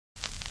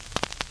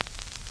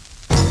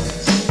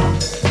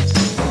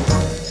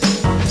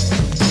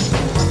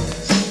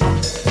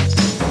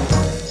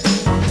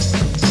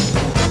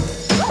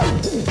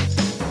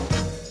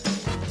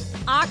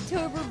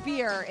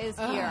weather is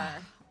here.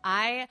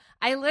 I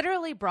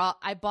literally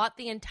bought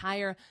the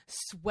entire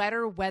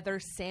sweater weather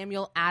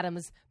Samuel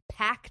Adams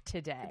pack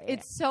today.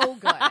 It's so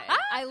good.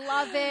 I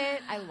love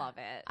it. I love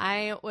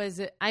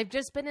it. I've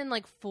just been in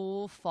like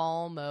full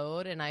fall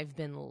mode and I've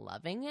been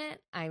loving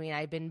it. I mean,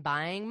 I've been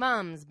buying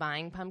mums,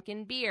 buying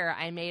pumpkin beer.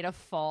 I made a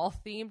fall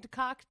themed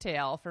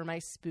cocktail for my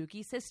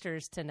spooky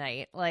sisters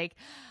tonight. Like,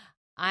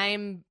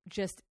 I'm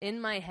just in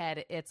my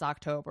head, it's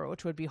October,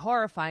 which would be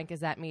horrifying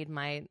because that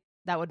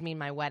would mean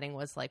my wedding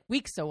was like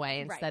weeks away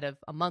instead of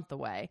a month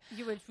away.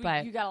 You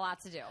got a lot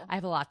to do. I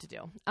have a lot to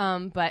do.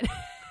 But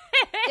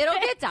it'll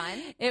get done.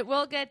 It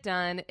will get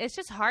done. It's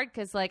just hard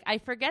because like I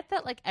forget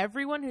that like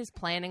everyone who's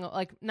planning,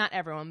 like not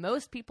everyone,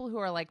 most people who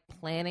are like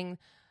planning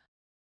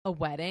a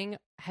wedding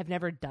have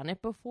never done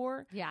it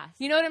before. Yes.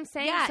 You know what I'm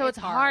saying? Yeah, so it's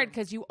hard hard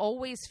because you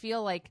always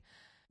feel like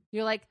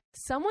you're like,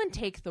 someone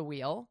take the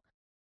wheel.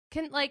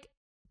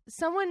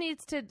 Someone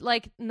needs to,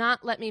 like,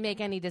 not let me make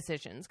any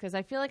decisions because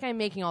I feel like I'm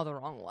making all the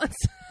wrong ones.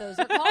 Those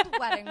are called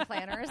wedding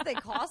planners. They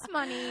cost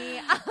money.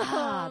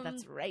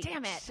 That's right.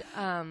 Damn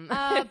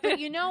it. But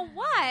you know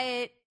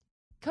what?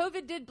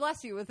 COVID did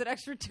bless you with an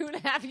extra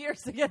 2.5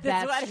 years to get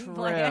this wedding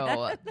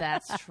planned.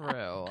 That's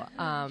true.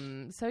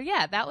 So,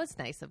 yeah, that was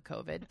nice of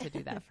COVID to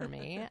do that for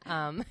me.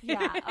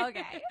 Yeah,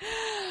 okay.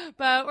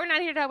 But we're not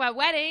here to talk about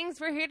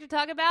weddings. We're here to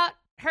talk about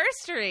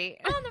herstory.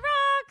 On the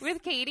rocks.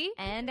 With Katie.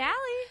 And Allie.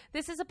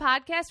 This is a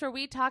podcast where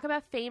we talk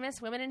about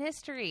famous women in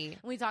history.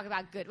 We talk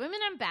about good women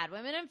and bad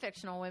women and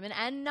fictional women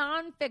and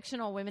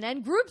non-fictional women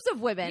and groups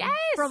of women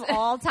from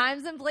all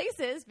times and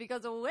places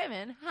because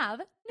women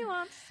have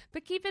nuance.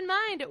 But keep in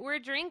mind, we're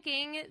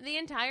drinking the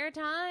entire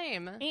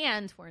time.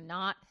 And we're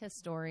not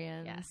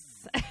historians.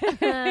 Yes.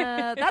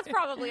 That's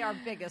probably our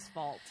biggest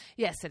fault.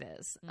 Yes, it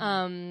is.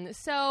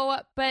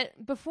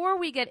 But before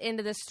we get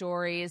into the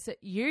stories,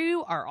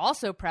 you are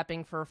also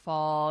prepping for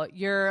fall.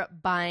 You're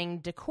buying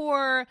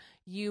decor.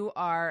 You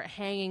are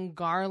hanging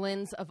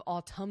garlands of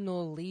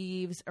autumnal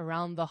leaves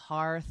around the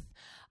hearth.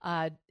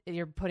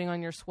 You're putting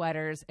on your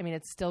sweaters. I mean,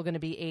 it's still going to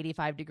be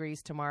 85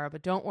 degrees tomorrow,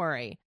 but don't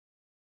worry.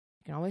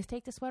 You can always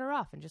take the sweater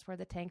off and just wear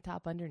the tank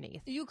top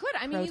underneath. You could.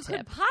 I mean, you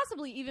could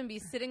possibly even be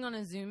sitting on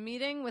a Zoom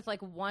meeting with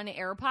like one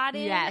AirPod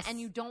in,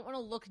 and you don't want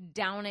to look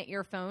down at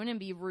your phone and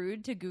be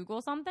rude to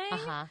Google something.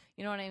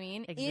 You know what I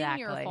mean? Exactly. In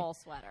your fall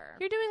sweater.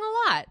 You're doing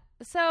a lot.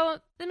 So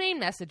the main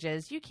message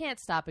is you can't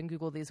stop and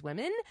Google these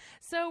women.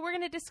 So we're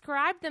going to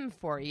describe them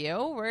for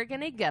you. We're going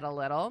to get a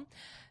little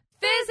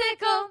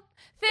physical.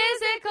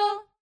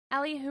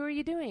 Allie, who are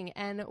you doing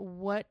and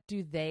what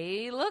do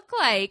they look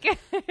like?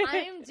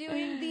 I'm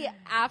doing the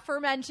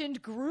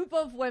aforementioned group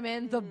of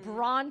women, the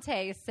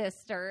Bronte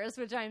sisters,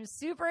 which I'm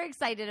super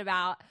excited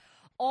about.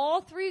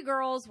 All three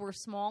girls were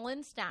small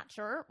in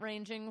stature,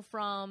 ranging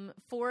from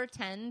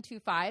 4'10" to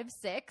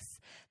 5'6".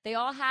 They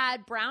all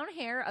had brown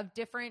hair of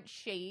different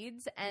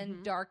shades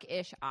and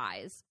dark-ish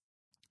eyes.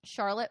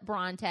 Charlotte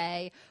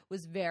Bronte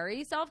was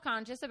very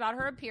self-conscious about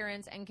her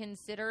appearance and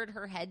considered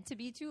her head to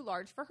be too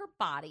large for her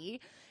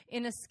body.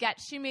 In a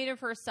sketch she made of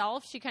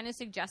herself, she kind of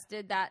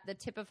suggested that the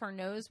tip of her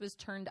nose was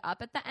turned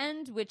up at the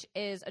end, which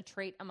is a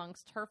trait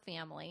amongst her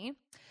family.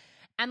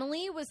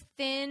 Emily was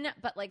thin,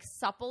 but like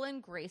supple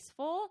and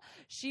graceful.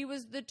 She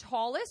was the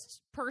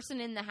tallest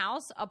person in the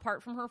house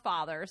apart from her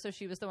father. So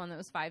she was the one that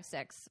was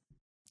 5'6".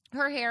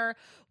 Her hair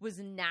was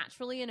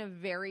naturally in a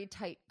very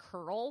tight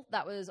curl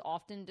that was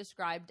often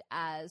described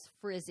as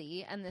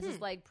frizzy. And this is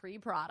like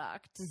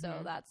pre-product, so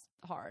that's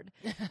hard.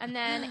 And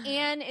then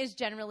Anne is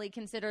generally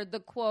considered the,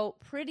 quote,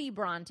 pretty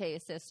Bronte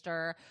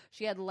sister.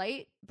 She had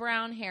light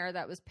brown hair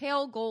that was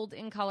pale gold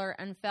in color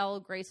and fell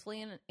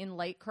gracefully in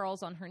light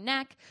curls on her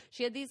neck.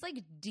 She had these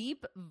like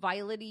deep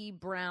violety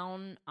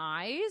brown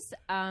eyes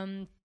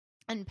and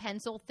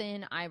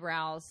pencil-thin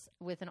eyebrows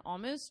with an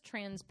almost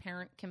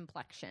transparent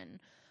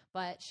complexion.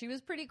 But she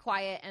was pretty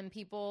quiet, and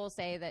people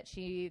say that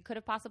she could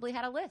have possibly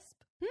had a lisp.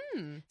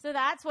 So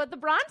that's what the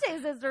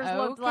Bronte sisters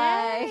looked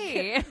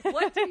like.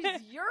 What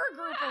does your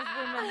group of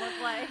women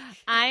look like?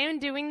 I am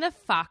doing the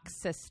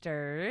Fox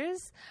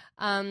sisters.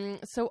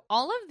 So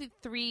all of the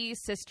three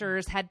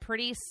sisters had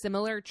pretty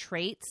similar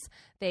traits.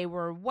 They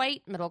were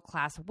white,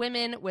 middle-class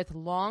women with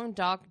long,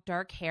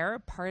 dark hair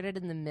parted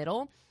in the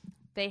middle.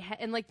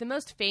 And like the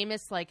most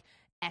famous, like,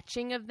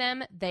 etching of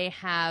them, they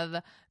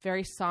have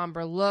very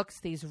somber looks,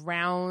 these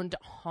round,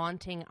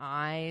 haunting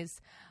eyes.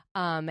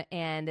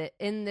 And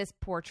in this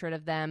portrait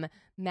of them,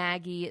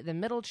 Maggie, the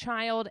middle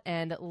child,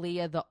 and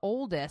Leah, the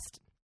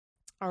oldest,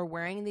 are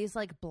wearing these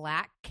like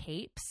black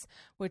capes,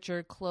 which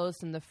are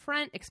closed in the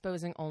front,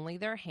 exposing only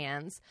their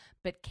hands.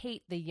 But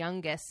Kate, the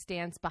youngest,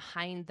 stands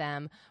behind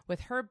them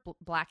with her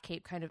black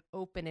cape kind of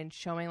open and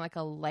showing like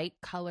a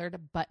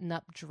light-colored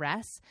button-up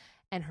dress.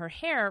 And her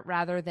hair,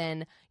 rather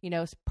than,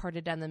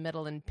 parted down the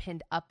middle and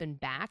pinned up and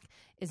back,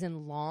 is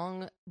in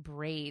long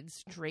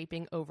braids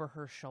draping over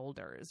her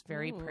shoulders.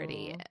 Very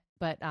pretty.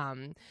 But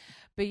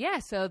yeah,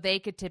 so they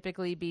could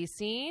typically be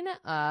seen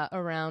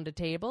around a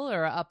table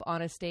or up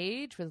on a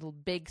stage with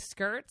big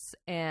skirts.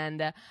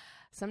 And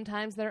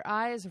sometimes their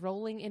eyes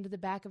rolling into the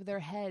back of their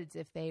heads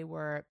if they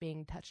were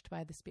being touched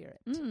by the spirit.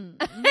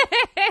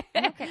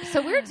 Okay,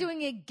 so we're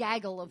doing a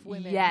gaggle of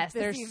women. Yes,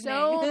 this there's evening.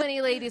 so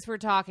many ladies we're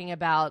talking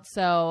about.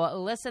 So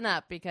listen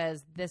up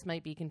because this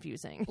might be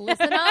confusing.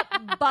 Listen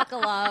up,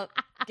 buckle up,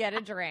 get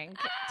a drink,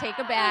 take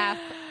a bath.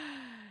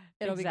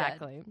 It'll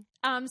exactly. be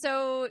good.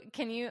 So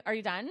are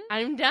you done?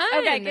 I'm done.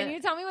 Okay, can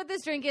you tell me what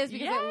this drink is?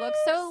 Because it looks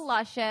so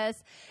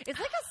luscious. It's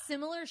like a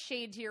similar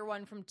shade to your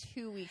one from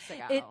 2 weeks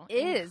ago. It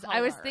is. I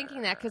was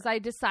thinking that because I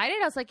decided,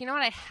 I was like, you know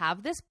what? I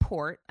have this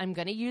port. I'm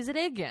going to use it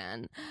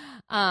again.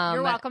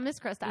 You're welcome, Miss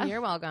Krista.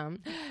 You're welcome.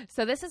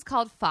 So this is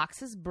called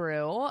Fox's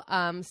Brew.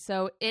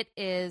 So it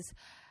is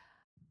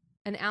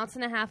 1.5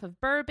 ounces of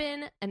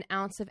bourbon, 1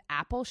 ounce of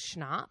apple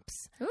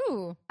schnapps,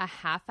 Ooh, a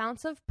 1/2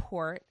 ounce of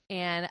port,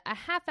 and a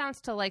 1/2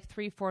 ounce to like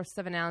 3/4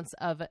 of an ounce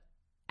of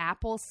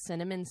apple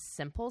cinnamon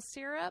simple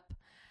syrup.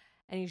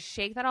 And you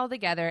shake that all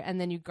together,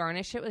 and then you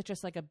garnish it with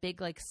just like a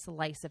big like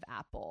slice of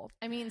apple.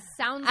 I mean,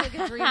 sounds like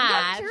a dream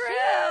come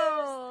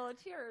true.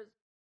 Cheers.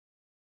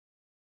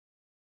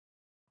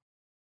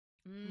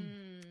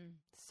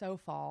 So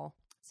fall.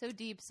 So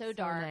deep, so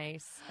dark.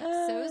 Nice.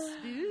 So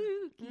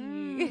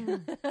spooky.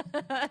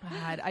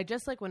 God, I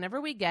just like whenever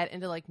we get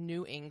into like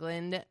New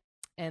England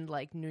and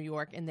like New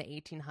York in the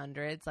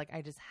 1800s, like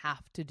I just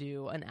have to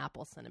do an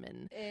apple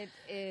cinnamon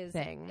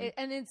thing.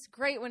 And it's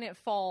great when it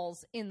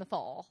falls in the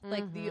fall,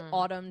 like the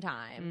autumn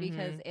time,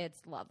 because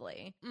it's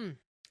lovely.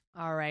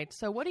 All right.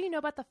 So what do you know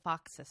about the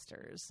Fox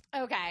sisters?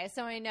 Okay,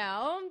 so I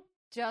know,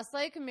 just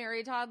like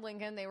Mary Todd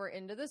Lincoln, they were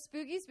into the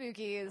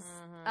spookies,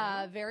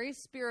 very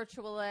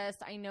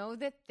spiritualist. I know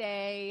that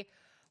they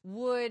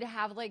would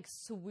have like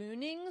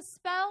swooning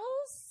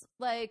spells,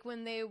 like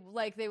when they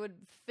would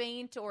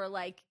faint or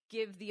like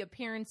give the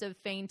appearance of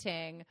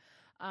fainting.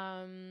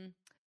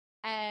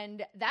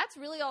 And that's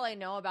really all I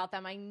know about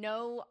them. I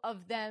know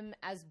of them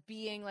as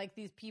being like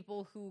these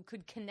people who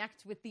could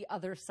connect with the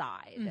other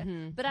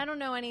side. But I don't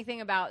know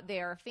anything about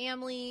their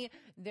family,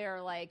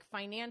 their like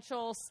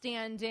financial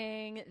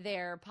standing,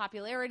 their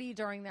popularity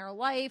during their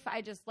life.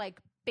 I just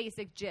like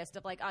basic gist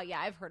of like, oh yeah,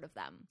 I've heard of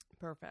them.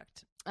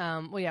 Perfect.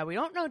 Well, yeah, we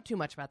don't know too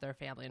much about their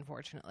family,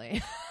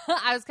 unfortunately.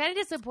 I was kind of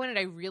disappointed.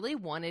 I really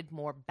wanted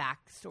more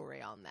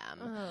backstory on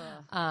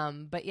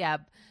them. But yeah,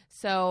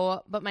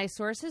 but my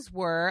sources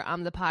were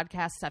the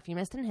podcast Stuff You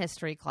Missed in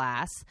History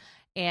Class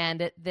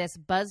and this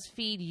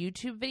BuzzFeed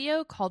YouTube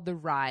video called The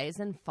Rise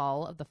and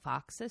Fall of the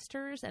Fox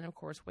Sisters, and of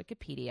course,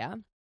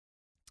 Wikipedia.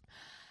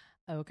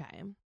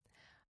 Okay.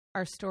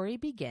 Our story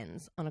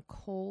begins on a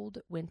cold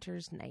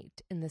winter's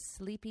night in the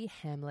sleepy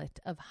hamlet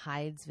of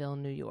Hydesville,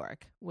 New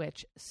York,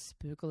 which,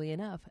 spookily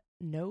enough,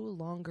 no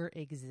longer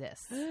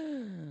exists.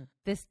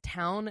 This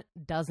town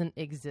doesn't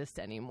exist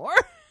anymore.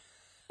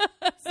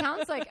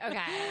 Sounds like,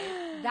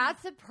 okay,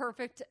 that's a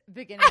perfect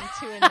beginning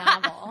to a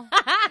novel.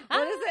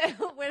 What is it?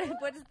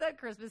 What is the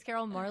Christmas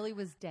Carol? Marley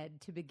was dead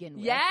to begin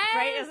with. Yes!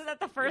 Right? Isn't that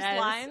the first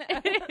line?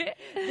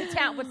 The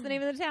town. What's the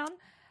name of the town?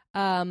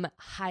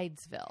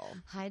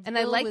 Hydesville. And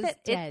I like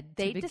that dead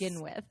to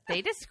begin with.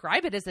 They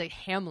describe it as a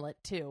hamlet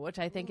too, which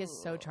I think is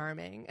so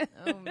charming.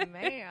 Oh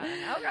man.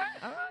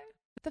 Okay.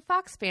 The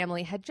Fox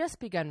family had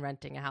just begun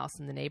renting a house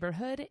in the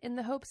neighborhood in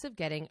the hopes of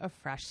getting a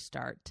fresh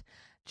start.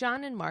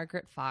 John and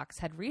Margaret Fox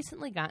had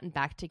recently gotten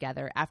back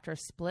together after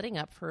splitting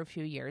up for a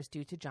few years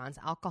due to John's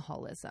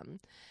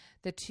alcoholism.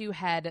 The two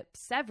had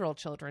several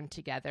children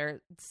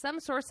together. Some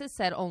sources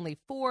said only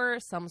 4,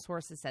 some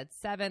sources said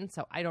 7,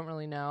 so I don't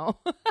really know.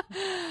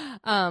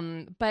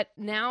 But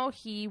now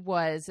he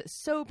was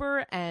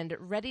sober and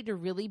ready to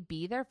really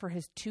be there for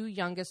his 2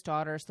 youngest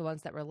daughters, the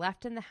ones that were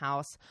left in the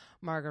house,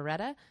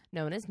 Margaretta,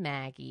 known as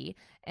Maggie,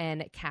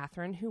 and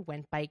Catherine, who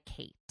went by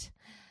Kate.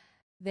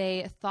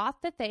 They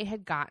thought that they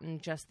had gotten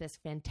just this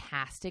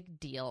fantastic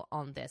deal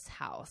on this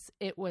house.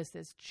 It was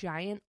this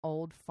giant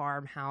old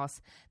farmhouse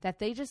that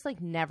they just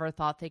like never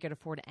thought they could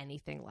afford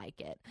anything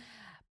like it.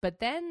 But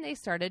then they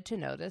started to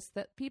notice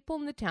that people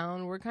in the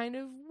town were kind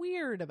of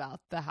weird about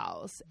the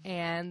house,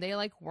 and they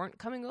like weren't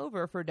coming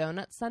over for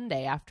Donut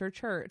Sunday after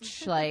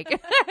church,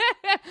 like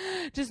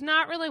just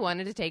not really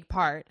wanted to take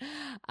part.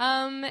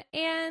 And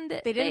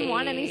they didn't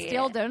want any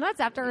stale donuts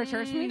after a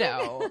church meeting.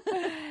 No.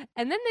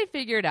 And then they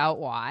figured out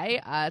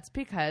why. It's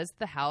because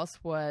the house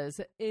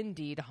was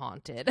indeed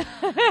haunted.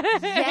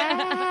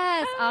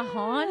 Yes, a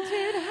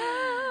haunted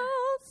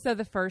house. So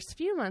the first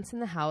few months in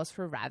the house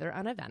were rather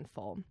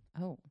uneventful.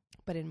 Oh.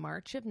 But in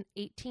March of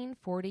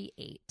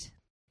 1848,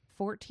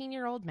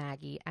 14-year-old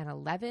Maggie and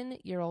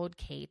 11-year-old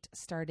Kate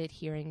started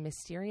hearing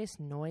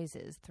mysterious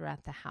noises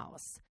throughout the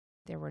house.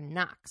 There were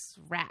knocks,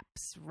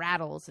 raps,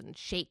 rattles, and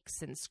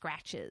shakes and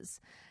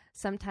scratches.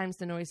 Sometimes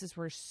the noises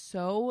were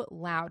so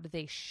loud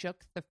they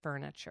shook the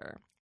furniture.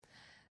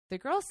 The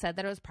girls said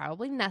that it was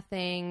probably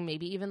nothing,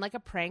 maybe even like a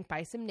prank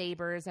by some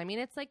neighbors. I mean,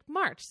 it's like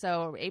March,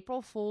 so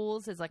April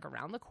Fool's is like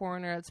around the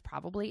corner. It's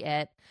probably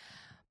it.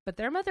 But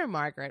their mother,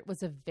 Margaret,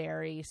 was a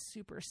very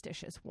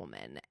superstitious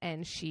woman,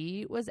 and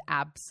she was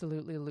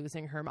absolutely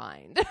losing her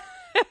mind.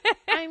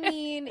 I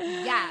mean,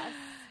 yes.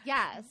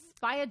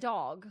 by a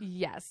dog.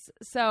 Yes.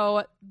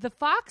 So the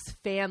Fox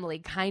family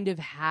kind of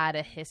had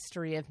a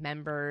history of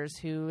members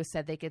who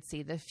said they could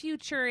see the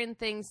future and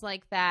things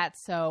like that.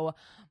 So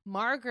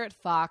Margaret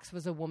Fox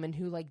was a woman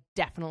who like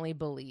definitely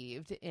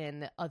believed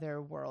in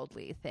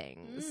otherworldly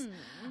things.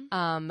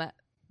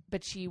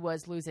 But she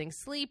was losing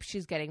sleep.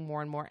 She's getting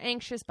more and more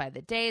anxious by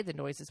the day. The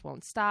noises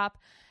won't stop.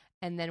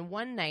 And then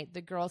one night,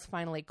 the girls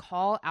finally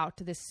call out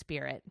to this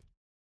spirit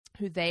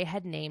who they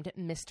had named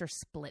Mr.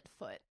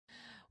 Splitfoot,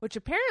 which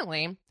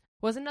apparently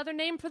was another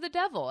name for the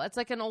devil. It's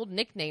like an old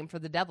nickname for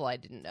the devil. I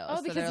didn't know. Oh,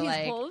 so because he's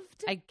like,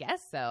 hooved? I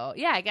guess so.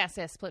 Yeah, I guess.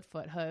 Yeah,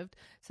 Splitfoot hooved.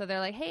 So they're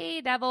like,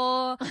 hey,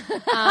 devil.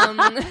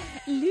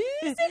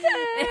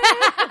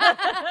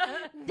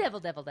 Devil,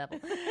 devil, devil.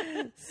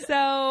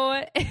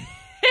 So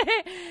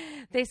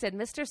they said,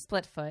 Mr.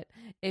 Splitfoot,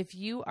 if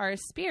you are a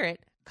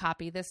spirit,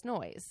 copy this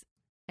noise.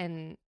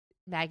 And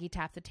Maggie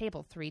tapped the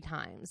table 3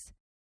 times.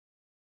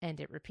 And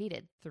it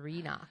repeated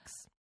 3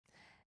 knocks.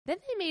 Then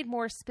they made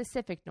more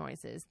specific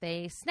noises.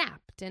 They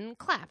snapped and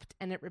clapped,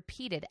 and it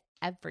repeated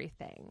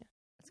everything.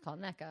 It's called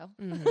an echo.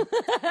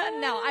 Mm-hmm.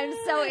 No, I'm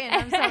so in.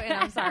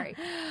 I'm sorry.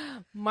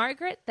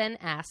 Margaret then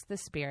asked the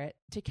spirit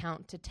to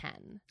count to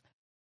 10,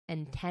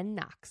 and 10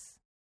 knocks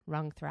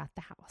rung throughout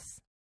the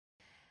house.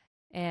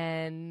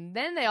 And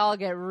then they all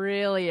get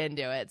really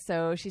into it.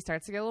 So she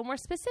starts to get a little more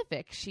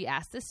specific. She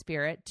asked the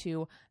spirit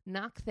to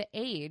knock the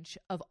age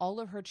of all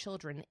of her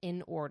children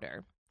in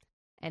order.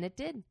 And it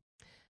did.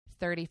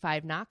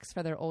 35 knocks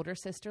for their older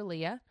sister,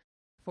 Leah,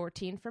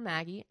 14 for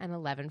Maggie, and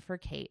 11 for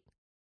Kate.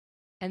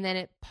 And then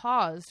it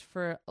paused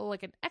for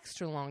like an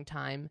extra long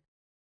time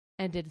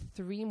and did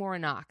 3 more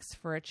knocks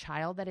for a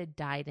child that had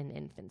died in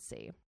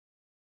infancy.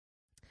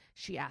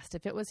 She asked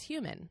if it was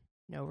human.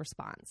 No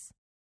response.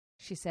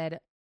 She said,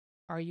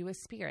 are you a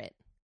spirit?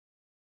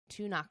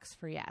 2 knocks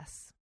for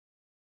yes.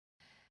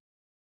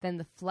 Then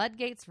the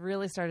floodgates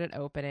really started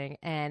opening,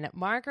 and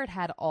Margaret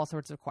had all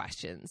sorts of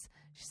questions.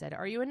 She said,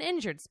 are you an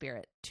injured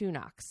spirit? 2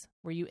 knocks.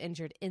 Were you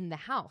injured in the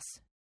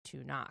house?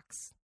 2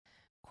 knocks.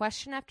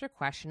 Question after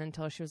question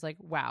until she was like,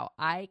 wow,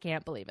 I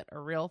can't believe it. A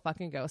real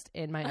fucking ghost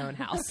in my own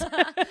house.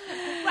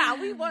 Wow,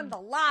 we won the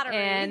lottery.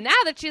 And now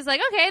that she's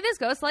like, okay, this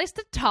ghost likes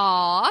to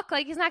talk.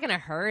 Like, he's not going to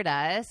hurt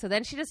us. So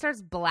then she just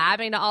starts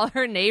blabbing to all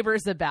her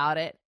neighbors about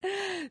it.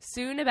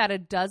 Soon, about a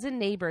dozen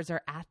neighbors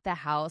are at the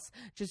house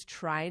just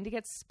trying to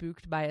get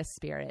spooked by a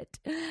spirit.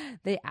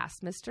 They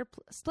asked Mr.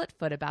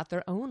 Splitfoot about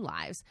their own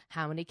lives,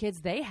 how many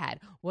kids they had,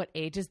 what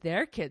ages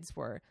their kids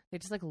were. They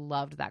just like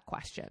loved that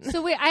question.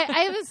 So wait, I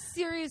have a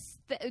serious.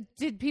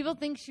 Did people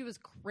think she was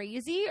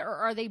crazy, or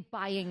are they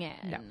buying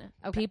it? No,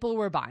 okay. People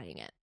were buying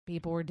it.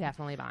 People were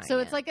definitely buying it. So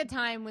it's like a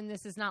time when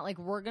this is not like,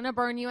 we're going to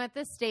burn you at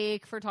the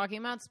stake for talking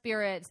about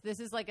spirits. This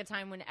is like a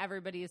time when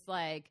everybody's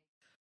like,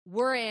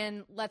 we're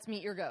in, let's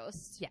meet your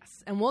ghost.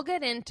 Yes. And we'll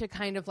get into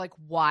kind of like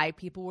why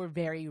people were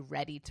very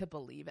ready to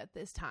believe at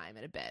this time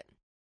in a bit.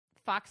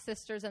 Fox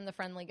sisters and the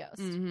friendly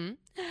ghost. Mm-hmm.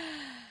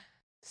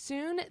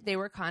 Soon, they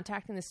were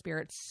contacting the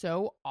spirits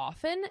so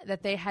often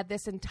that they had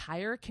this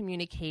entire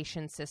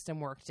communication system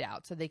worked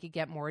out so they could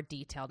get more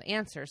detailed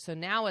answers. So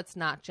now it's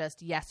not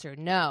just yes or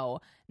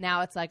no.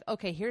 Now it's like,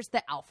 okay, here's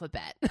the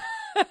alphabet.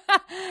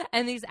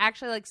 And these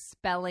actually like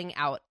spelling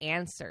out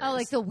answers. Oh,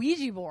 like the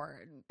Ouija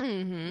board.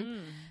 Mm-hmm.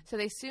 So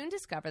they soon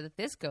discovered that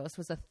this ghost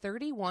was a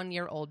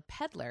 31-year-old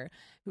peddler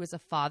who was a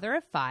father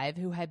of 5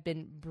 who had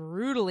been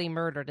brutally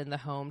murdered in the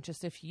home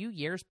just a few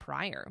years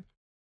prior.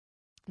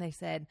 They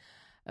said,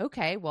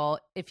 okay, well,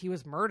 if he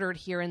was murdered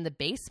here in the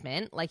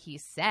basement, like he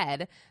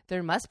said,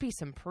 there must be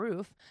some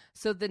proof.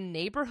 So the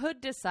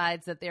neighborhood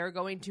decides that they're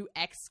going to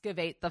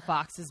excavate the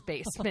Fox's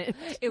basement.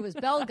 It was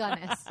Belle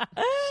Gunnis.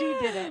 She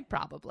did it.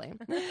 Probably.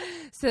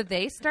 So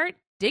they start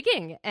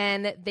digging,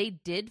 and they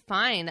did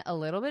find a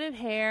little bit of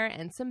hair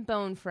and some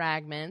bone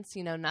fragments.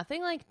 You know,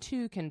 nothing like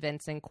too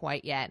convincing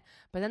quite yet.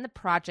 But then the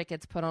project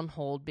gets put on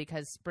hold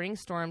because spring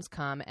storms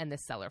come and the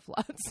cellar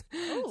floods.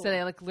 So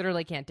they like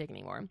literally can't dig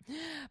anymore.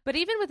 But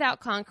even without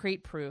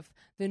concrete proof,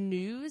 the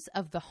news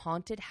of the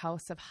haunted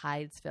house of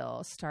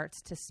Hydesville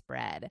starts to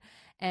spread.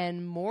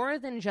 And more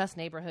than just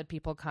neighborhood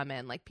people come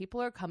in. Like,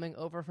 people are coming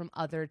over from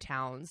other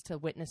towns to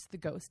witness the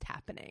ghost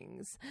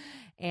happenings.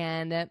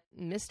 And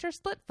Mr.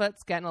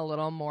 Splitfoot's getting a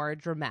little more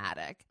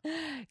dramatic.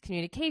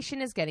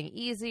 Communication is getting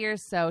easier,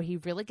 so he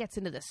really gets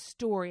into the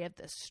story of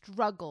the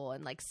struggle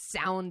and, like,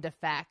 sound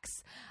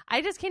effects.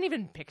 I just can't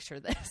even picture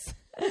this.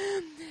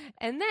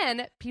 And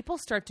then people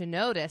start to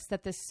notice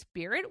that the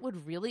spirit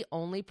would really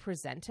only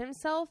present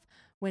himself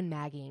when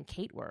Maggie and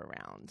Kate were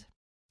around.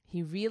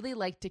 He really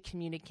liked to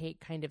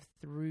communicate kind of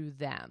through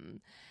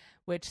them,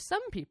 which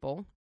some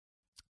people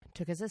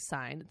took as a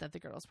sign that the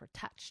girls were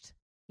touched.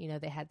 You know,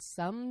 they had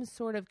some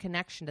sort of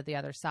connection to the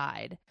other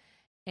side.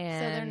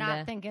 And so they're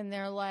not thinking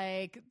they're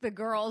like the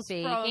girls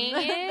from faking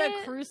the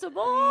it?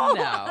 Crucible?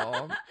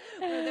 No.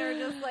 Where they're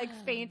just like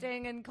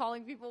fainting and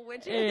calling people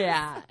witches?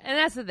 Yeah. And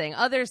that's the thing.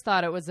 Others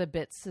thought it was a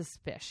bit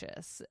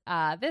suspicious.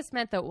 This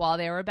meant that while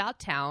they were about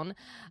town,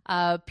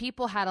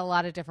 people had a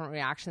lot of different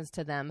reactions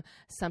to them.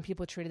 Some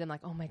people treated them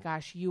like, oh my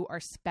gosh, you are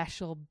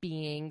special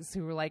beings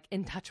who were like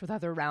in touch with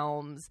other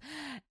realms.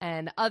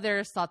 And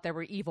others thought they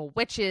were evil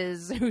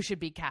witches who should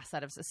be cast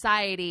out of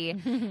society.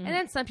 And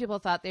then some people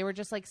thought they were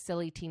just like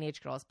silly teenage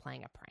girls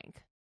playing a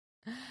prank.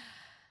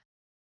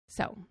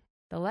 So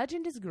the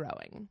legend is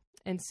growing,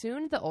 and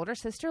soon the older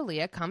sister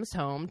Leah comes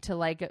home to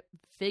like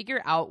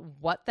figure out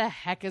what the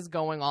heck is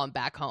going on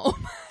back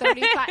home.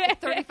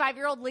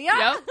 35-year-old Leah?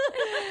 Yep.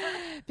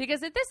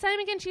 Because at this time,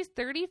 again, she's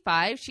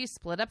 35. She's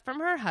split up from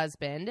her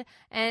husband,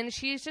 and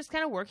she's just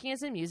kind of working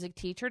as a music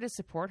teacher to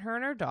support her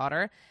and her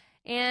daughter.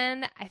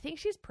 And I think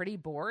she's pretty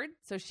bored,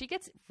 so she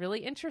gets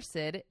really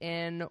interested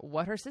in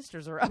what her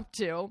sisters are up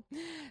to.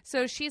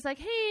 So she's like,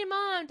 hey,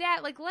 Mom,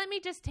 Dad, like, let me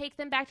just take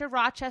them back to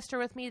Rochester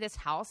with me. This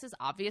house is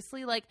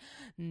obviously, like,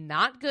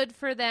 not good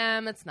for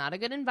them. It's not a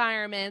good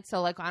environment.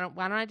 So, like, why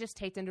don't I just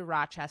take them to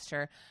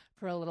Rochester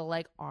for a little,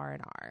 like,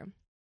 R&R?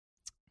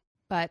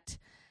 But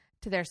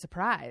to their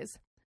surprise,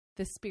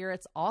 the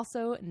spirits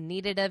also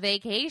needed a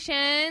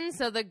vacation,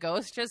 so the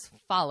ghost just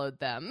followed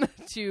them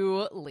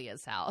to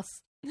Leah's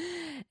house.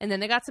 And then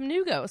they got some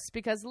new ghosts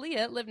because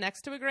Leah lived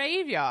next to a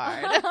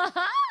graveyard.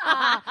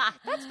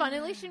 That's fun.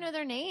 At least you know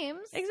their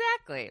names.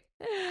 Exactly.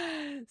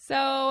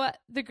 So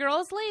the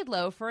girls laid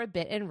low for a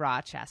bit in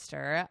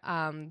Rochester.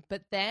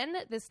 But then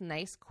this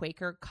nice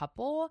Quaker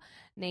couple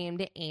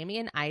named Amy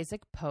and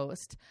Isaac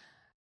Post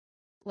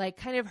like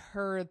kind of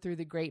heard through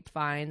the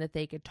grapevine that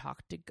they could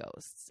talk to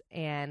ghosts.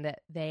 And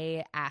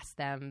they asked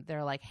them,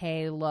 they're like,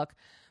 hey, look,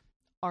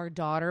 our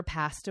daughter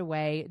passed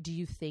away. Do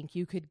you think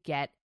you could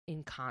get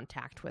in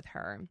contact with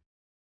her?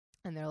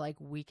 And they're like,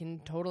 we can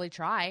totally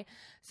try.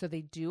 So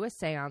they do a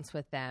seance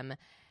with them,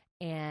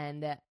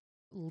 and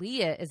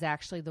Leah is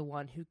actually the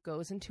one who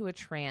goes into a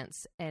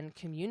trance and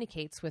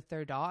communicates with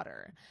their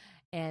daughter,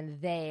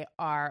 and they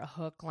are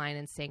hook, line,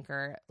 and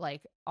sinker,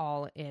 like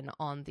all in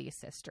on these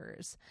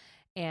sisters.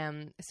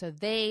 And so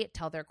they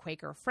tell their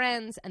Quaker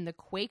friends, and the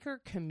Quaker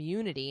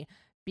community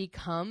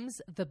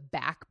becomes the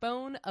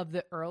backbone of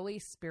the early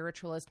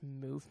spiritualist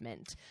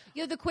movement.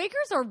 Yo, the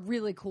Quakers are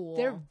really cool.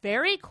 They're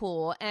very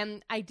cool.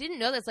 And I didn't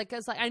know this, like,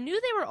 cause like I knew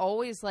they were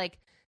always like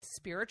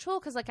spiritual,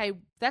 because like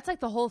that's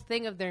like the whole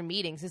thing of their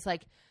meetings. It's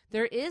like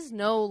there is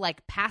no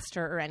like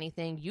pastor or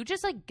anything. You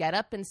just like get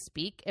up and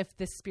speak if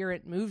the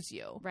spirit moves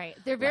you. Right.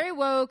 They're very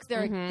woke.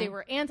 They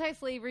were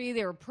anti-slavery.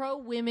 They were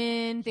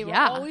pro-women. They were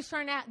always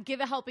trying to give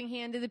a helping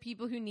hand to the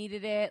people who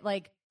needed it.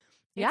 Like,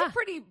 it's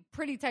a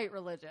pretty tight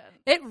religion.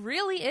 It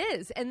really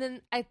is. And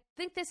then I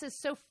think this is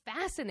so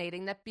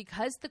fascinating that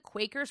because the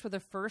Quakers were the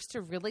first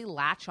to really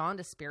latch on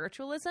to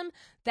spiritualism,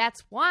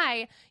 that's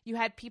why you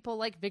had people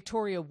like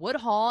Victoria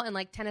Woodhull and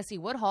like Tennessee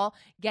Woodhull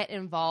get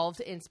involved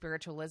in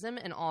spiritualism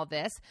and all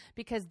this,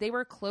 because they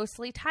were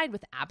closely tied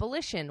with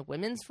abolition,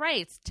 women's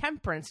rights,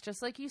 temperance,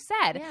 just like you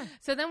said. Yeah.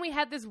 So then we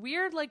had this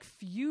weird like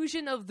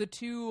fusion of the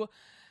two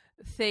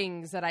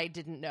things that I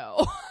didn't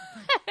know.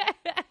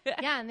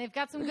 Yeah, and they've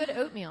got some good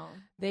oatmeal.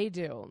 They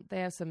do.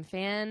 They have some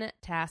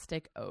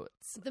fantastic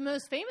oats. The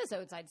most famous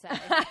oats, I'd say.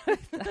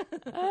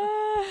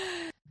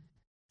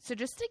 So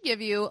just to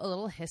give you a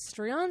little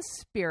history on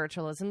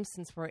spiritualism,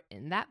 since we're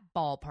in that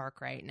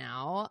ballpark right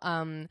now,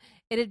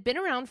 it had been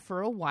around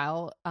for a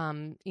while.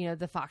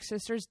 The Fox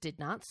sisters did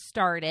not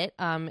start it.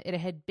 It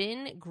had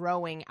been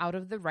growing out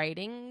of the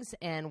writings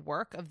and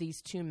work of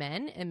these two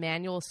men,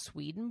 Emanuel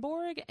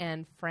Swedenborg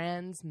and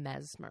Franz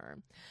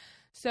Mesmer.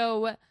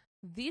 So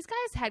these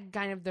guys had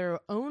kind of their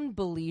own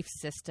belief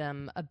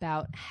system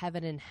about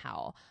heaven and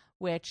hell,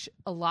 which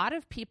a lot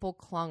of people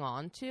clung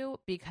on to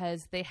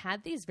because they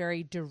had these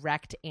very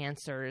direct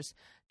answers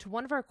to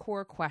one of our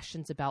core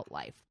questions about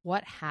life: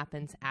 what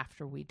happens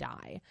after we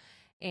die?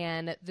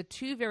 And the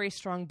two very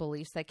strong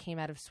beliefs that came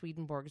out of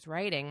Swedenborg's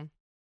writing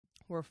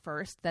were,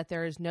 first, that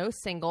there is no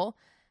single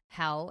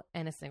hell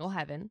and a single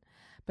heaven,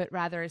 but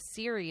rather a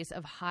series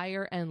of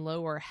higher and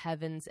lower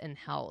heavens and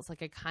hells.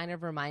 Like, it kind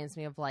of reminds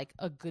me of like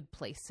a Good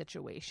Place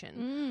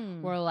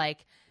situation where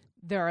like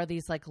there are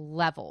these like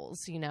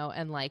levels,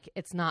 and like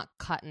it's not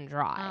cut and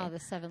dry. Oh, the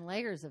 7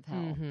 layers of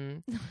hell.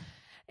 Mm-hmm.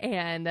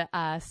 And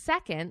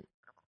second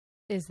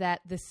is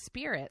that the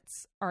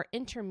spirits are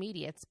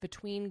intermediates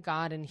between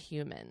God and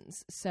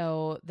humans,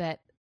 so that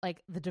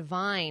like the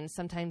divine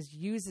sometimes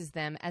uses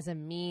them as a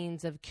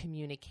means of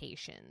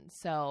communication.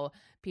 So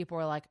people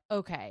are like,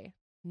 okay,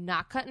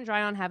 not cut and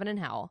dry on heaven and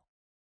hell,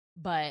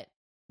 but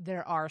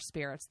there are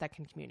spirits that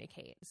can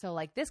communicate. So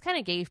like this kind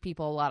of gave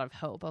people a lot of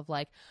hope of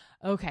like,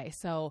 okay,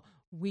 so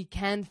we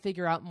can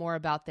figure out more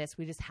about this.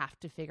 We just have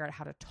to figure out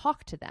how to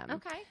talk to them.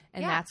 Okay.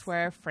 And that's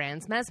where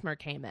Franz Mesmer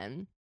came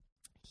in.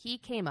 he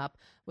came up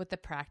with the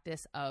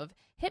practice of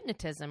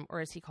hypnotism, or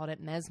as he called it,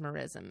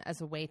 mesmerism,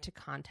 as a way to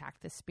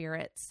contact the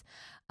spirits.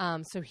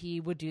 So he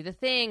would do the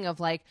thing of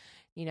like,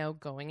 you know,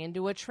 going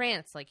into a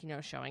trance, like, you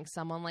know, showing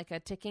someone like a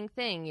ticking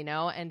thing, you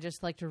know, and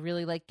just like to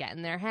really like get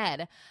in their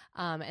head.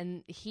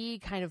 And he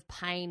kind of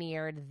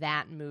pioneered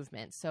that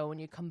movement. So when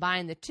you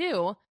combine the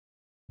two,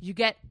 you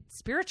get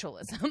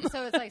spiritualism.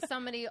 So it's like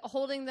somebody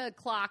holding the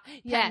clock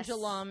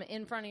pendulum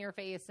in front of your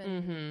face.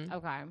 And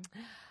okay.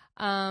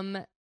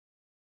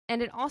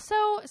 And it also,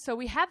 so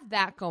we have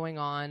that going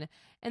on.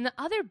 And the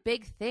other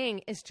big thing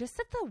is just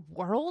that the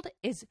world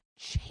is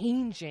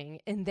changing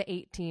in the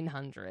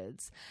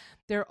 1800s.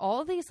 There are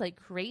all these like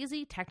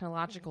crazy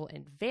technological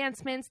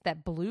advancements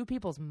that blew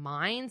people's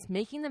minds,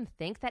 making them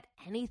think that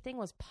anything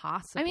was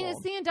possible. I mean,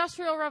 it's the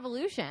Industrial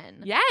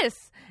Revolution.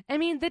 Yes. I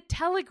mean, the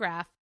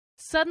telegraph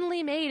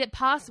suddenly made it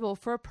possible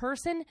for a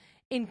person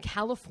in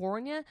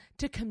California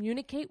to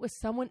communicate with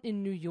someone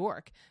in New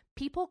York.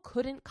 People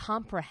couldn't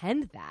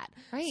comprehend that.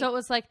 Right. So it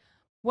was like,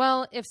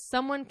 well, if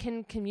someone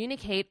can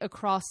communicate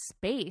across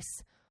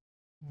space,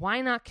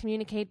 why not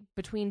communicate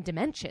between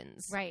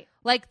dimensions? Right.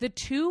 Like the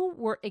two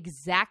were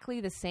exactly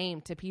the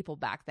same to people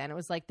back then. It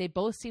was like they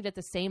both seemed at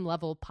the same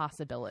level of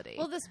possibility.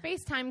 Well, the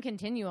space-time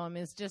continuum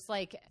is just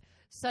like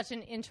such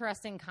an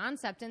interesting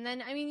concept. And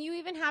then, I mean, you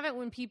even have it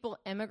when people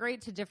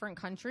emigrate to different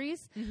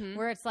countries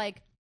where it's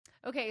like,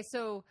 okay,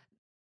 so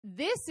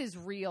this is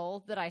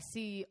real that I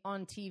see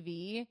on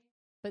TV,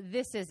 but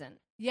this isn't.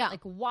 Yeah.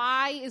 Like,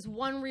 why is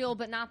one real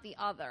but not the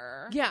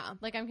other? Yeah.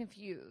 Like, I'm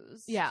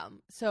confused. Yeah.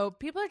 So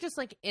people are just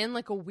like in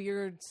like a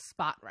weird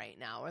spot right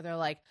now where they're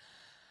like,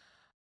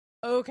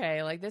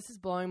 okay, like this is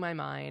blowing my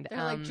mind.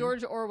 They're like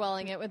George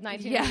Orwelling it with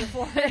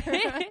 1984.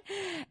 Yeah.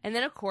 And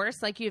then, of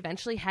course, like you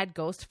eventually had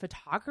ghost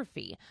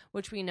photography,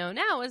 which we know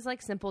now is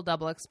like simple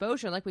double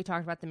exposure, like we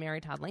talked about the Mary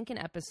Todd Lincoln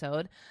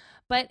episode.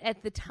 But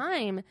at the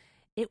time,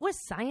 it was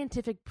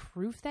scientific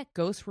proof that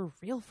ghosts were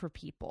real for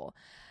people.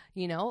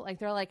 You know, like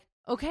they're like,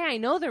 okay, I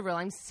know they're real.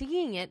 I'm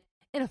seeing it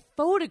in a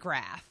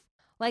photograph.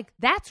 Like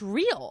that's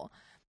real.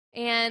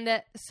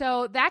 And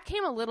so that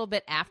came a little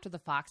bit after the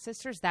Fox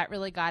sisters. That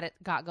really got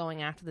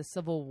going after the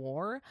Civil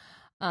War.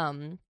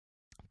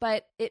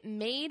 But it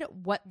made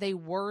what they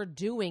were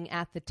doing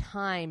at the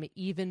time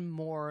even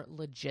more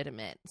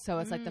legitimate. So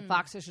it's like the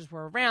Fox sisters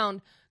were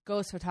around,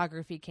 ghost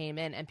photography came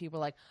in, and people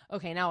were like,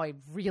 okay, now I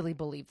really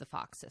believe the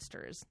Fox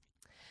sisters.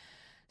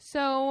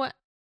 So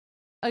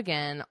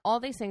again, all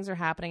these things are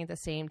happening at the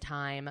same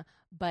time,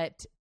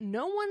 but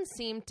no one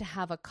seemed to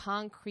have a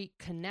concrete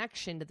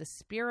connection to the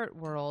spirit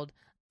world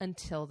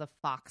until the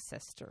Fox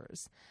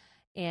sisters.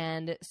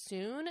 And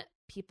soon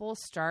people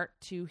start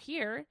to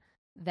hear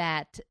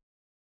that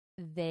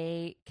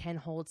they can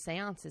hold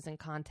seances and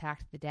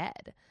contact the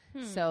dead.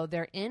 So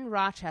they're in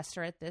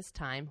Rochester at this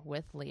time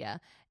with Leah,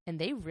 and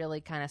they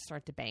really kind of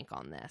start to bank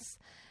on this.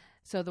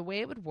 So the way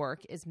it would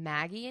work is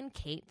Maggie and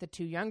Kate, the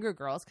two younger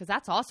girls, because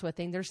that's also a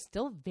thing. They're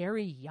still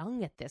very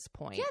young at this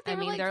point. Yeah, they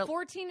were like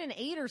 14 and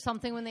 8 or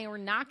something when they were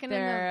knocking in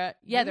the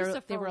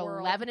they were world.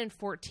 11 and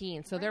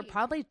 14. So they're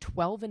probably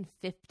 12 and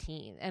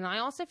 15. And I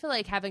also feel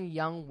like having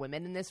young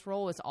women in this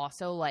role is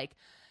also like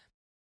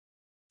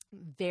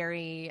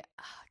very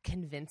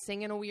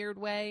convincing in a weird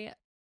way.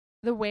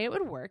 The way it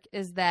would work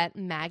is that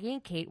Maggie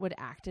and Kate would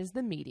act as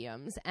the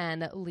mediums,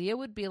 and Leah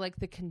would be like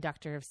the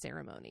conductor of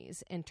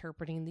ceremonies,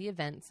 interpreting the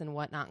events and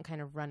whatnot and kind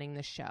of running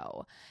the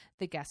show.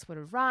 The guests would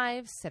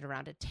arrive, sit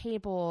around a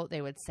table,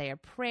 they would say a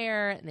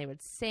prayer, and they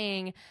would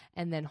sing,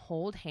 and then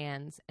hold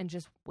hands and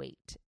just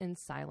wait in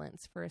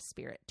silence for a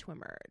spirit to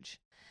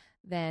emerge.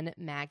 Then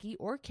Maggie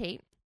or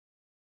Kate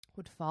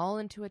would fall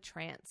into a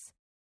trance,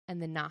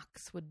 and the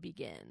knocks would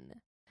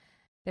begin.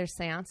 Their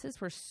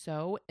seances were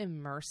so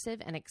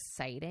immersive and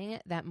exciting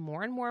that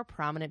more and more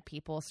prominent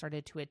people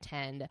started to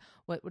attend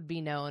what would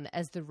be known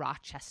as the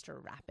Rochester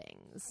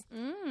Rappings.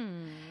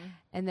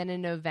 And then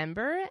in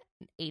November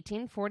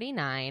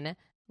 1849,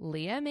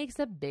 Leah makes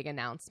a big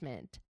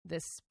announcement. The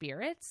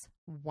spirits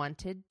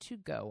wanted to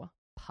go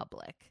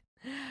public.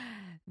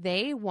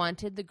 They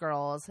wanted the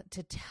girls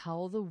to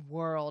tell the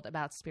world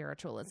about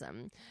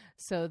spiritualism.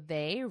 So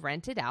they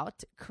rented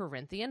out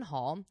Corinthian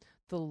Hall,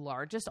 the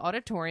largest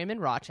auditorium in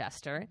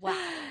Rochester. Wow.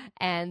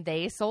 And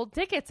they sold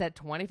tickets at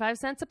 25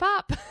 cents a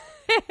pop.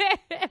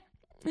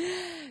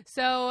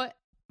 So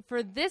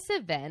for this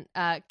event,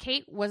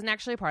 Kate wasn't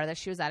actually a part of this.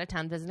 She was out of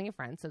town visiting a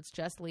friend. So it's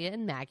just Leah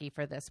and Maggie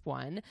for this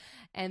one.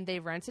 And they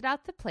rented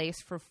out the place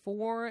for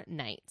 4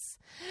 nights.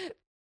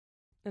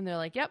 And they're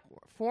like, yep,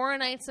 4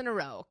 nights in a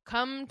row.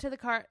 Come to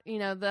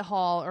the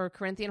hall or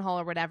Corinthian Hall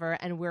or whatever,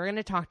 and we're going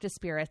to talk to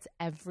spirits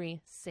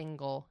every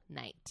single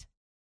night.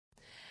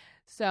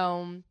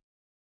 So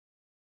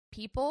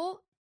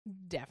people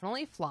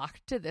definitely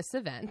flocked to this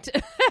event.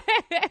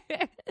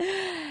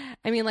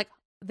 I mean, like,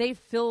 they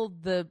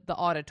filled the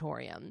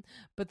auditorium,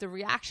 but the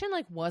reaction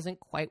like wasn't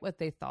quite what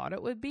they thought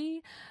it would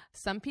be.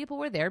 Some people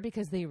were there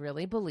because they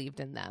really believed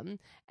in them.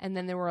 And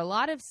then there were a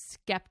lot of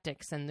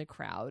skeptics in the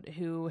crowd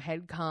who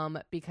had come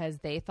because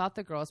they thought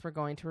the girls were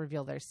going to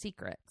reveal their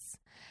secrets.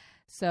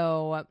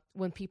 So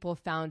when people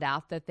found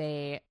out that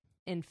they,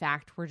 in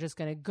fact, were just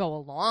going to go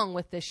along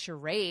with this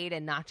charade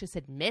and not just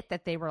admit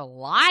that they were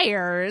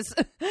liars,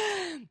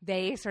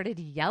 they started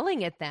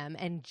yelling at them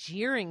and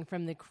jeering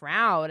from the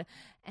crowd.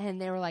 And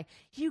they were like,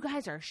 you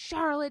guys are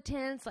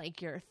charlatans,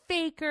 like you're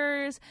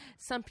fakers.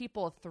 Some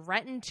people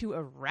threatened to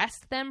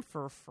arrest them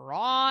for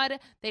fraud.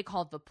 They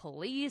called the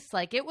police.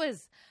 Like, it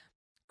was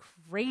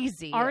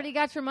crazy. Already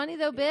got your money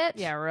though, bitch.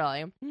 Yeah,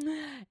 really.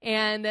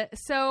 And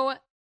so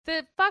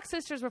the Fox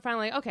sisters were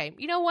finally like, okay,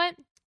 you know what?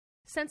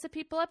 Send some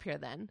people up here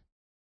then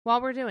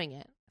while we're doing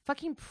it.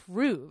 Fucking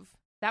prove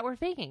that we're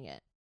faking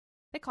it.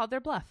 They called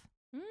their bluff.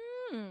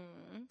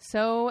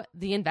 So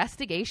the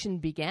investigation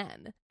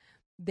began.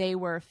 They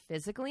were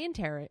physically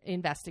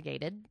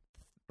investigated,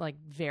 like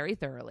very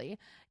thoroughly,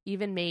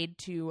 even made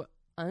to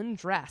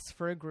undress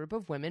for a group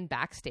of women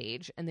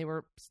backstage, and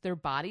their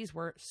bodies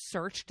were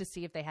searched to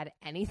see if they had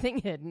anything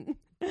hidden.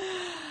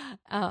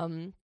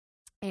 And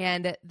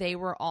they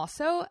were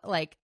also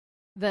like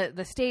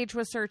the stage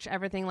was searched,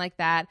 everything like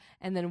that.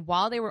 And then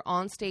while they were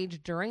on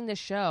stage during the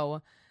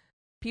show,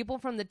 people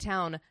from the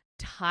town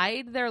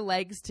tied their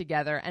legs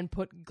together and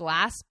put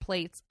glass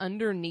plates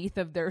underneath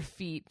of their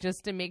feet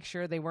just to make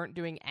sure they weren't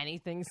doing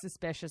anything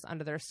suspicious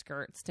under their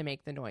skirts to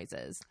make the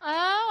noises.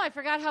 Oh, I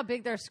forgot how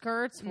big their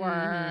skirts were.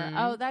 Mm-hmm.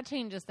 Oh, that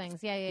changes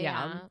things.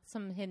 Yeah.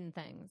 Some hidden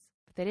things.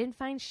 But they didn't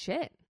find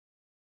shit.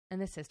 And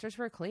the sisters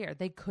were clear.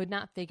 They could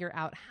not figure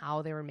out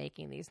how they were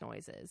making these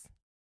noises,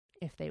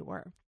 if they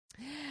were.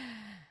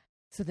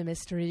 So the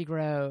mystery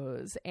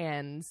grows,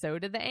 and so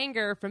did the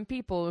anger from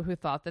people who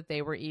thought that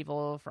they were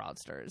evil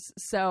fraudsters.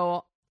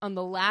 So on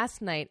the last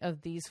night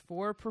of these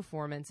 4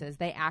 performances,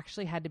 they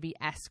actually had to be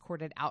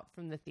escorted out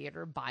from the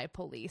theater by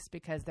police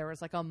because there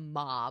was like a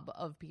mob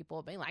of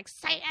people being like,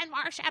 Satan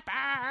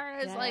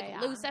worshippers,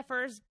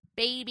 Lucifer's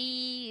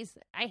babies,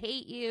 I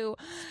hate you.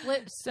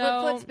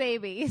 Split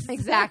babies.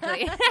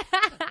 Exactly.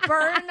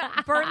 burn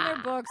their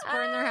books,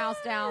 burn their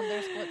house down,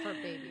 they're split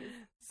foot babies.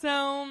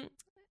 So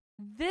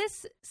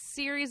this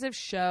series of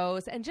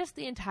shows and just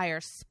the entire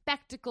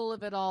spectacle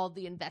of it all,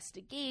 the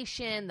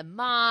investigation, the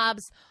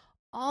mobs,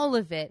 all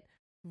of it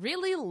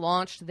really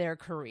launched their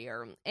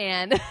career.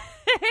 And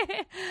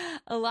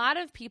a lot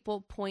of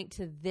people point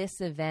to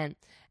this event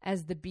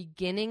as the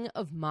beginning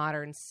of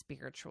modern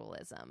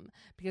spiritualism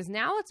because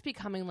now it's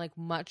becoming like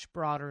much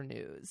broader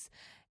news.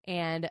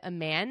 And a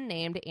man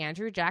named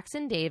Andrew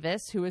Jackson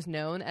Davis, who is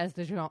known as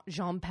the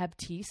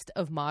Jean-Baptiste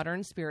of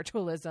modern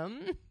spiritualism,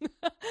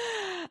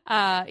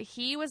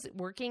 he was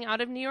working out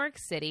of New York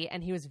City,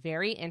 and he was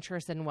very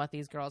interested in what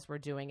these girls were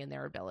doing and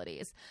their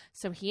abilities.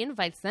 So he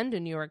invites them to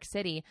New York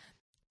City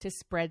to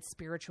spread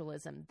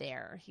spiritualism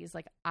there. He's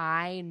like,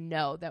 I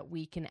know that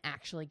we can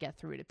actually get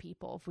through to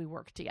people if we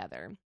work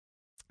together.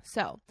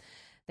 So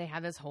they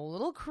have this whole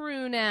little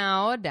crew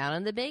now down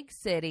in the big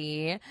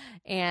city,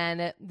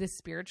 and the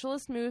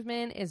spiritualist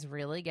movement is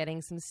really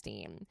getting some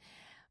steam.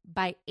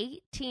 By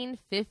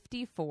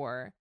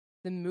 1854,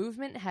 the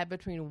movement had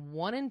between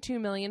 1 and 2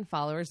 million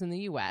followers in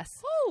the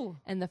U.S.,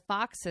 and the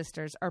Fox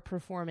sisters are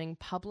performing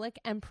public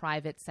and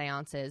private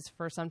seances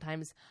for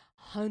sometimes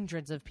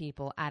hundreds of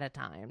people at a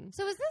time.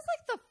 So is this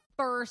like the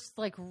first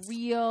like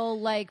real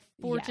like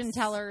fortune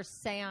teller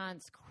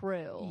seance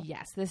crew?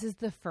 Yes, this is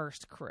the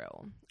first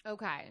crew.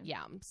 Okay.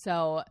 Yeah.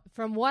 So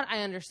from what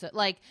I understood,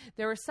 like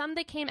there were some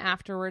that came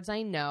afterwards,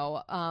 I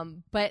know,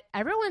 but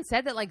everyone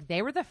said that like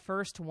they were the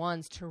first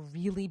ones to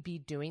really be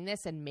doing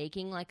this and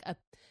making like a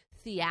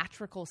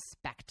theatrical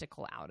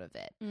spectacle out of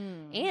it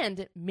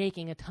and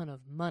making a ton of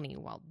money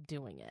while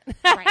doing it.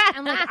 Right.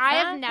 And like I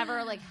have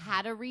never like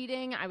had a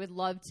reading. I would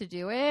love to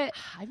do it.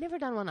 I've never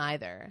done one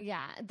either.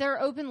 Yeah.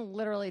 They're open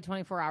literally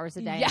 24 hours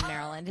a day in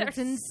Maryland. It's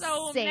insane.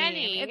 So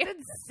many. It's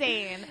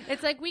insane.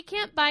 It's like we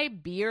can't buy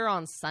beer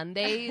on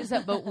Sundays,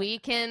 but we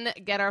can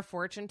get our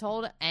fortune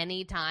told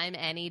anytime,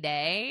 any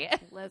day.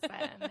 Listen,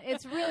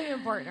 it's really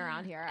important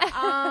around here.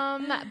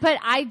 But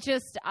I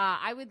just,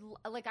 I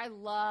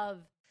love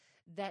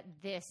that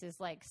this is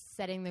like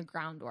setting the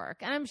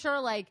groundwork. And I'm sure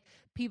like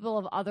people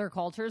of other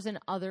cultures and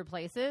other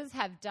places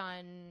have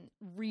done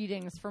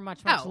readings for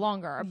much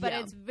longer. But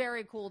it's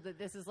very cool that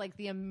this is like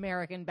the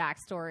American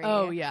backstory.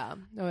 Oh, yeah.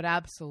 No, it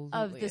absolutely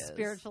of the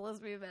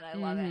spiritualist movement. I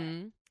love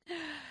it.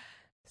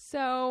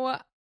 So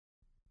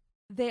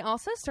they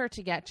also start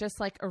to get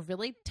just like a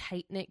really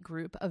tight-knit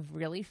group of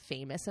really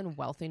famous and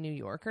wealthy New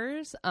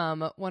Yorkers.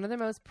 One of their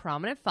most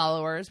prominent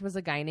followers was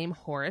a guy named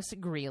Horace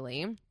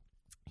Greeley.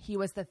 He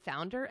was the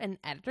founder and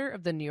editor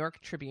of the New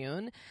York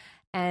Tribune,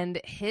 and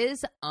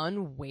his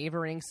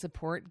unwavering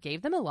support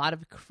gave them a lot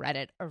of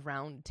credit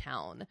around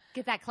town.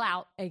 Get that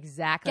clout.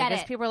 Exactly.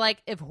 Because people are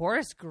like, if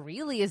Horace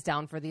Greeley is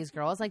down for these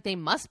girls, like they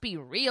must be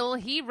real.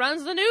 He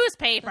runs the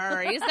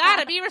newspaper. He's got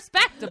to be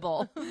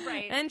respectable.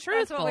 Right. And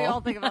truthful. That's what we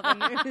all think about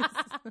the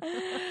news.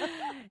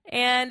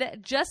 And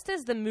just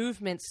as the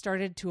movement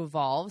started to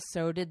evolve,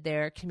 so did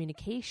their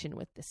communication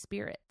with the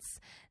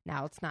spirits.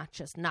 Now it's not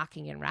just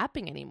knocking and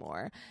rapping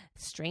anymore.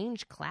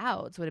 Strange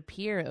clouds would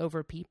appear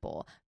over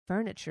people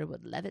furniture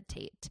would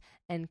levitate,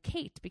 and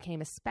Kate became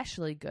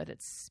especially good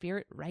at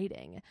spirit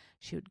writing.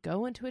 She would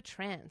go into a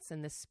trance,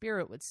 and the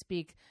spirit would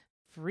speak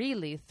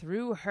freely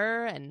through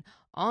her and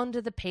onto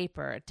the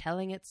paper,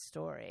 telling its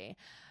story.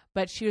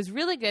 But she was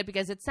really good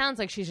because it sounds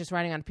like she's just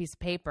writing on a piece of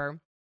paper.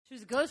 She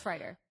was a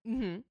ghostwriter.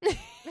 Mm-hmm.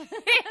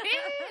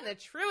 In the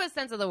truest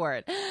sense of the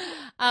word.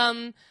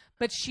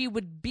 But she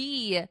would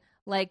be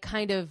like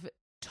kind of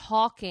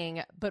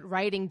talking but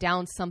writing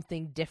down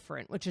something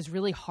different, which is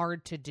really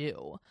hard to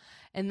do.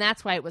 And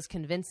that's why it was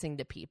convincing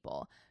to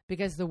people,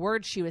 because the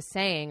words she was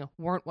saying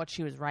weren't what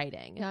she was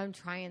writing. Yeah, I'm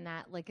trying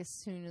that like as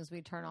soon as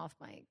we turn off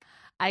mic.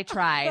 I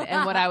tried.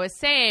 And what I was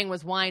saying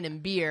was wine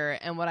and beer.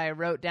 And what I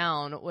wrote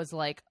down was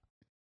like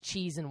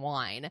cheese and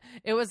wine.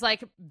 It was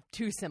like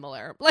too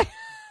similar. Like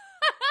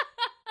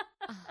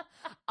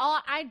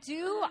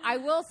I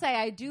will say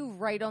I do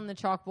write on the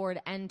chalkboard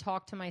and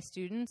talk to my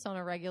students on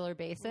a regular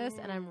basis,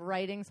 and I'm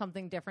writing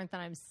something different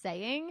than I'm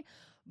saying,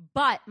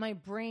 but my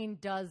brain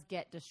does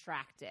get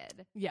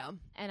distracted. Yeah.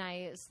 And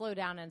I slow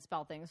down and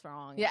spell things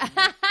wrong. Yeah.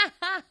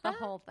 The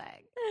whole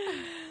thing.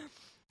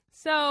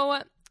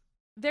 So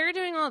they're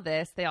doing all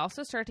this. They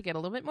also start to get a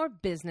little bit more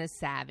business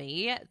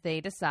savvy.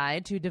 They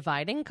decide to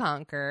divide and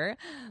conquer.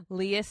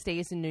 Leah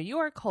stays in New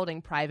York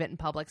holding private and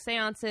public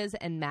seances,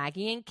 and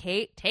Maggie and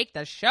Kate take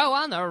the show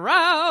on the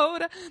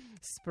road,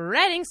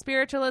 spreading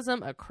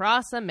spiritualism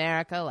across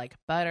America like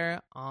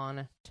butter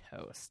on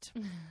toast.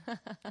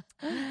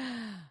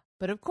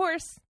 But of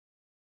course,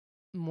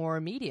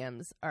 more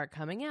mediums are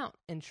coming out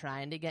and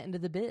trying to get into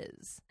the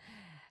biz,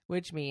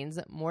 which means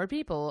more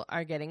people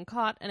are getting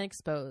caught and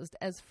exposed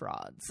as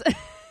frauds.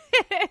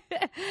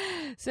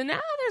 So now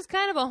there's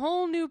kind of a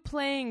whole new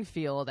playing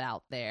field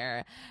out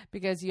there,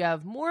 because you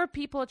have more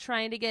people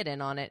trying to get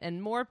in on it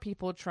and more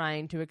people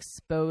trying to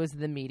expose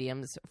the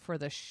mediums for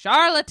the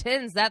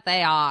charlatans that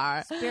they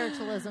are.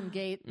 Spiritualism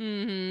gate.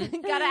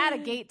 Mm-hmm. Gotta add a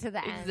gate to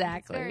the end.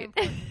 Exactly.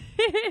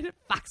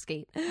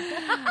 Foxgate.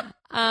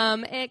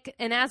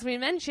 And as we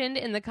mentioned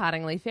in the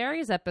Cottingley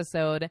Fairies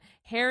episode,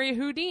 Harry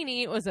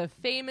Houdini was a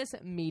famous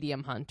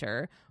medium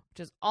hunter, which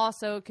is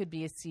also could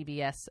be a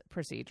CBS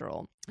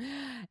procedural.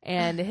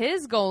 And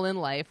his goal in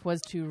life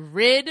was to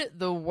rid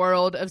the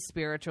world of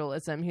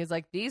spiritualism. He's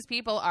like, these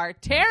people are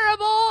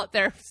terrible.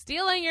 They're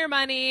stealing your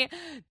money.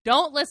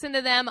 Don't listen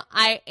to them.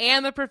 I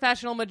am a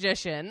professional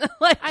magician.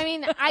 I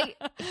mean,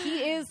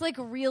 he is like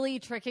really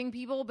tricking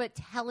people, but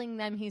telling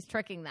them he's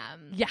tricking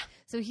them. Yeah.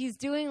 So he's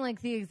doing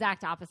like the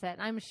exact opposite.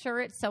 And I'm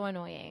sure it's so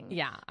annoying.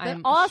 Yeah.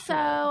 But also,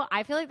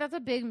 I feel like that's a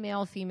big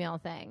male-female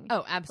thing.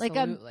 Oh, absolutely.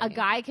 Like a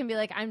guy can be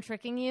like, I'm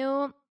tricking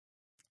you.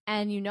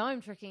 And you know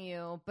I'm tricking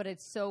you, but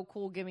it's so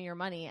cool. Give me your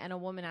money. And a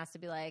woman has to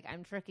be like,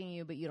 I'm tricking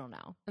you, but you don't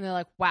know. And they're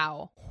like,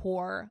 wow,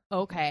 whore.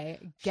 Okay,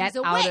 get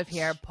out of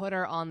here. Put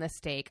her on the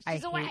stake.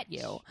 She's I hate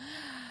you.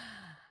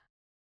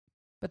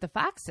 But the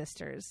Fox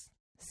sisters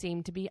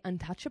seemed to be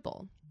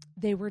untouchable.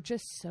 They were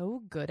just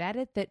so good at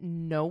it that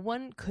no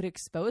one could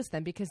expose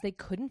them because they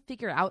couldn't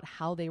figure out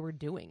how they were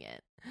doing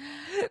it.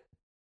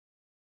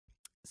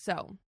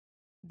 So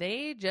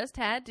they just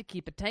had to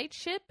keep a tight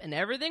ship and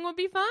everything would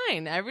be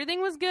fine.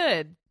 Everything was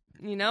good.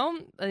 You know,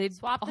 they'd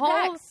swap the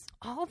decks.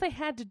 All they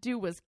had to do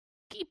was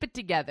keep it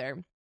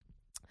together.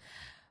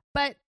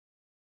 But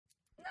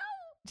no,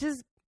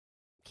 just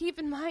keep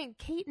in mind,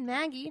 Kate and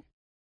Maggie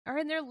are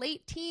in their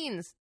late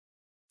teens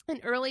and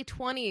early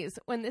 20s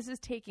when this is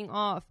taking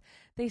off.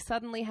 They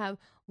suddenly have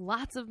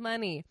lots of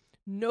money,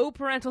 no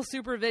parental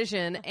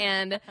supervision,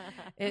 and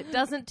it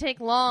doesn't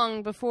take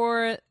long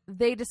before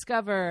they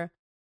discover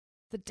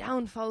the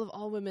downfall of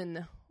all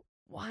women,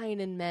 wine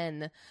and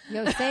men.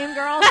 Yo, same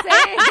girl,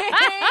 same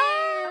snaps.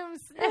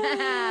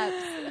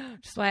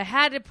 Just why I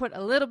had to put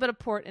a little bit of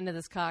port into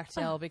this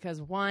cocktail,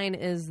 because wine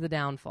is the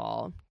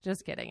downfall.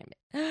 Just kidding.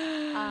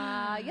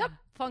 Yep,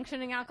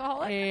 functioning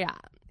alcoholic. Yeah.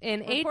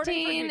 In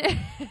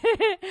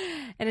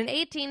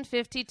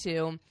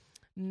 1852,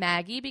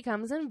 Maggie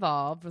becomes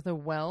involved with a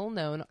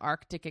well-known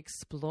Arctic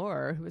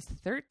explorer who was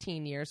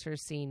 13 years her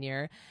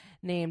senior,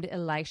 named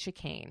Elisha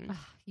Kane.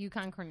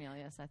 Yukon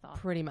Cornelius, I thought.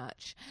 Pretty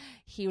much.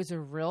 He was a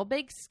real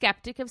big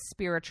skeptic of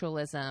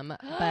spiritualism,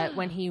 but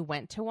when he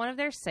went to one of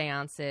their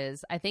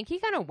seances, I think he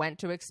kind of went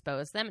to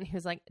expose them, and he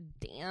was like,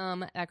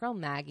 damn, that girl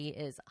Maggie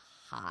is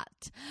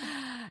hot.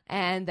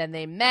 And then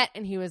they met,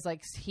 and he was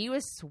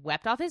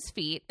swept off his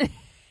feet.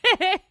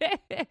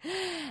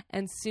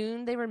 And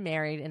soon they were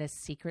married in a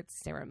secret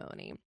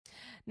ceremony.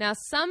 Now,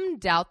 some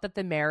doubt that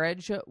the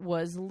marriage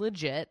was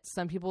legit.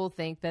 Some people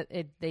think that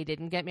they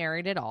didn't get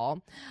married at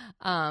all.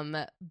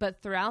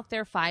 But throughout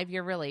their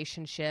 5-year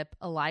relationship,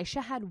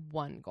 Elisha had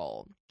one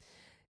goal: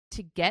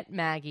 to get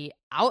Maggie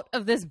out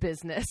of this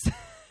business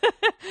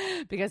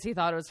because he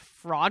thought it was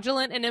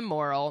fraudulent and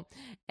immoral,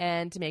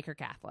 and to make her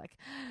Catholic.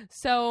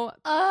 So,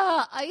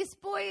 Ice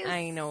Boy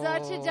is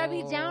such a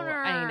Debbie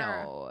Downer. I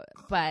know.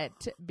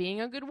 But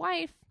being a good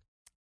wife,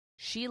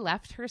 she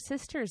left her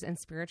sisters and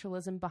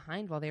spiritualism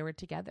behind while they were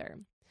together.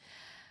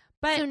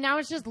 But so now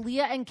it's just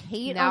Leah and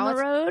Kate now on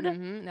the road?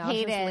 Now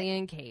Hate it's just it. Leah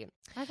and Kate.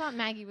 I thought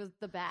Maggie was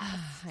the best.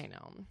 I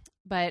know.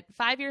 But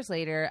 5 years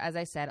later, as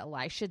I said,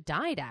 Elisha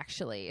died,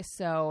 actually.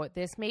 So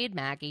this made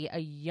Maggie a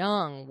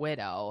young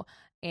widow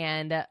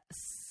and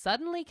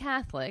suddenly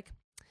Catholic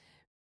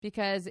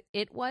because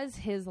it was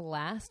his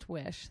last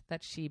wish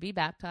that she be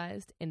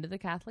baptized into the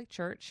Catholic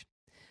Church.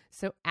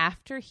 So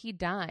after he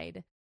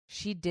died,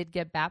 she did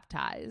get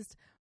baptized,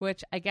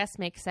 which I guess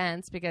makes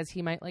sense because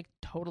he might like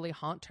totally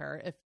haunt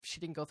her if she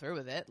didn't go through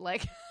with it.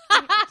 Like,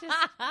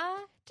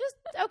 just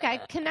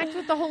okay. Connect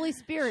with the Holy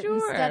Spirit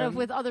instead of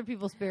with other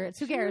people's spirits.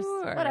 Who cares?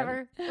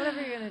 Whatever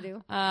you're gonna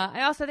do.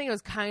 I also think it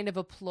was kind of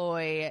a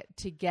ploy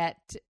to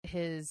get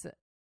his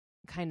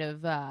kind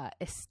of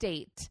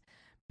estate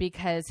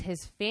because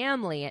his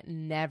family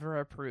never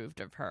approved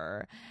of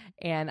her.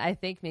 And I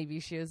think maybe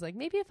she was like,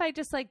 maybe if I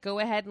just like go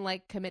ahead and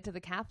like commit to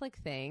the Catholic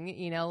thing,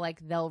 you know,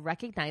 like they'll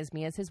recognize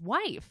me as his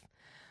wife.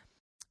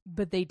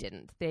 But they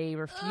didn't. They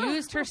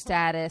refused her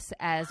status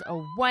as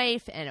a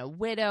wife and a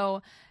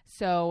widow.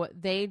 So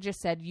they just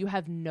said, you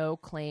have no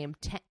claim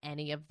to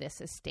any of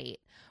this estate,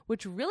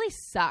 which really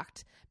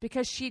sucked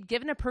because she'd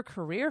given up her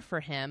career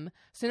for him.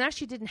 So now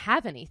she didn't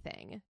have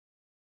anything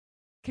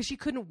because she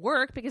couldn't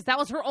work because that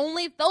was the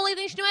only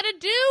thing she knew how to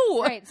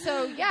do. Right.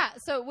 So, yeah.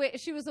 So, wait,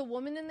 she was a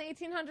woman in the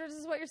 1800s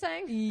is what you're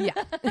saying? Yeah.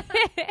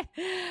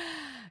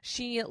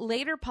 She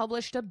later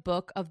published a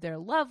book of their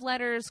love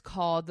letters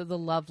called The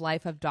Love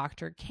Life of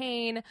Dr.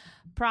 Kane,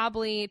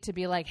 probably to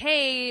be like,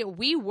 hey,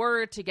 we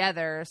were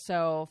together,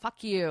 so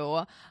fuck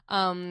you.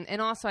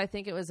 And also, I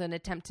think it was an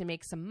attempt to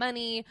make some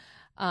money,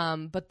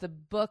 but the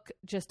book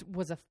just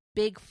was a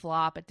big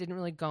flop. It didn't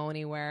really go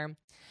anywhere.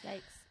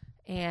 Yikes.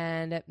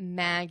 And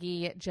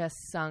Maggie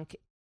just sunk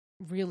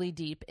really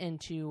deep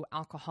into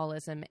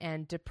alcoholism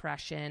and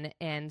depression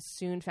and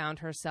soon found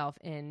herself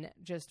in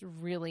just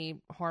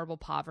really horrible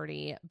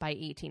poverty by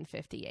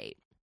 1858.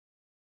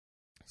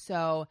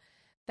 So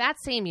that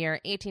same year,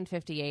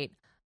 1858,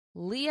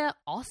 Leah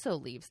also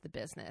leaves the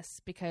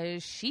business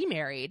because she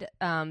married.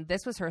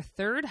 This was her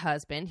third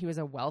husband. He was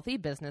a wealthy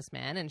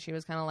businessman, and she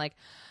was kind of like,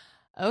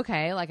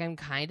 okay, like I'm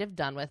kind of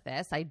done with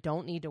this. I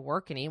don't need to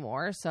work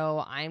anymore,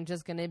 so I'm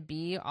just going to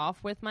be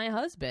off with my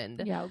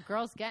husband. Yeah,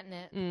 girl's getting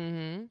it.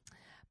 Mm-hmm.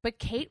 But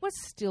Kate was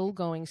still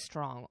going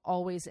strong,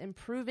 always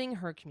improving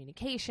her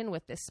communication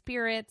with the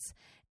spirits.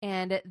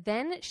 And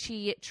then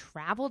she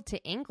traveled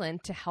to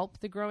England to help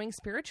the growing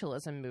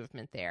spiritualism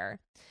movement there.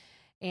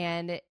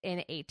 And in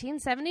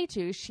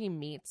 1872, she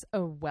meets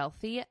a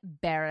wealthy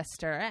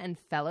barrister and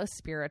fellow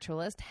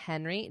spiritualist,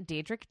 Henry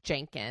Diedrich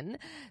Jenkin.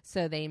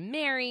 So they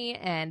marry,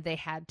 and they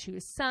had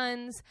 2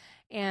 sons.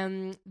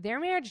 And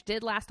their marriage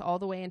did last all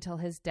the way until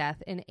his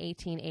death in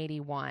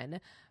 1881.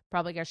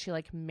 Probably because she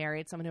like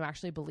married someone who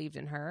actually believed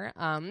in her.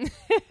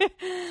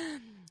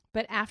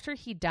 But after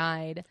he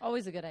died,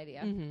 always a good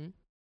idea. Mm-hmm,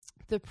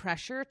 the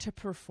pressure to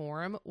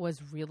perform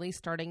was really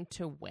starting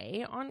to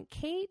weigh on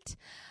Kate.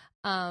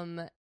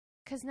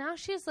 Because now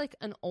she's like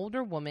an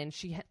older woman.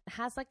 She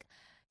has like,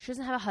 she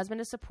doesn't have a husband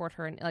to support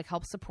her and like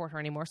help support her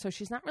anymore. So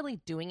she's not really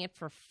doing it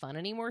for fun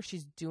anymore.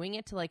 She's doing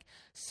it to like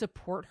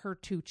support her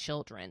 2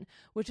 children,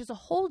 which is a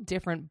whole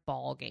different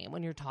ball game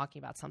when you're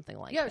talking about something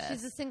like this.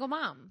 She's a single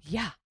mom.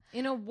 Yeah.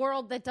 In a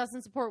world that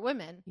doesn't support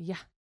women. Yeah.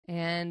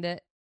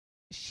 And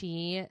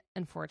she,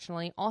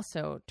 unfortunately,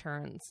 also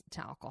turns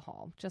to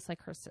alcohol, just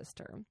like her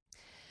sister.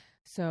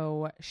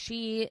 So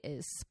she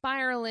is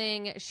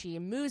spiraling. She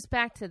moves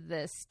back to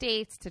the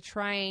States to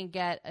try and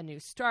get a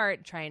new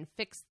start, try and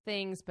fix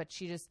things, but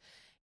she just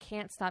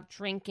can't stop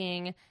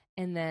drinking.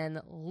 And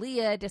then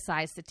Leah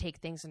decides to take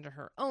things into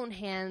her own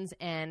hands,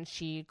 and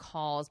she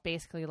calls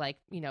basically like,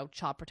 you know,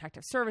 Child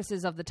Protective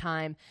Services of the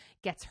time,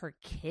 gets her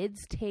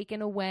kids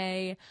taken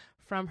away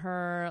from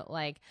her,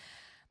 like,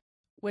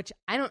 which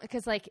I don't,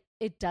 because like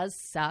it does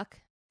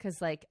suck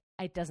because like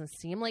it doesn't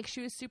seem like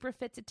she was super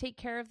fit to take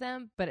care of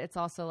them, but it's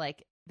also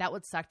like that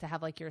would suck to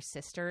have like your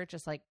sister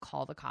just like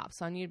call the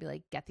cops on you to be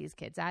like, get these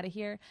kids out of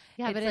here.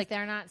 Yeah, it's but like, if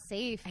they're not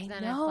safe, I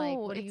then know, it's like,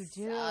 what do you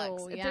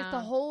do? Yeah. The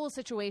whole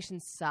situation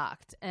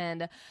sucked.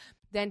 And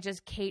then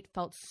just Kate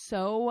felt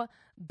so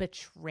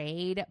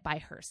betrayed by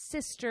her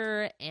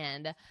sister,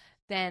 and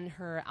then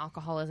her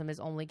alcoholism is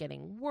only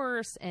getting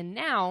worse. And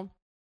now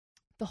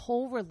the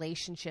whole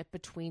relationship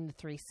between the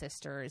 3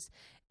 sisters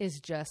is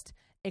just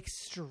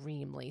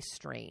extremely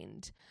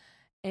strained.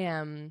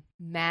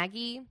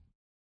 Maggie,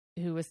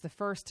 who was the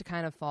first to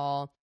kind of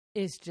fall,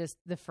 is just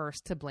the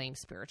first to blame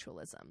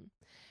spiritualism.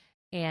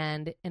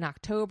 And in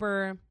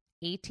October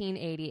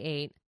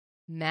 1888,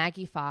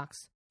 Maggie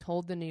Fox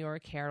told the New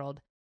York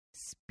Herald,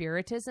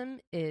 "Spiritism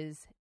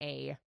is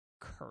a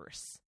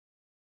curse."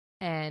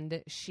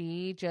 And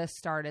she just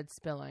started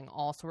spilling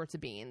all sorts of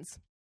beans.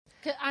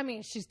 I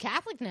mean, she's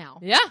Catholic now.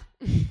 Yeah.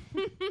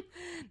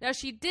 Now,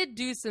 she did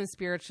do some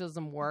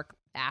spiritualism work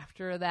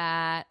after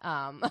that.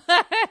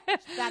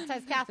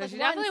 Baptized Catholic. So she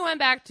definitely went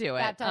back to it.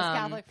 Baptized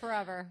Catholic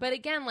forever. But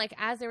again, like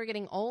as they were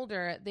getting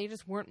older, they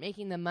just weren't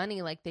making the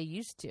money like they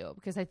used to,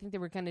 because I think they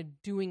were kind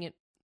of doing it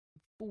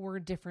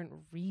for different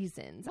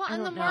reasons. Well, I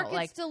and don't the know. market's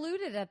Like,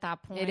 diluted at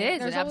that point. it is.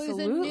 There's It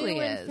absolutely always a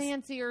new is. and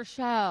fancier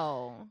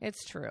show.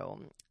 It's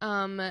true.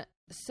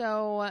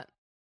 So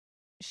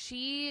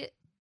she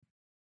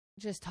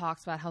just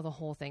talks about how the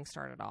whole thing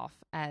started off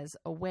as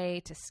a way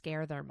to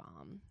scare their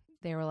mom.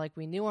 They were like,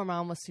 we knew our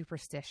mom was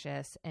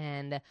superstitious,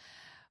 and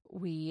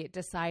we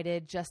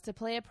decided just to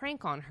play a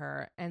prank on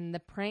her, and the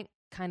prank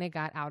kind of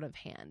got out of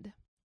hand.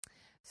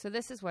 So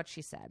this is what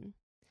she said.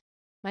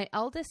 My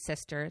eldest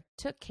sister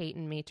took Kate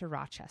and me to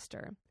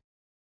Rochester.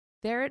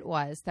 There it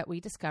was that we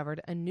discovered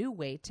a new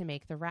way to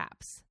make the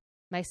wraps.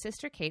 My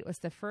sister Kate was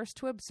the first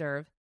to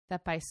observe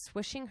that by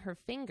swishing her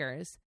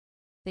fingers,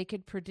 they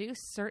could produce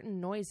certain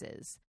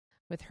noises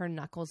with her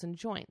knuckles and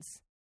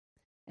joints,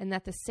 and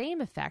that the same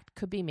effect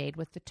could be made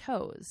with the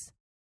toes.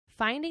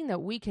 Finding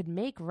that we could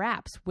make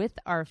wraps with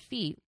our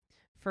feet,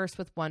 first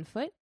with one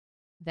foot,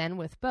 then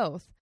with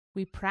both,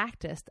 we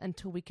practiced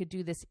until we could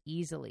do this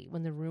easily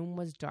when the room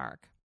was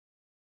dark.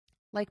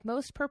 Like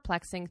most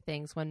perplexing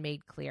things when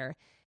made clear,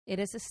 it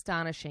is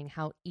astonishing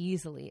how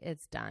easily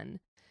it's done.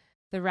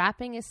 The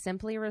wrapping is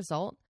simply a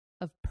result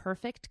of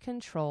perfect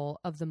control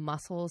of the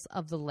muscles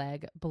of the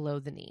leg below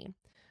the knee,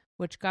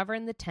 which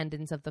govern the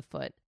tendons of the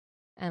foot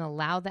and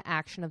allow the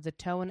action of the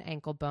toe and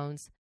ankle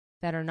bones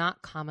that are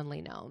not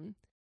commonly known.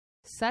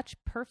 Such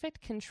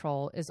perfect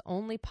control is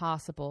only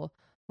possible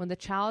when the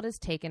child is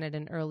taken at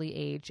an early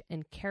age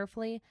and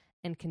carefully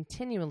and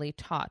continually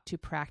taught to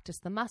practice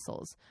the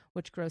muscles,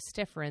 which grow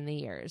stiffer in the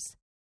years.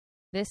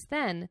 This,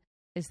 then,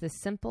 is the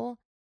simple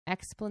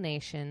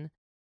explanation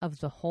of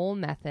the whole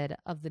method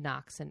of the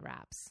knocks and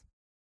wraps.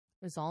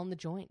 It was all in the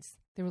joints.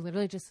 They were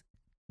literally just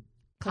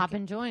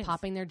Popping joints.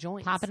 popping their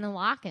joints. Popping and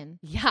locking.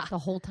 Yeah. The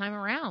whole time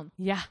around.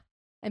 Yeah.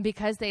 And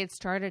because they had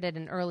started at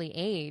an early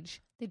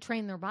age, They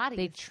train their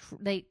bodies.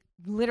 they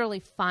literally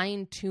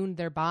fine-tuned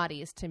their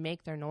bodies to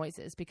make their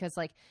noises. Because,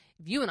 like,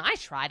 if you and I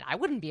tried, I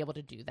wouldn't be able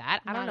to do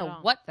that. I don't Not at know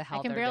all. what the hell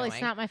I can they're barely doing.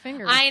 snap my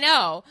fingers. I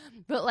know.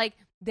 But, like,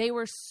 they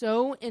were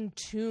so in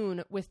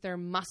tune with their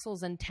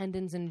muscles and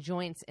tendons and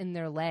joints in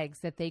their legs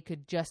that they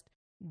could just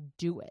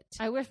do it.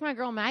 I wish my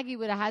girl Maggie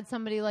would have had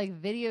somebody like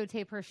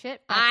videotape her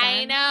shit. Back I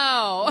then.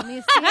 know. Let me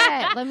see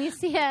it. Let me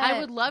see it. I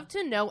would love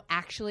to know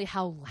actually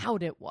how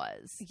loud it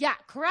was. Yeah,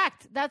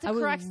 correct. That's a I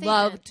would correct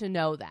love statement. to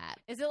know that.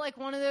 Is it like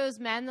one of those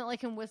men that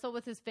like can whistle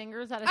with his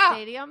fingers at a Oh.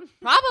 stadium?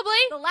 Probably.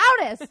 The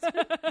loudest.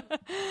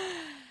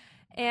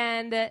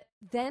 And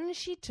then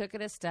she took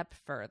it a step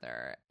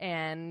further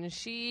and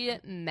she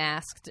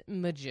masked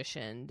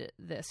magicianed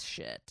this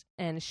shit.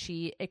 And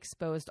she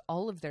exposed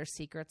all of their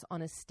secrets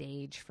on a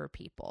stage for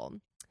people.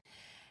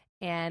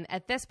 And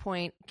at this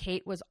point,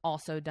 Kate was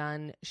also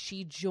done.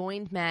 She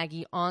joined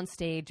Maggie on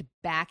stage,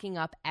 backing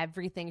up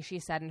everything she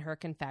said in her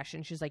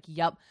confession. She's like,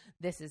 yup,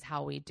 this is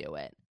how we do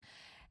it.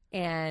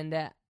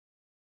 And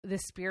the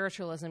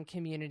spiritualism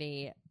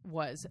community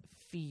was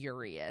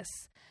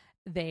furious.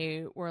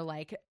 They were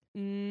like,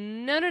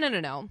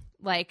 no.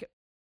 Like,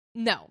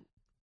 no.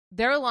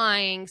 They're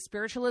lying.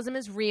 Spiritualism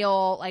is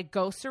real. Like,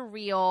 ghosts are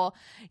real,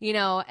 you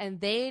know, and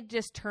they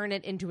just turn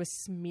it into a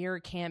smear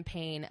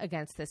campaign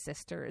against the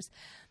sisters.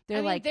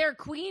 They're like, their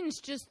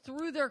queens just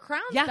threw their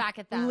crowns yeah, back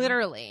at them.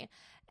 literally.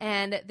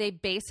 And they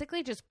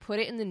basically just put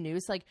it in the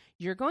news like,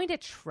 you're going to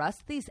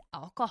trust these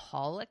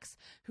alcoholics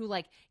who,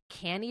 like,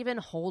 can't even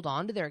hold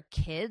on to their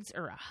kids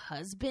or a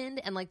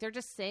husband? And, like, they're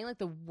just saying, like,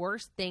 the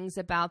worst things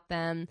about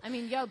them. I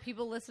mean,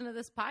 people listen to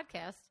this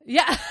podcast.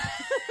 Yeah.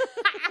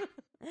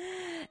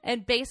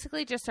 And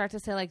basically just start to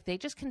say, like, they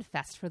just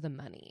confessed for the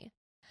money.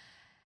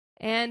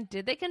 And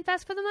did they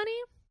confess for the money?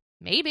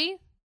 Maybe.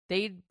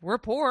 They were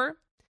poor.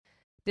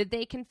 Did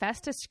they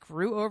confess to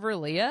screw over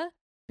Leah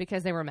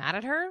because they were mad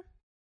at her?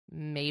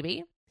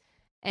 Maybe.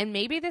 And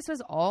maybe this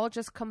was all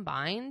just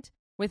combined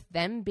with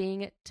them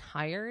being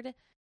tired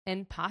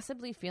and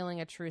possibly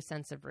feeling a true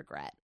sense of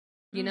regret.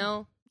 You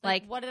know?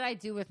 Like, what did I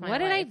do with my life?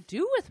 What did I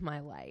do with my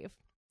life?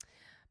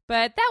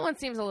 But that one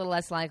seems a little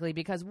less likely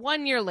because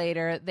 1 year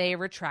later, they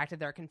retracted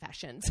their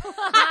confessions.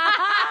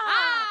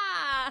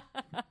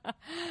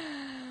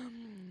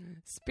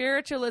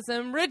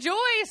 Spiritualism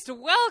rejoiced,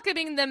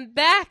 welcoming them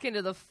back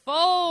into the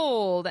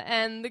fold,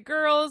 and the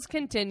girls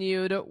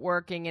continued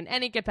working in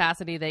any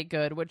capacity they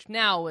could, which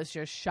now was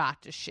just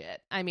shot to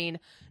shit. I mean,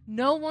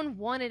 no one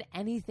wanted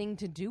anything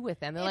to do with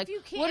them. They're like,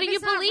 what do you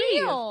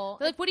believe?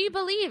 They're like, what do you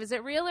believe? Is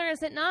it real or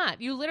is it not?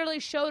 You literally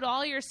showed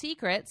all your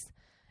secrets,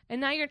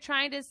 and now you're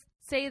trying to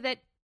say that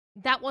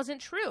that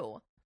wasn't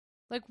true.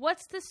 Like,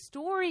 what's the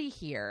story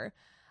here?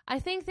 I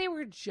think they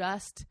were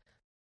just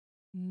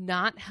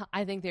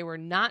I think they were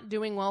not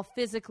doing well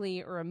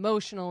physically or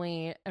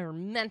emotionally or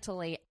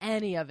mentally,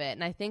 any of it.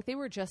 And I think they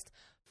were just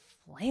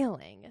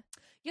flailing.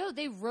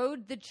 They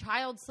rode the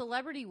child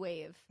celebrity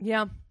wave.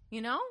 Yeah.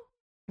 You know?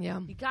 Yeah.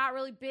 You got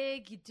really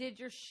big. You did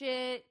your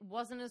shit.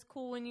 Wasn't as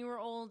cool when you were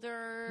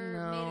older.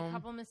 No. Made a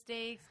couple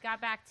mistakes. Got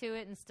back to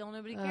it, and still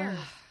nobody cares.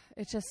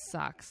 It just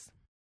sucks.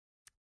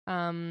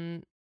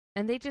 And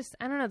they just,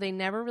 I don't know, they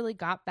never really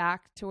got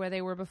back to where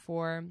they were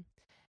before.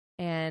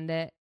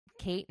 And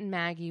Kate and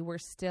Maggie were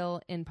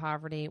still in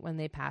poverty when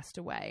they passed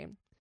away.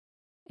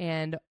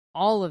 and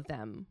all of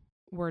them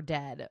were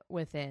dead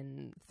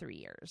within 3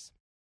 years.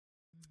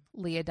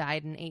 Leah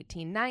died in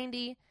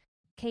 1890,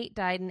 Kate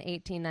died in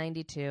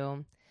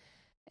 1892,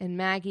 and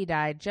Maggie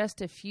died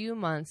just a few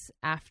months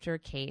after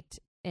Kate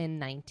in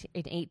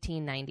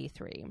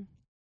 1893.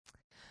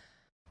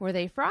 Were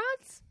they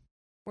frauds?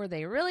 Were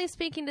they really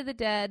speaking to the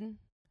dead?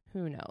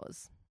 Who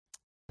knows?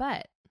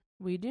 But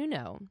we do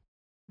know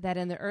that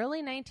in the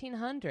early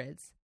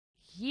 1900s,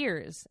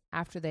 years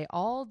after they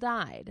all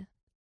died,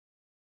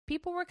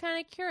 people were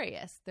kind of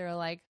curious. They're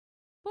like,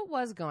 what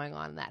was going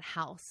on in that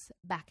house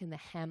back in the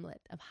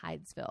hamlet of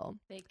Hydesville?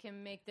 They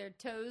can make their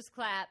toes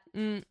clap.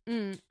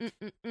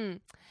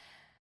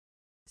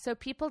 So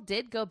people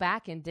did go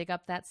back and dig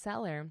up that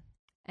cellar,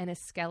 and a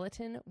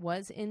skeleton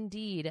was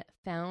indeed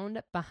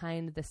found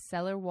behind the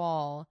cellar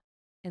wall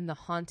in the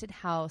haunted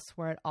house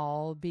where it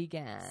all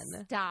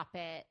began. Stop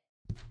it.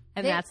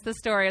 And that's the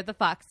story of the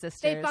Fox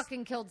sisters. They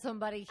fucking killed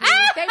somebody here.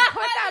 They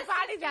put that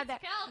body down there.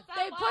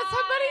 They put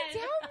somebody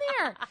down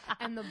there.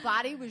 And the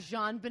body was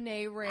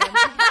Jean-Benet Ramsey.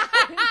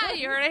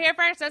 You heard it here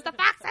first. It's the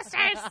Fox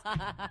sisters.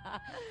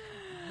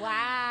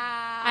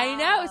 Wow. I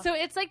know. So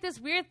it's like this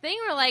weird thing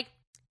where, like,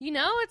 you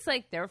know, it's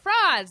like they're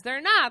frauds. They're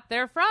not.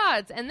 They're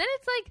frauds. And then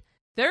it's like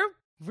there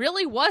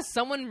really was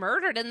someone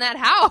murdered in that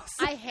house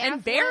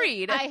and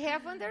buried. I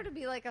have one there to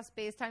be like a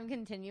space-time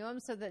continuum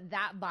so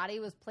that body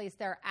was placed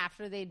there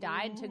after they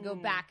died to go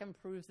back and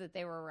prove that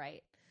they were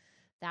right.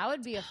 That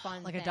would be a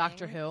fun like thing. a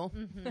Doctor Who.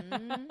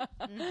 Mm-hmm.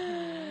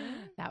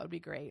 That would be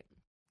great.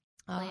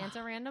 Plant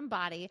a random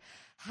body.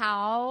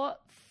 How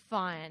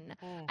fun.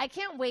 I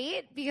can't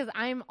wait because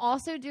I'm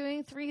also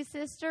doing Three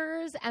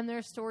Sisters and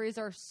their stories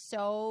are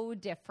so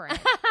different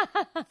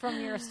from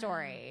your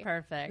story.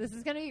 Perfect. This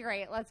is going to be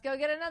great. Let's go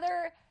get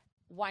another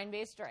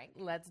wine-based drink.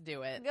 Let's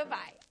do it.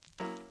 Goodbye.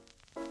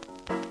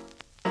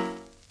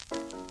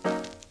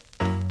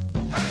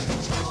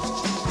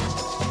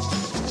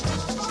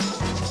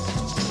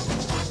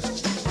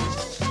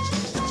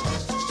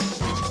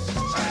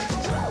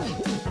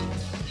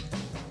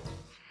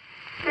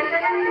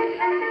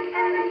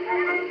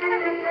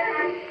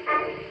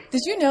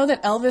 Did you know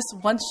that Elvis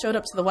once showed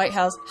up to the White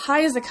House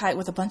high as a kite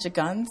with a bunch of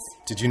guns?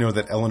 Did you know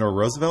that Eleanor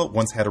Roosevelt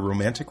once had a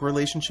romantic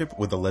relationship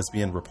with a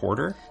lesbian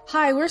reporter?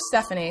 Hi, we're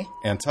Stephanie.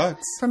 And Tux.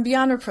 From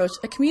Beyond Reproach,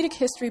 a comedic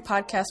history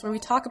podcast where we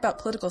talk about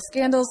political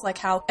scandals like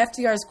how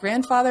FDR's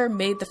grandfather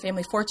made the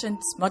family fortune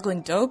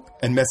smuggling dope.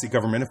 And messy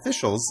government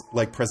officials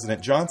like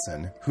President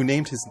Johnson, who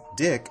named his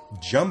dick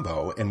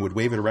Jumbo and would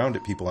wave it around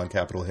at people on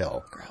Capitol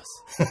Hill.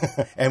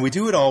 Gross. And we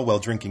do it all while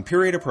drinking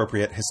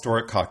period-appropriate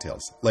historic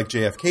cocktails, like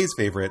JFK's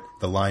favorite,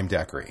 the Lime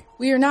Daiquiri.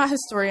 We are not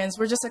historians,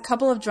 we're just a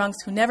couple of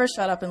drunks who never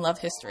shut up and love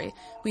history.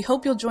 We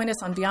hope you'll join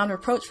us on Beyond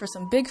Reproach for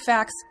some big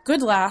facts,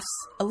 good laughs,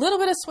 a little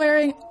bit of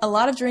swearing, a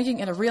lot of drinking,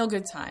 and a real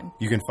good time.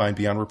 You can find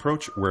Beyond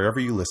Reproach wherever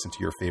you listen to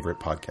your favorite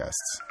podcasts.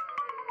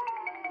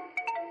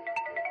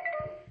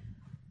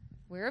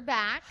 We're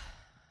back.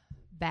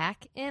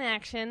 Back in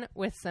action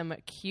with some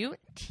cute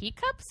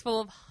teacups full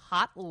of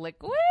hot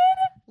liquid.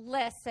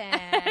 Listen,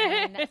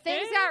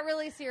 things got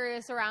really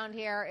serious around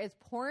here. It's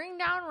pouring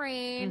down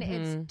rain.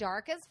 It's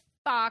dark as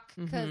fuck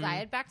because I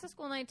had back to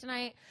school night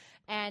tonight.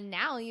 And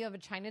now you have a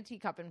China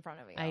teacup in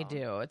front of you. I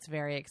do. It's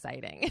very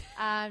exciting. Do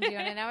you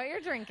want to know what you're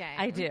drinking?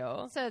 I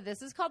do. So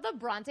this is called the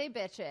Bronte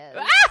Bitches.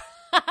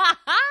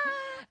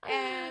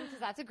 And because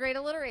that's a great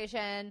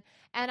alliteration.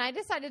 And I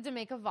decided to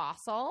make a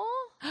Vassal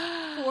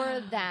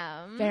for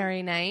them.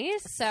 Very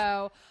nice.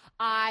 So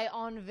I,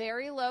 on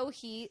very low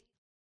heat,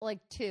 like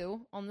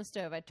 2 on the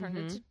stove, I turned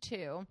it to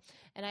 2.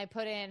 And I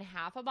put in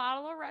half a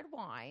bottle of red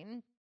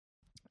wine,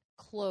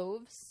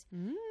 cloves,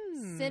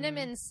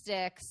 cinnamon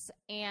sticks,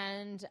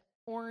 and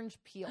orange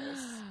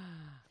peels.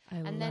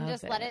 And then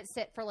just let it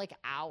sit for like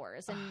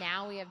hours. And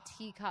now we have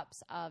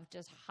teacups of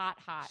just hot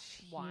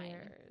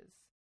wine.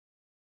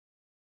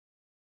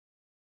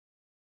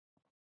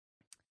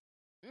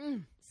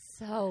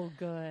 So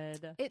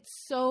good. It's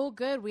so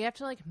good. We have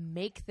to like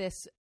make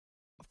this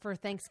for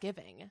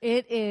Thanksgiving.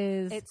 It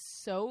is. It's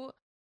so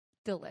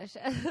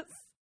delicious.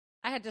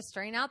 I had to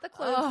strain out the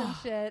cloves and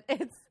shit.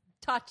 It's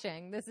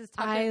touching. This is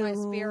touching my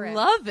spirit. I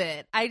love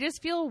it. I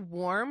just feel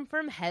warm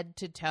from head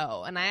to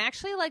toe. And I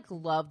actually like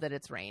love that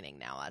it's raining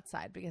now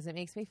outside because it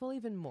makes me feel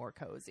even more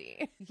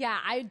cozy. Yeah,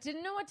 I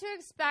didn't know what to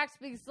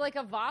expect because like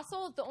a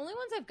Vassal, the only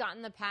ones I've gotten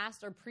in the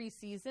past are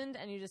pre-seasoned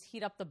and you just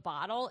heat up the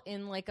bottle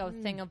in like a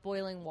thing of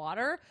boiling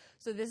water.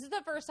 So this is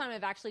the first time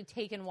I've actually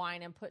taken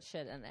wine and put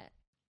shit in it.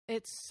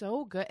 It's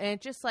so good. And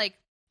it just like,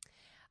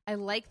 I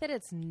like that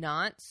it's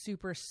not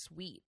super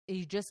sweet.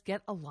 You just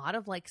get a lot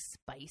of like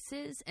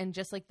spices and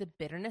just like the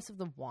bitterness of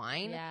the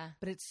wine. Yeah.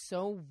 But it's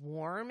so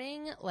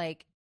warming.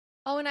 Like,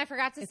 oh, and I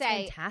forgot to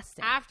say,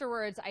 fantastic.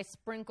 Afterwards, I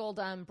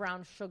sprinkled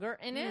brown sugar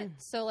in it.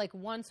 So like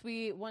once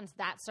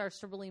that starts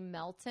to really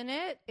melt in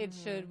it,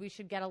 we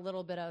should get a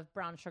little bit of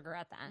brown sugar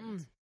at the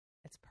end.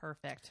 It's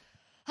perfect.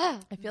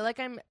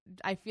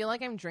 I feel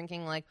like I'm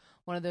drinking like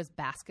one of those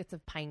baskets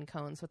of pine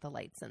cones with the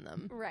lights in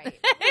them. Right.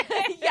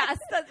 Yes,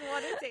 that's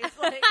what it tastes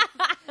like.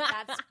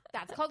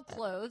 That's called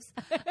cloves.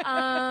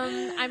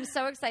 I'm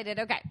so excited.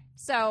 Okay.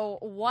 So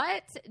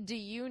what do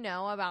you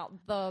know about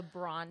the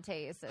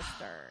Bronte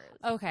sisters?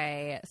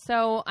 Okay.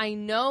 So I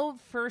know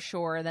for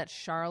sure that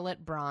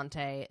Charlotte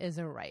Bronte is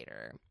a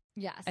writer.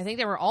 Yes. I think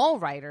they were all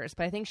writers,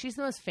 but I think she's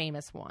the most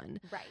famous one.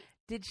 Right.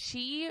 Did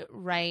she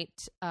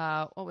write,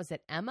 what was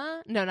it,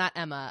 Emma? No, not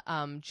Emma.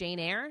 Jane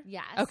Eyre?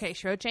 Yes. Okay,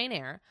 she wrote Jane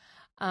Eyre.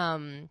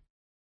 And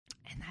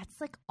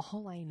that's like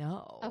all I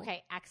know.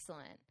 Okay,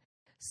 excellent.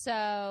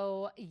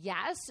 So,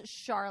 yes,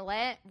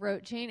 Charlotte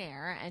wrote Jane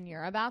Eyre, and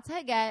you're about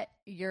to get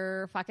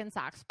your fucking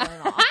socks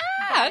blown off.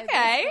 by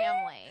Okay. this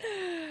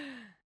family.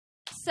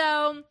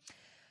 So,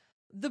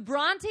 the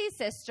Bronte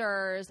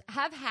sisters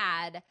have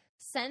had,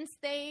 since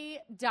they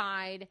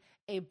died,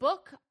 a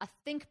book, a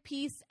think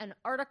piece, an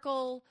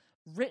article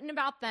written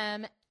about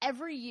them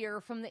every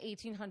year from the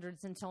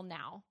 1800s until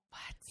now.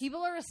 What?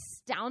 People are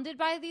astounded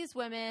by these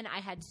women. I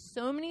had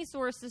so many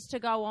sources to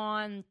go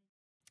on.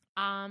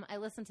 I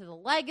listened to the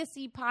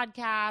Legacy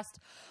podcast.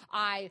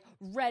 I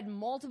read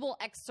multiple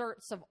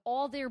excerpts of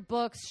all their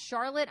books.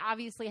 Charlotte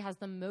obviously has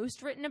the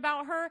most written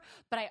about her,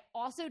 but I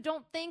also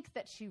don't think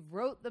that she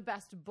wrote the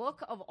best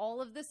book of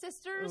all of the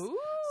sisters. Ooh,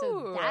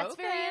 So that's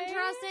very okay.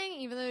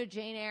 interesting, even though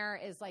Jane Eyre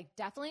is like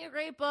definitely a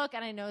great book.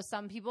 And I know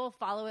some people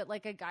follow it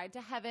like a guide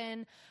to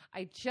heaven.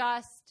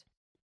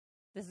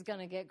 This is going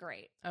to get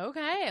great.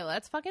 Okay,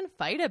 let's fucking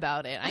fight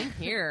about it. I'm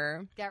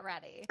here. Get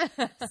ready.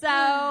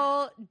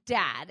 So,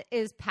 dad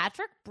is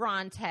Patrick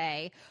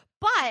Bronte,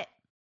 but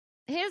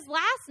his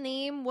last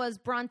name was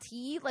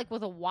Bronte, like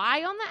with a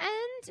Y on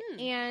the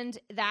end, and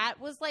that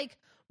was like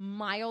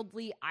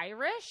mildly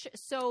Irish.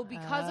 So,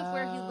 because of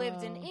where he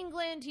lived in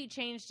England, he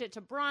changed it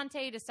to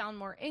Bronte to sound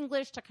more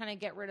English to kind of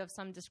get rid of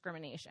some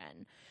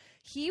discrimination.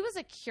 He was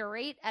a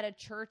curate at a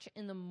church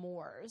in the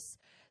Moors.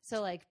 So,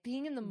 like,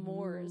 being in the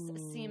Moors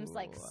seems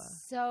like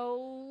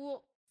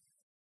so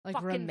Like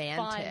fucking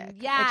romantic. fun.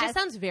 Yeah. It just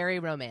sounds very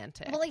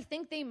romantic. Well, I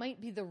think they might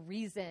be the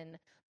reason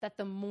that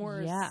the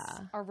Moors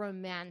are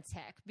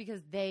romantic,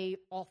 because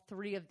all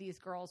three of these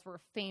girls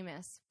were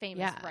famous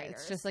writers.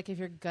 It's just like if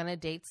you're gonna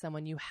date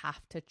someone, you have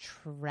to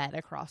tread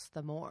across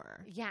the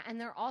moor. Yeah,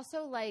 and they're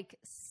also like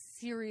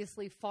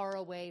seriously far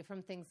away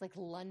from things like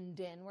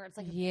London, where it's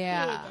like big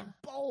and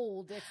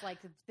bold. It's like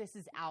this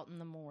is out in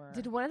the moor.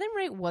 Did one of them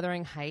write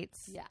Wuthering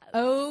Heights? Yes.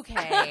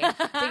 Okay.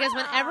 Because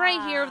whenever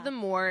I hear of the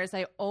Moors,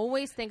 I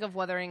always think of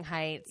Wuthering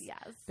Heights.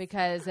 Yes.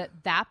 Because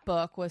that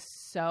book was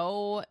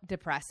so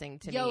depressing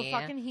to me.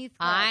 Fucking Heathcliff.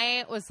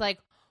 I was like,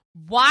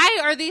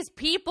 why are these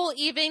people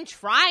even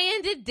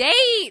trying to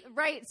date?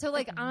 Right. So,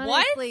 like,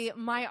 honestly,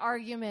 my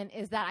argument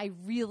is that I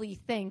really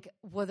think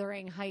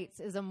Wuthering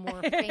Heights is a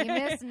more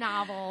famous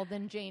novel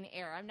than Jane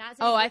Eyre. I'm not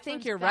saying I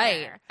think you're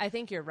right. I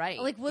think you're right.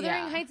 Like,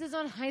 Wuthering Heights is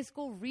on high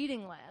school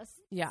reading lists.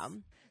 Yeah.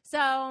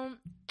 So,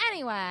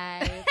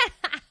 anyway,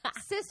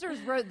 sisters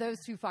wrote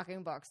those two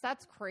fucking books.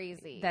 That's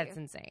crazy. That's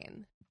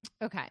insane.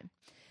 Okay.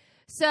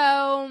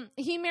 So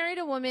he married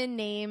a woman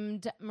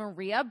named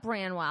Maria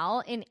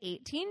Branwell in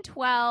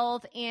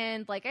 1812.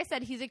 And like I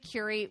said, he's a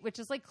curate, which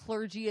is like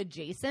clergy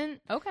adjacent.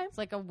 Okay. It's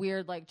like a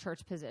weird like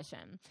church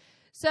position.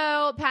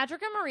 So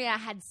Patrick and Maria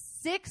had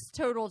 6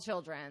 total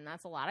children.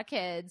 That's a lot of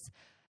kids.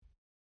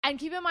 And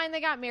keep in mind,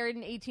 they got married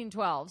in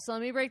 1812. So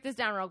let me break this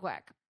down real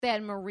quick. They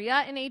had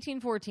Maria in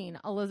 1814,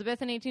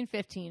 Elizabeth in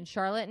 1815,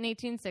 Charlotte in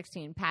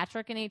 1816,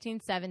 Patrick in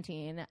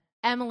 1817,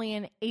 Emily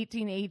in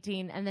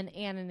 1818, and then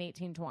Anne in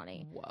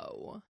 1820.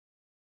 Whoa.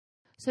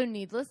 So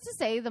needless to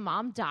say, the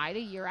mom died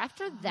a year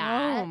after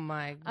that. Oh,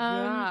 my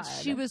God.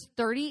 She was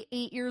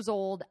 38 years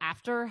old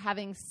after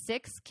having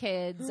 6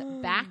 kids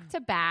back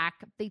to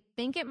back. They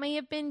think it may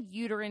have been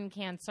uterine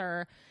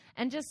cancer.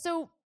 And just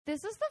so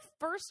this is the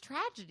first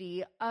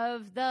tragedy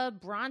of the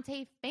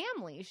Bronte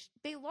family.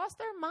 They lost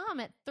their mom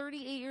at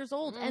 38 years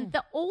old. And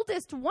the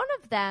oldest one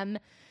of them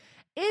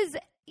is,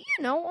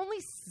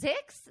 only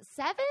 6,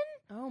 7.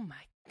 Oh, my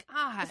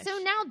gosh. So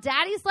now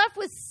daddy's left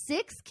with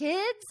 6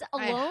 kids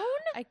alone?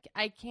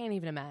 I can't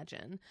even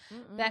imagine.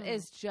 That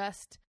is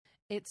just,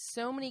 it's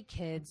so many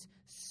kids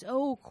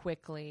so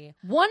quickly.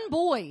 1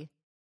 boy.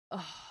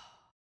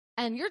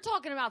 And you're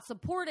talking about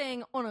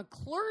supporting on a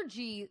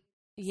clergy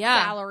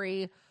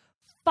salary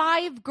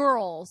 5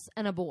 girls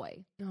and a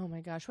boy. Oh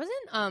my gosh.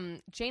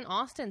 Wasn't Jane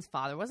Austen's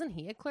father, wasn't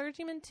he a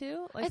clergyman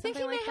too? Like I think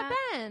he may have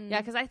been. Yeah,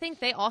 because I think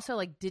they also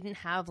like didn't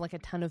have like a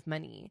ton of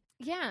money.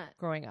 Yeah.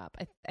 Growing up,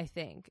 I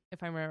think,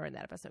 if I'm remembering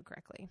that episode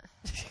correctly.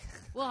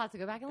 We'll have to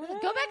go back and listen.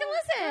 Go back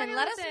and listen.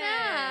 Let us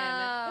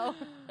know.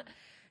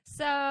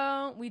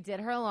 So we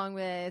did her along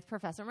with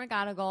Professor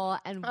McGonagall,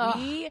 and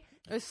we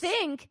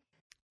think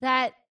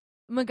that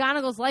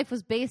McGonagall's life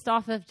was based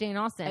off of Jane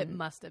Austen. It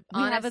must have. We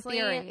have a Honestly,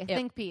 theory, a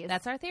think piece.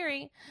 That's our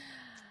theory.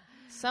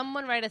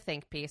 Someone write a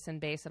think piece and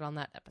base it on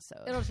that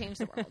episode. It'll change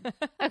the world.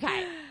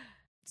 Okay.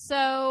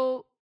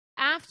 So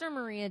after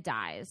Maria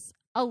dies,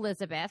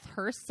 Elizabeth,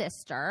 her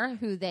sister,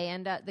 who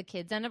the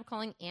kids end up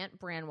calling Aunt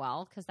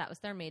Branwell because that was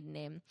their maiden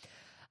name,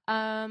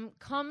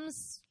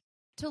 comes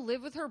to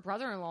live with her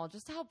brother-in-law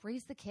just to help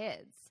raise the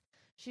kids.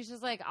 She's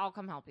just like, I'll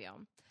come help you.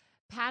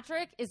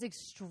 Patrick is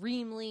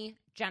extremely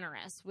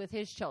generous with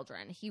his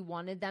children. He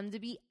wanted them to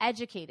be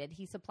educated.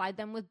 He supplied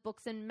them with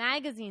books and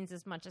magazines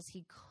as much as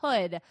he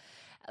could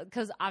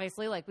because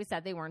obviously, like we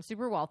said, they weren't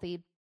super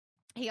wealthy.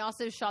 He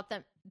also taught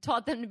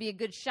them to be a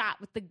good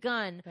shot with the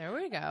gun. There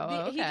we go.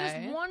 Okay. He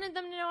just wanted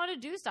them to know how to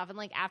do stuff. And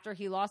like after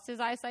he lost his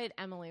eyesight,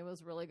 Emily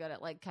was really good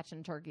at like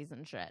catching turkeys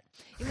and shit.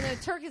 Even though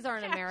turkeys are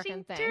an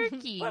American thing.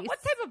 Turkeys.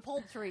 What type of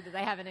poultry do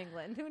they have in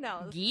England? Who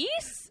knows?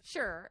 Geese?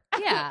 Sure.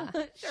 Yeah.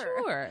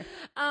 Sure.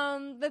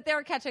 That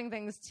they're catching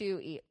things to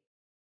eat.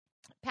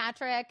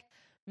 Patrick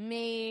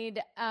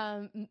made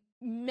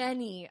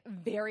many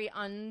very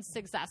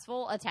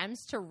unsuccessful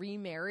attempts to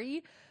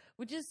remarry,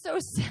 which is so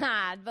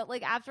sad. But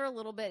like after a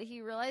little bit,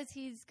 he realized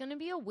he's going to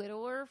be a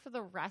widower for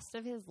the rest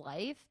of his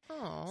life.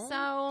 Oh,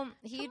 so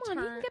he Come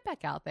on, you can get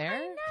back out there. I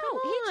know.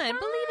 Come on,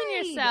 believe in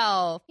tried.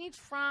 yourself. He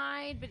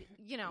tried, but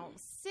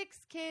 6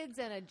 kids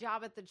and a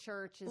job at the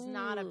church is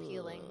not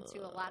appealing to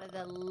a lot of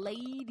the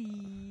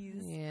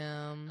ladies.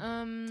 Yeah.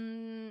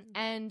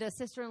 And a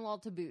sister-in-law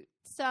to boot.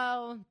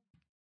 So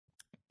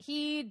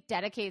he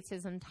dedicates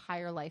his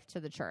entire life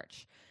to the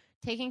church,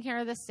 taking care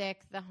of the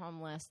sick, the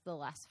homeless, the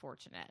less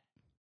fortunate.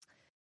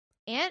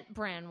 Aunt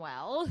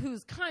Branwell,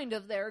 who's kind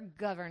of their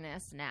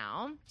governess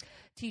now,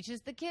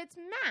 teaches the kids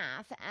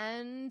math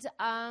and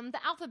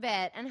the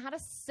alphabet and how to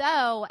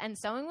sew. And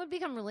sewing would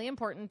become really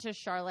important to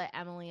Charlotte,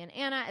 Emily, and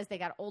Anna. As they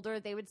got older,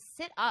 they would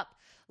sit up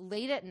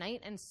late at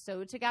night and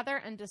sew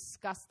together and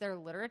discuss their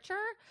literature.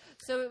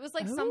 So it was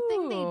like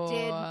something they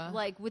did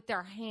like with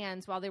their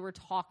hands while they were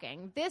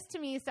talking. This to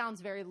me sounds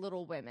very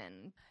Little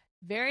Women.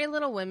 Very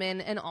Little Women,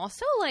 and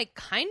also like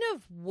kind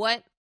of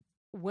what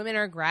women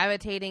are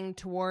gravitating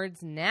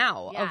towards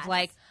now. Yes. Of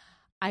like,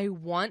 I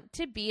want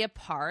to be a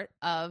part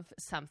of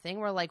something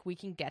where like we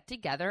can get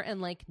together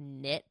and like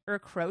knit or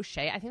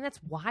crochet. I think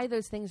that's why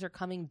those things are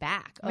coming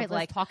back. Of, Right,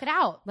 like, let's talk it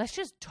out. Let's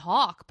just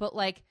talk, but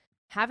like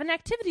have an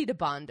activity to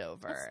bond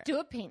over. Let's do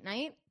a paint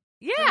night.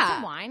 Yeah. Drink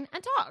some wine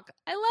and talk.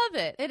 I love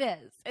it. It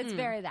is. It's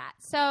very that.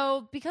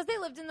 So because they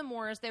lived in the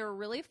moors, they were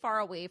really far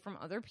away from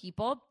other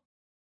people.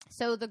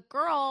 So the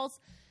girls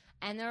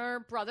and their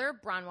brother,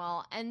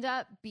 Bronwell, end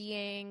up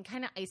being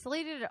kind of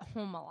isolated at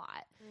home a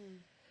lot.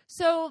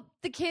 So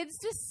the kids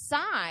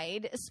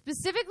decide,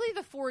 specifically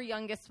the 4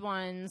 youngest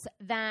ones,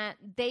 that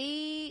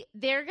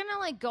they're going to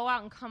like go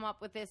out and come up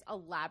with this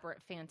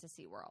elaborate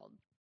fantasy world.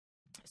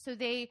 So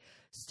they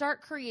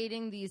start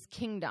creating these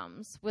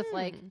kingdoms with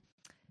like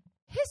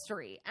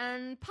history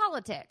and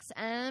politics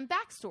and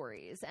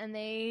backstories, and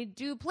they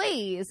do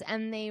plays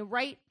and they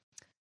write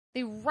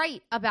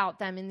about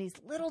them in these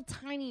little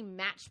tiny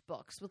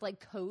matchbooks with like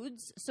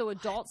codes so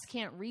adults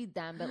can't read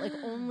them, but like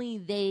only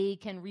they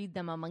can read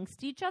them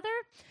amongst each other.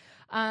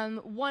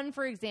 One,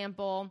 for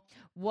example,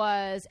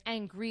 was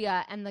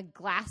Angria and the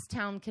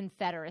Glasstown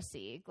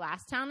Confederacy.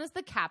 Glasstown is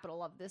the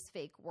capital of this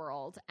fake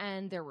world,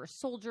 and there were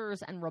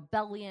soldiers and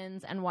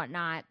rebellions and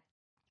whatnot.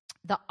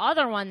 The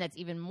other one that's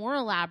even more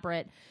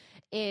elaborate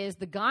is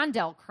the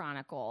Gondel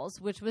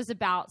Chronicles, which was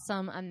about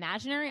some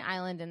imaginary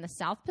island in the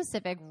South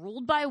Pacific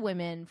ruled by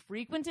women,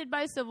 frequented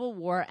by civil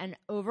war, and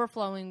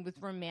overflowing with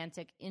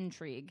romantic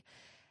intrigue.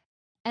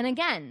 And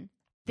again,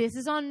 this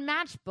is on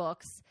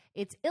matchbooks.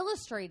 It's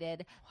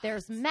illustrated. What?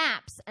 There's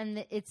maps,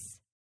 and it's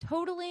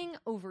totaling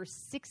over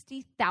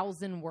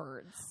 60,000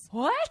 words.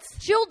 What?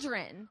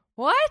 Children.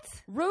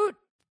 What? Wrote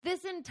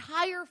this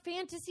entire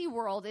fantasy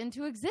world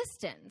into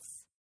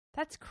existence.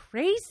 That's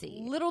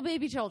crazy. Little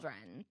baby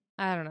children.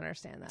 I don't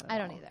understand that at I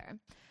don't all. either.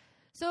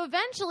 So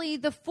eventually,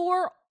 the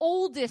 4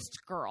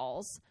 oldest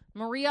girls,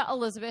 Maria,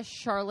 Elizabeth,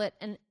 Charlotte,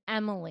 and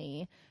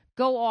Emily,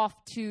 go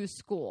off to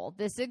school.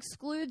 This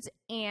excludes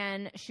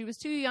Anne. She was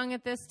too young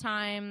at this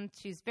time.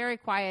 She's very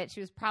quiet. She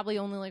was probably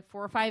only like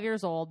 4 or 5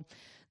 years old.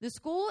 The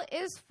school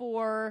is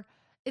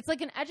it's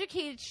like an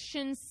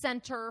education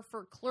center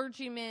for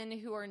clergymen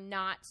who are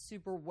not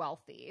super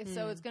wealthy.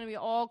 So it's going to be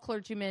all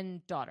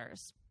clergymen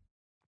daughters.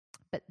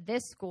 But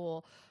this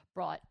school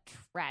brought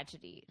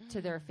tragedy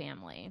to their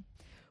family.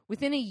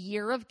 Within a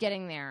year of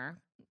getting there,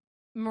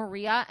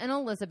 Maria and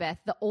Elizabeth,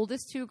 the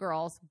oldest 2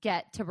 girls,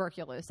 get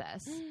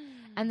tuberculosis.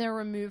 And they're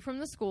removed from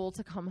the school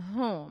to come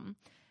home.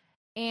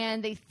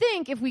 And they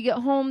think if we get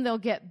home, they'll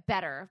get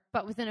better.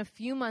 But within a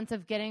few months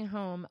of getting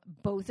home,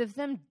 both of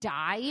them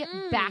die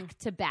back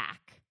to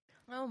back.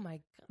 Oh,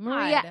 my God.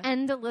 Maria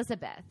and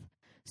Elizabeth.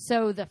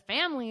 So the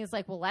family is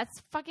like, well,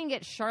 let's fucking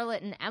get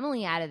Charlotte and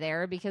Emily out of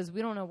there because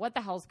we don't know what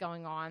the hell's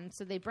going on.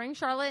 So they bring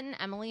Charlotte and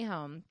Emily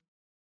home.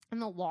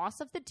 And the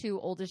loss of the 2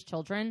 oldest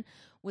children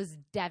was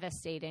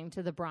devastating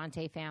to the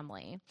Bronte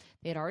family.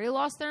 They had already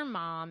lost their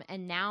mom,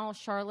 and now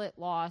Charlotte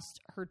lost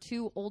her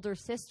 2 older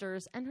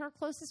sisters and her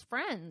closest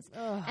friends.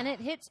 Ugh. And it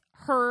hits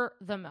her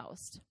the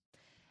most.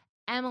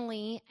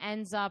 Emily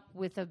ends up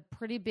with a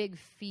pretty big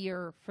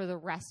fear for the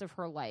rest of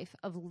her life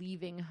of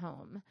leaving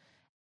home.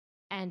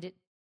 And it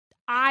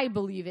I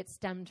believe it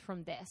stemmed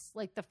from this.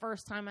 Like the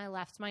first time I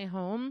left my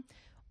home,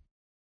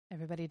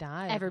 Everybody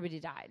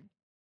died.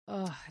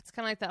 Oh, it's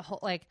kind of like that whole,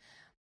 like,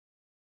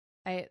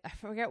 I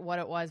forget what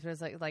it was, but it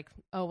was like,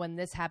 oh, when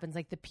this happens,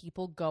 like the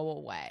people go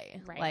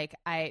away. Right. Like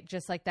I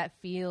just like that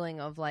feeling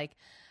of like,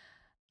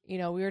 you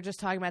know, we were just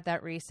talking about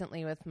that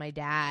recently with my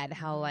dad,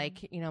 how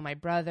like, you know, my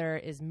brother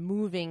is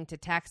moving to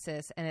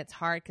Texas and it's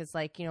hard because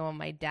like, you know, when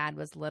my dad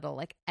was little,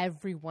 like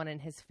everyone in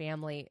his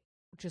family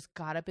just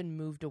got up and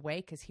moved away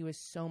because he was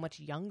so much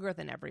younger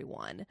than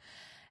everyone.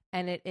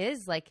 And it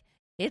is like,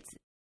 it's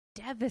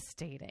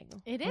devastating.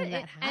 It when is.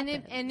 that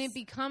happens. And it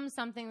becomes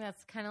something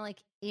that's kind of like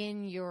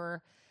in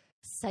your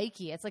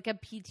psyche. It's like a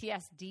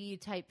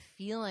PTSD type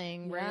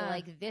feeling where you're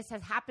like, this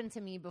has happened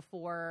to me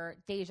before,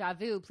 deja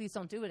vu, please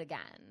don't do it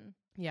again.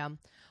 Yeah.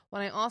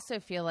 When I also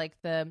feel like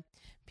the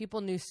people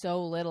knew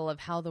so little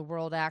of how the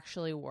world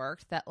actually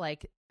worked that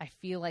like I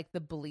feel like the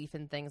belief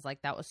in things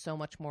like that was so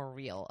much more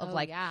real of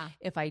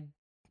if I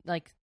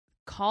like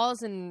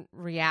cause and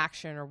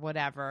reaction or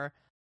whatever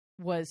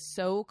was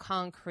so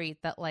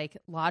concrete that like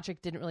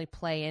logic didn't really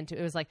play into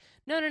it. It was like,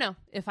 no.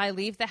 If I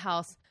leave the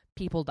house,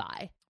 people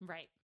die.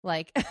 Right.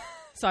 Like,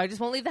 so I just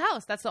won't leave the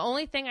house. That's the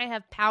only thing I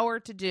have power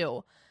to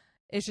do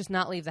is just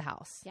not leave the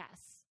house. Yes.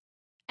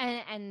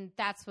 And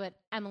that's what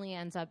Emily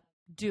ends up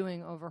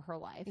doing over her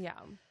life. Yeah.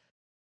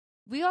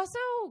 We also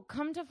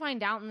come to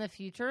find out in the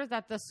future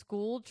that the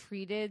school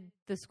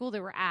they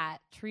were at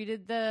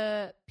treated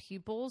the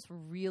pupils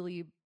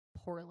really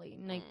poorly,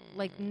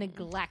 like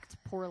neglect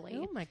poorly.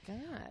 Oh my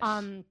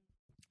gosh.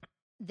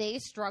 They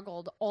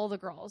struggled, all the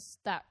girls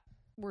that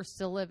were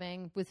still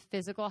living with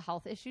physical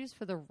health issues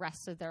for the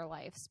rest of their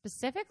life.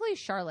 Specifically,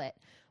 Charlotte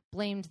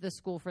blamed the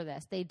school for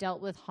this. They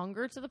dealt with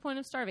hunger to the point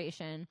of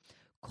starvation,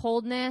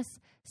 coldness,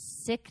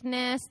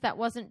 sickness that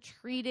wasn't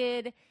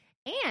treated,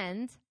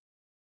 and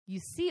you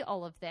see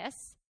all of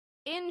this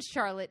in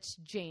Charlotte's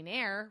Jane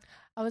Eyre.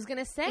 I was going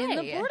to say. In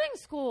the boarding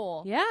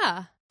school.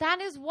 Yeah. That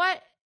is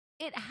what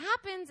it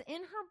happens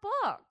in her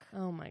book.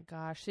 Oh my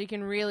gosh. So you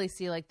can really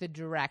see like the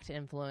direct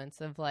influence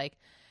of like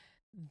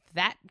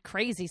that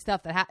crazy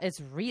stuff that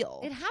it's real.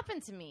 It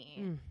happened to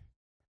me.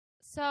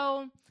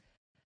 So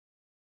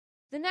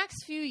the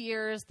next few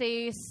years,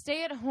 they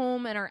stay at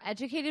home and are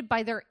educated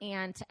by their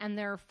aunt and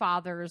their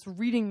father's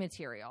reading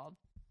material.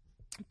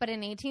 But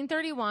in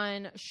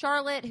 1831,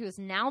 Charlotte, who is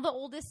now the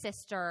oldest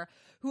sister,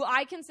 who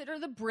I consider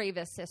the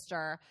bravest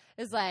sister,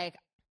 is like,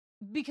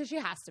 because she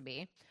has to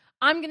be,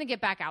 I'm going to get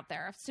back out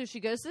there. So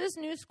she goes to this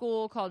new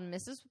school called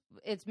Mrs.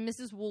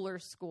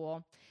 Wooler's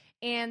school.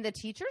 And the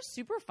teacher's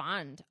super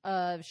fond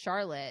of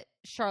Charlotte.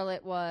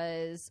 Charlotte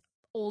was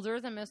older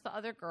than most of the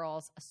other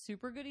girls, a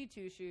super goody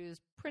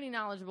two-shoes, pretty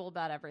knowledgeable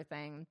about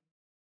everything.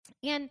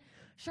 And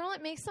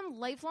Charlotte makes some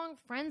lifelong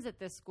friends at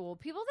this school,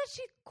 people that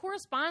she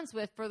corresponds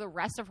with for the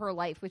rest of her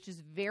life, which is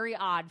very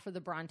odd for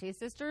the Bronte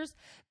sisters.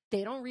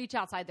 They don't reach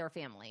outside their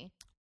family.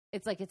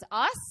 It's like it's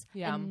us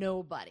and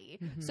nobody.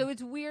 Mm-hmm. So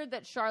it's weird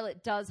that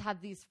Charlotte does have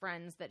these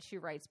friends that she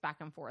writes back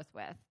and forth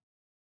with.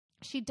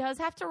 She does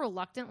have to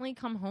reluctantly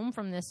come home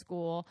from this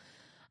school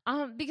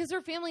because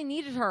her family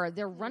needed her.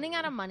 They're running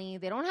out of money.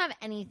 They don't have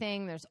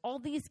anything. There's all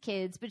these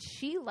kids, but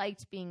she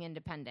liked being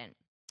independent.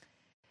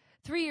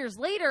 3 years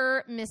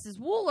later, Mrs.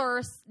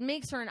 Wooler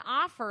makes her an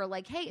offer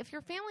like, hey, if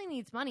your family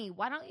needs money,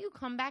 why don't you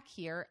come back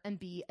here and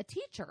be a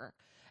teacher?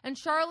 And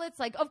Charlotte's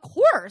like, of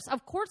course I'll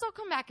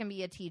come back and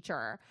be a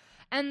teacher.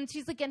 And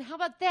she's like, and how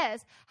about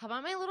this? How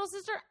about my little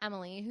sister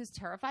Emily, who's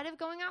terrified of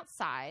going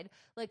outside,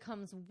 like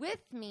comes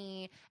with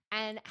me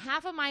and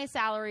half of my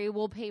salary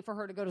will pay for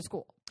her to go to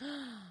school.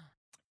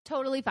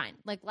 Totally fine.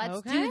 Like,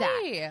 let's do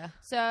that.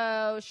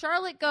 So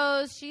Charlotte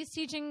goes, she's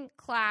teaching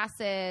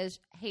classes,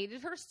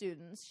 hated her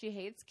students. She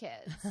hates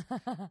kids.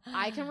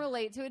 I can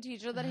relate to a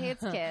teacher that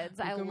hates kids.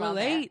 I love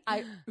it.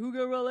 Who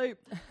can relate?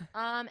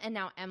 And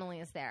now Emily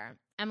is there.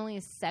 Emily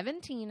is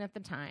 17 at the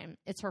time.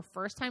 It's her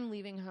first time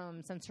leaving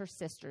home since her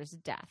sister's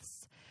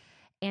deaths.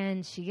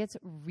 And she gets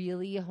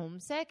really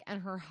homesick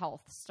and her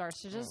health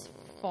starts to just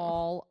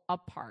fall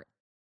apart.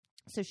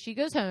 So she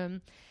goes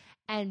home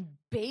and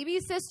baby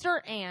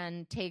sister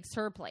Anne takes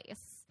her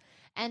place.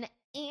 And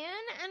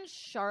Anne and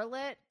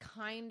Charlotte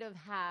kind of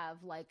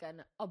have like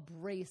an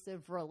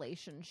abrasive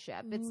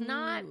relationship. It's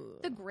not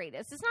the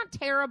greatest. It's not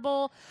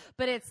terrible,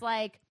 but it's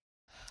like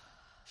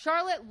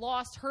Charlotte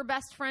lost her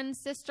best friend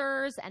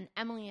sisters, and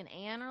Emily and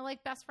Anne are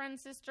like best friend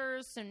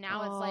sisters. So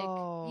now it's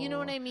like, you know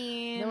what I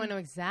mean? No, I know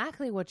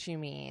exactly what you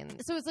mean.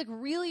 So it's like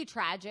really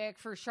tragic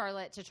for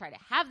Charlotte to try to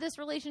have this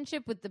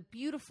relationship with the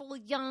beautiful,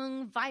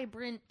 young,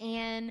 vibrant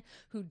Anne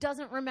who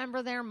doesn't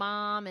remember their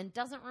mom and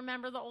doesn't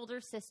remember the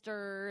older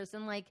sisters.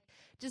 And like,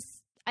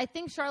 just, I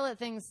think Charlotte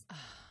thinks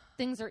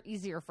things are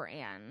easier for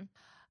Anne.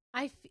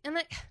 And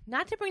like,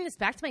 not to bring this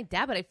back to my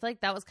dad, but I feel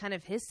like that was kind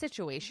of his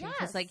situation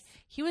because Yes. like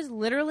he was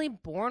literally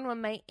born when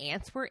my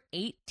aunts were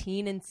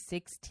 18 and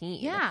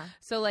 16. Yeah.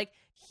 So like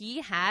he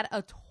had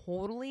a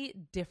totally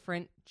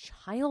different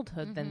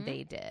childhood than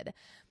they did.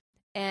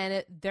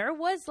 And there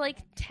was like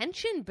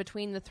tension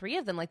between the three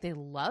of them. Like they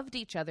loved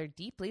each other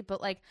deeply,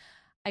 but like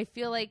I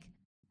feel like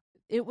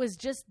it was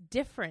just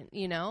different,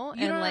 you know?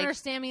 You and don't like,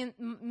 understand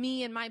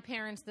me and my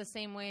parents the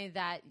same way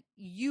that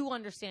you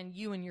understand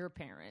you and your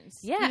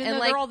parents. Yeah, even and though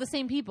like, they're all the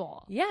same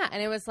people. Yeah,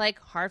 and it was like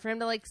hard for him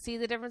to like see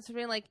the difference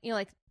between like, you know,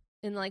 like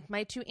in like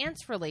my two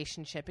aunts'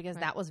 relationship, because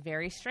that was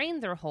very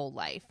strained their whole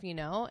life, you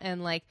know?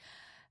 And like,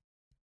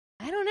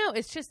 I don't know,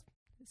 it's just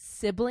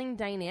sibling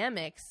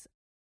dynamics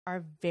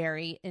are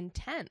very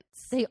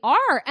intense. They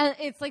are. And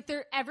it's like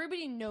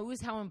everybody knows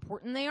how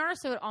important they are,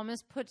 so it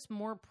almost puts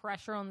more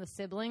pressure on the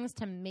siblings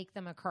to make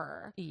them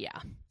occur. Yeah.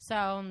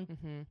 So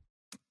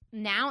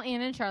now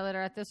Anne and Charlotte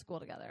are at this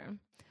school together.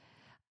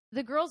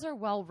 The girls are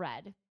well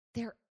read.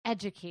 They're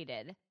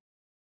educated.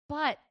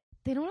 But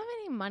they don't have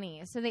any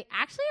money. So they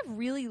actually have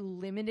really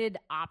limited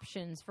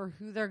options for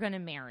who they're going to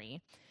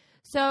marry.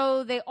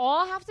 So they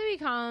all have to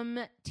become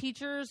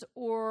teachers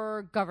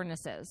or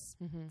governesses.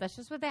 That's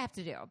just what they have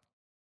to do.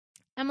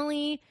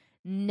 Emily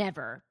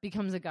never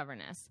becomes a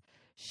governess.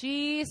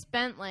 She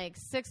spent like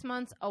 6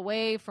 months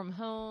away from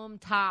home,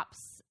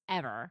 tops,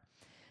 ever.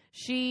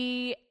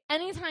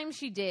 Anytime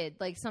she did,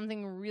 like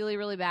something really,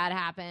 really bad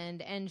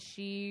happened, and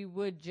she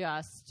would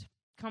just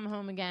come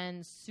home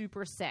again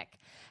super sick.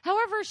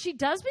 However, she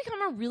does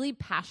become a really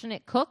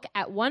passionate cook.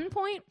 At one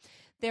point,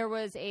 there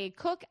was a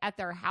cook at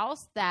their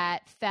house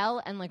that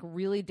fell and like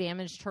really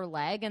damaged her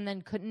leg and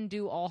then couldn't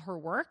do all her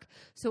work.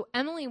 So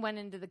Emily went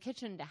into the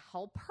kitchen to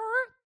help her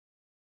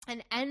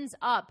and ends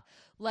up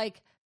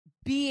like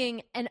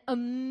being an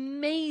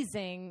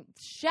amazing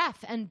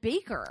chef and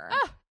baker.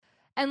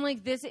 And like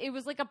it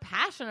was like a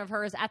passion of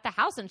hers at the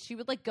house, and she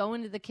would like go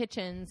into the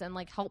kitchens and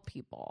like help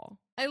people.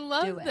 I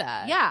love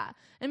that. Yeah.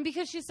 And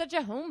because she's such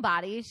a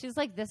homebody, she's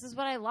like, this is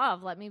what I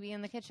love. Let me be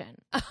in the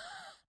kitchen.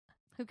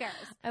 Who cares?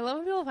 I love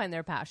when people find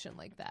their passion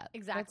like that.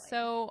 Exactly. That's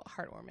so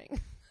heartwarming.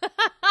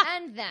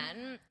 And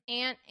then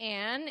Aunt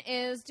Anne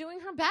is doing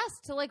her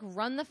best to like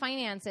run the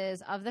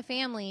finances of the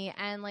family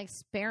and like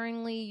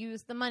sparingly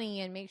use the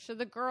money and make sure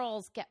the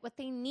girls get what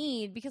they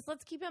need. Because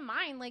let's keep in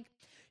mind, like,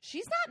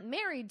 she's not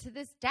married to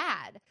this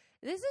dad.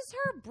 This is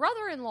her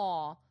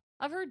brother-in-law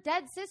of her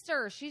dead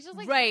sister. She's just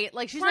like, right.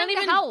 Like, she's not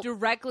even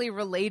directly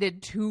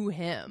related to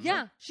him.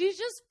 Yeah. She's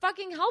just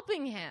fucking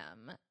helping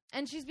him.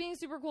 And she's being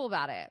super cool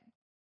about it.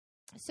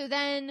 So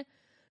then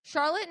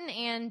Charlotte and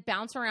Anne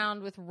bounce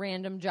around with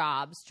random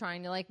jobs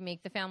trying to like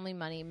make the family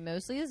money,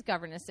 mostly as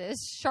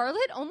governesses.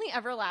 Charlotte only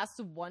ever lasts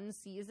one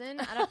season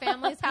at a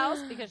family's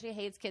house because she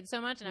hates kids so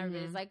much, and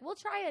everybody's like, we'll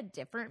try a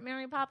different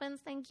Mary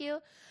Poppins, thank you.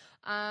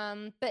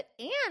 But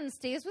Anne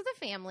stays with the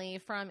family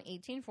from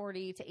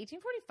 1840 to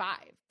 1845,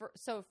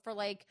 for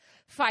like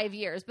 5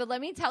 years. But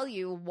let me tell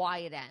you why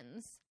it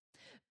ends.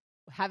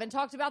 Haven't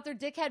talked about their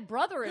dickhead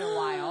brother in a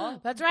while.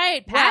 That's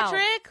right.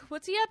 Patrick,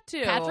 what's he up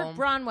to? Patrick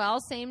Bronwell,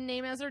 same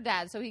name as her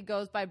dad, so he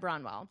goes by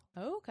Bronwell.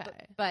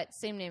 Okay. But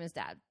same name as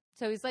dad.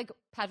 So he's like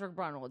Patrick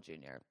Bronwell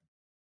Jr.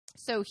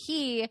 So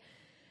he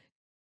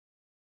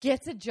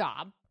gets a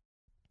job.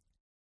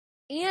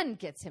 Anne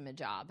gets him a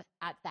job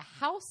at the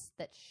house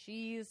that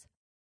she's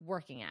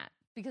working at,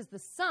 because the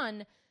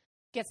son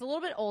gets a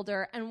little bit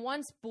older, and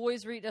once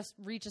boys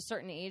reach a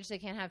certain age, they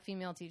can't have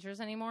female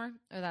teachers anymore.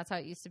 Or that's how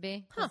it used to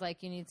be. Because,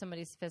 like, you need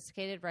somebody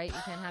sophisticated, right?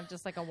 You can't have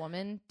just, like, a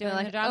woman doing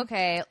the job.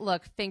 Okay,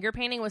 look, finger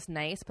painting was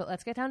nice, but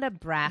let's get down to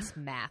brass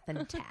math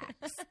and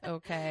tax,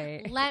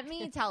 okay? Let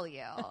me tell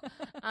you.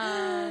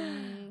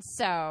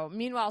 So,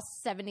 meanwhile,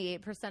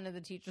 78% of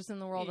the teachers in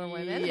the world are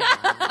women.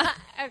 Yeah.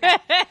 Okay.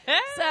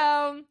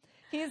 So,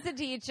 he's the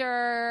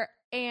teacher,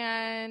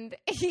 and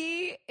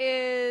he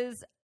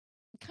is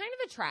kind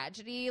of a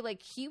tragedy.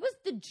 Like, he was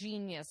the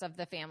genius of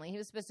the family. He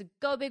was supposed to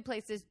go big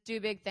places, do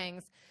big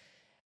things.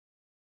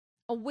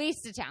 A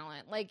waste of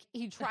talent. Like,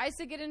 he tries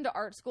to get into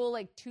art school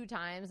like 2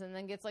 times and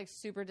then gets like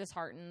super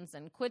disheartened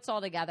and quits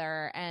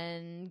altogether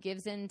and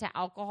gives in to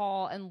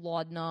alcohol and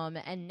laudanum.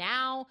 And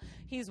now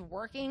he's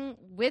working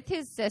with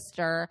his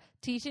sister,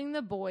 teaching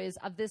the boys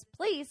of this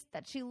place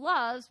that she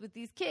loves with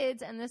these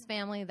kids and this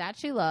family that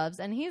she loves.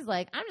 And he's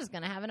like, I'm just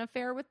going to have an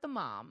affair with the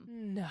mom.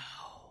 No.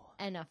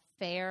 An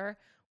affair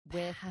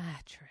with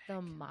Patrick.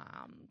 the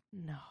mom.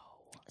 No.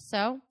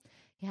 So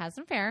he has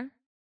an affair.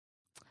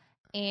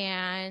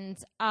 And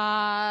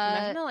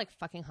imagine how like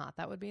fucking hot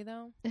that would be,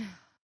 though.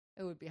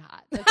 It would be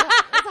hot. It's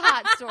a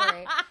hot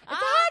story. It's a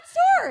hot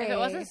story. If it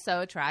wasn't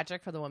so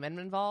tragic for the women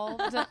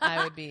involved,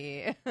 I would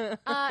be.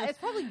 It's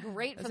probably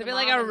great for the mom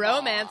like a involved.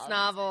 romance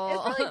novel.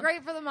 It's probably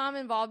great for the mom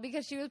involved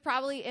because she was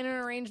probably in an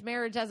arranged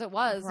marriage as it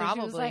was. Probably.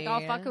 So she was like,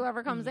 I'll fuck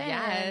whoever comes in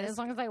Yes. as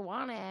long as I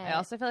want it. I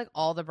also feel like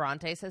all the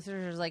Bronte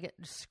sisters are like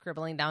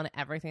scribbling down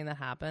everything that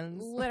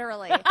happens.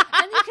 Literally. And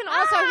you can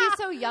also, he's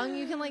so young,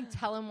 you can like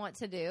tell him what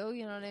to do.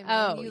 You know what I mean?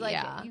 Oh, you, like,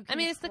 yeah. You I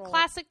mean, it's the control-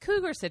 classic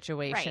cougar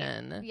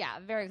situation. Right. Yeah,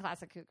 very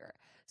classic cougar.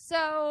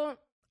 So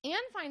Anne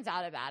finds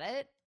out about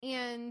it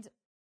and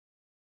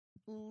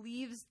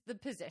leaves the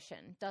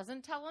position.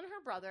 Doesn't tell on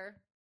her brother.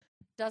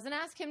 Doesn't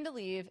ask him to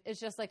leave. It's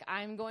just like,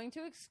 I'm going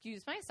to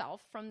excuse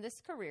myself from this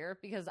career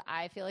because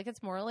I feel like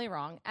it's morally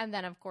wrong. And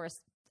then, of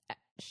course,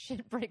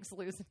 shit breaks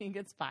loose and he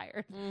gets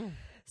fired.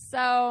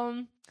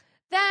 So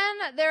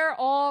Then they're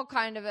all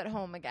kind of at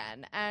home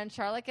again. And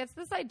Charlotte gets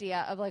this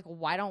idea of, like,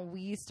 why don't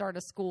we start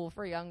a school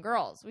for young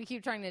girls? We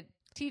keep trying to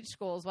teach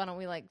schools. Why don't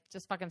we, like,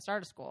 just fucking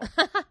start a school?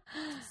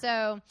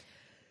 So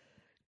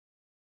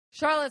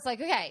Charlotte's like,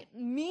 okay,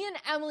 me and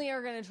Emily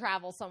are going to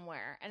travel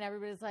somewhere. And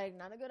everybody's like,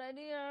 not a good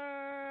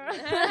idea.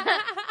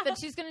 But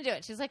she's going to do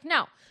it. She's like,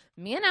 no,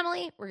 me and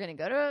Emily, we're going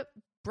to go to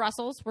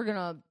Brussels. We're going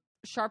to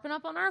sharpen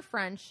up on our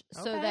French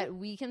so that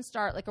we can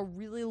start, like, a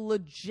really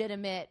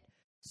legitimate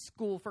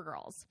school for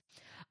girls.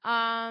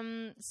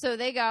 So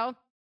they go.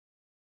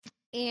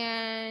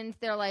 And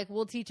they're like,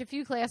 we'll teach a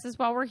few classes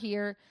while we're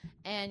here,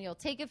 and you'll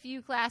take a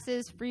few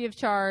classes free of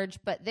charge.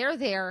 But they're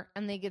there,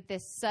 and they get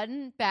this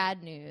sudden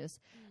bad news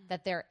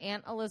that their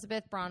Aunt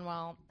Elizabeth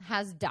Branwell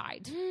has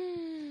died.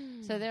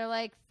 So they're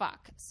like,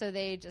 fuck. So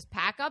they just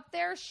pack up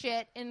their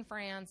shit in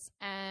France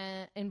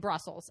and in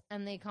Brussels,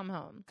 and they come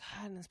home.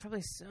 God, and there's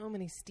probably so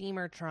many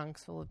steamer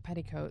trunks full of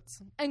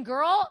petticoats. And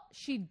girl,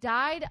 she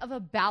died of a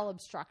bowel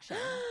obstruction.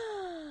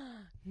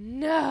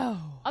 No.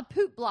 A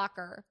poop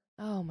blocker.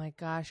 Oh my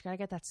gosh, gotta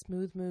get that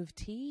smooth move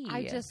tea.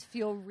 I just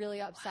feel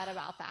really upset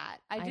about that.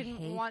 I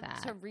didn't want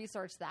that. to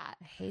research that.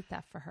 I hate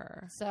that for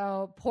her.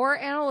 So poor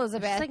Aunt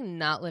Elizabeth. She's like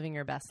not living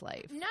her best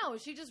life. No,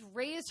 she just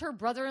raised her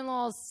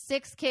brother-in-law's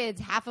 6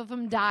 kids. Half of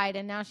them died,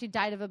 and now she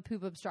died of a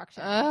poop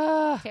obstruction.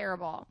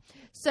 Terrible.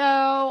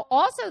 So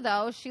also,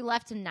 though, she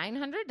left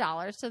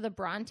 $900 to the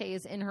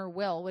Brontes in her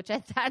will, which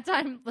at that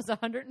time was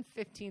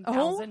 $115,000.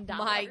 Oh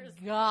my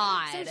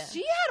God. So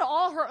she had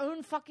all her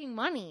own fucking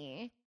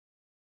money.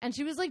 And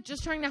she was, like,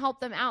 just trying to help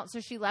them out. So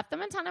she left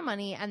them a ton of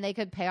money, and they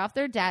could pay off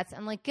their debts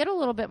and, like, get a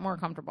little bit more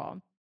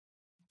comfortable.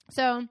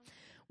 So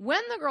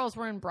when the girls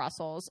were in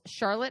Brussels,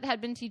 Charlotte had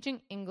been teaching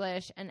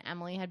English, and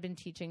Emily had been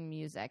teaching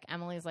music.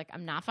 Emily's like,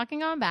 I'm not fucking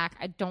going back.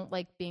 I don't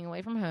like being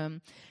away from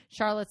home.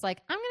 Charlotte's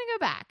like, I'm going to go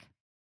back.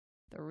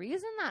 The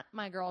reason that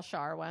my girl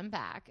Char went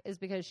back is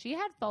because she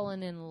had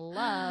fallen in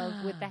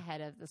love with the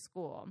head of the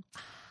school.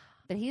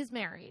 But he's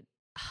married.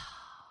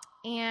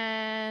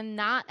 And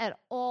not at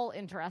all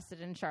interested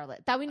in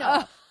Charlotte. That we know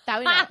of. That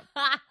we know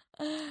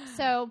of.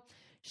 So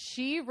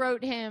she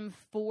wrote him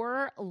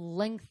 4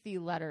 lengthy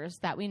letters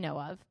that we know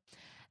of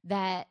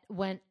that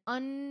went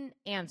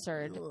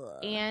unanswered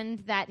and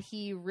that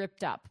he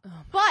ripped up.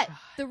 But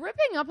the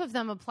ripping up of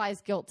them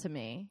applies guilt to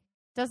me.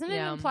 Doesn't it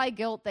imply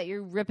guilt that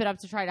you rip it up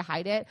to try to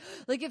hide it?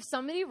 Like, if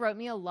somebody wrote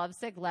me a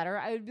lovesick letter,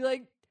 I would be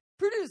like,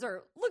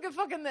 producer, look at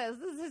fucking this.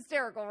 This is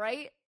hysterical,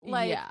 right?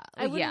 Like,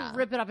 I wouldn't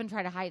rip it up and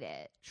try to hide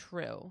it.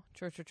 True.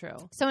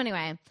 So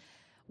anyway,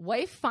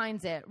 wife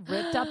finds it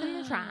ripped up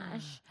in the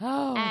trash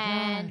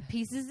and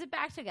pieces it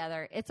back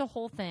together. It's a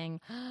whole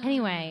thing.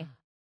 Anyway,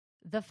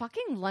 the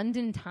fucking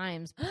London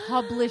Times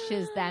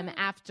publishes them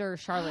after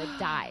Charlotte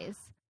dies.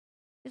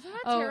 Isn't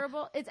that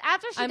terrible? It's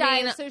after she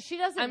died, so she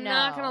doesn't know. I'm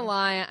not going to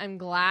lie. I'm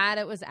glad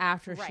it was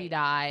after she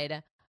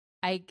died.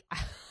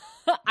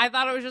 I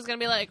thought it was just going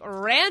to be like,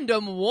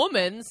 random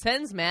woman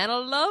sends man a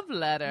love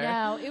letter.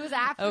 No, it was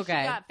after she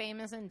got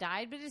famous and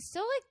died, but it's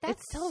still like,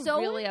 that's still so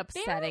really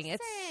upsetting.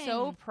 It's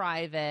so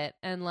private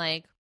and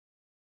like,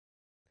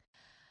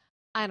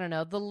 I don't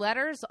know. The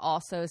letters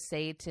also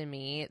say to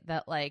me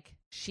that like,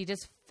 she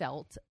just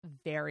felt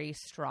very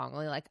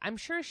strongly. Like, I'm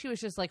sure she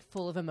was just like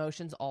full of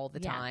emotions all the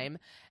time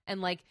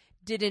and like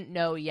didn't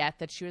know yet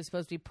that she was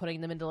supposed to be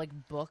putting them into like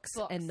books.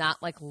 And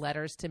not like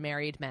letters to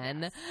married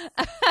men.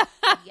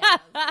 Yes.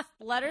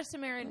 Letters to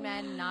married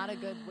men, not a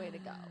good way to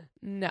go.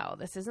 No,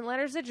 this isn't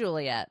letters to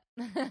Juliet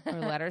or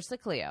letters to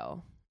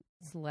Cleo.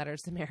 It's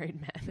letters to married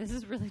men. This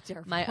is really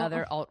terrible. My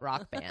other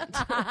alt-rock band.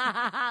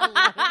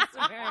 Letters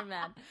to married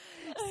men.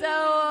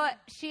 So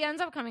she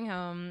ends up coming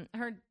home,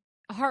 her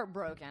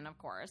heartbroken, of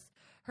course.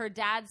 Her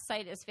dad's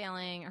sight is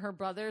failing. Her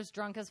brother's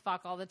drunk as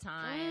fuck all the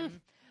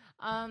time.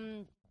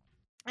 And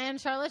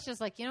Charlotte's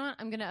just like, you know what?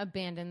 I'm going to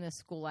abandon this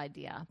school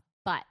idea.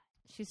 But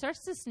she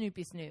starts to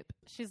snoopy snoop.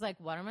 She's like,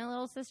 what are my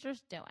little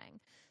sisters doing?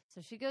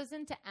 So she goes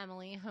into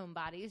Emily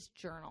Homebody's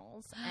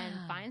journals and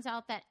finds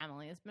out that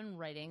Emily has been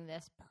writing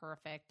this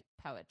perfect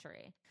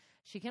poetry.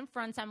 She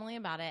confronts Emily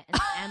about it, and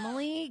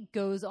Emily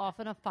goes off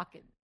in a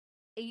fucking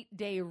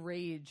 8-day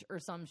rage or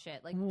some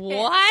shit. Like,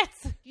 what?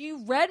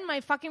 You read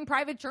my fucking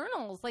private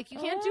journals. Like, you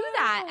can't do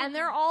that. And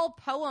they're all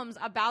poems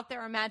about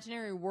their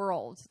imaginary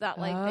world that,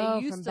 like,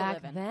 they used to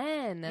live in.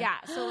 Then. Yeah,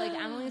 so, like,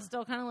 Emily's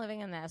still kind of living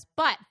in this.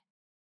 But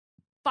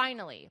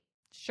finally,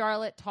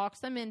 Charlotte talks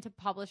them into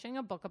publishing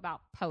a book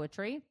about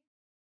poetry.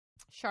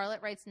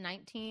 Charlotte writes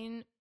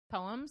 19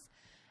 poems.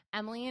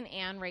 Emily and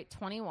Anne write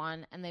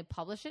 21, and they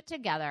publish it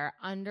together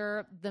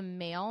under the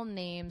male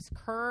names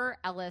Kerr,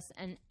 Ellis,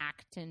 and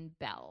Acton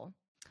Bell.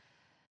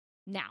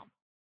 Now,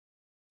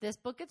 this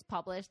book gets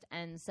published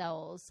and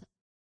sells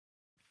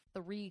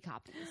 3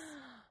 copies.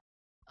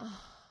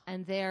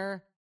 And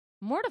they're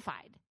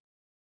mortified.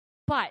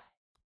 But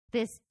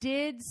this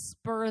did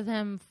spur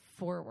them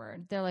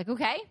forward. They're like,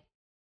 okay,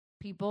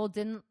 people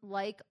didn't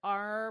like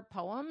our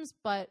poems,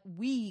 but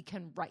we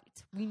can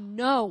write. We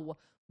know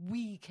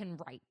we can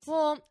write.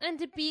 Well, and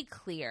to be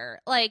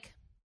clear, like,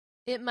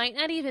 it might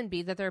not even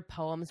be that their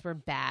poems were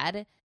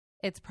bad.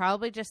 It's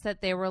probably just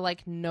that they were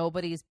like,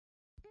 nobody's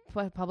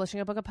publishing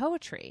a book of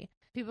poetry.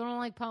 People don't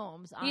like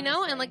poems, honestly. You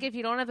know, and like if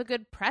you don't have a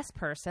good press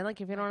person,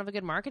 like if you don't have a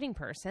good marketing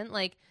person,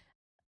 like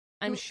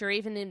I'm sure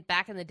even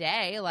back in the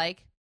day,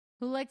 like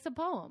who likes a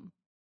poem?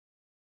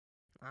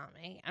 Not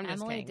me. I'm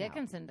just Emily kidding.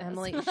 Dickinson does.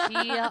 Emily,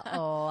 she loves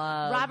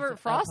Robert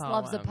Frost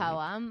loves a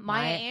poem.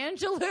 Maya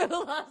Angelou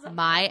loves a poem.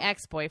 My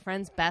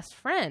ex-boyfriend's best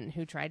friend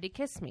who tried to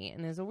kiss me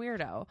and is a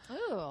weirdo.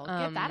 Ooh,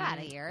 get that out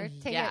of here.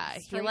 Take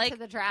it straight to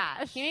the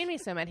trash. He made me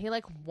so mad. He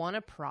like won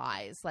a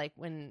prize, like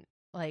when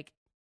like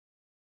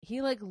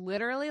he like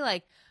literally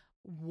like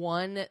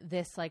won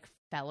this like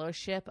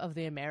fellowship of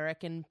the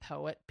American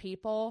poet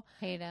people.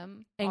 Hate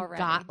him and already.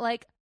 Got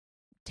like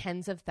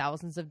tens of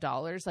thousands of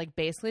dollars, like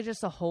basically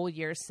just a whole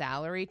year's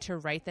salary to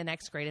write the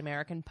next great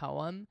American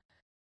poem,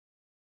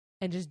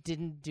 and just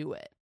didn't do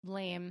it.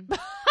 Lame.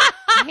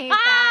 Hate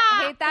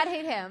that. Hate that.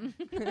 Hate him.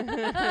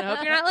 I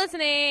hope you're not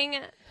listening.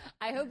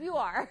 I hope you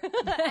are.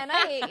 And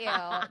I hate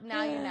you.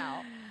 Now you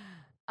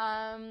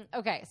know.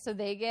 Okay, so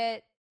they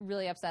get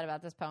really upset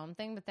about this poem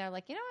thing, but they're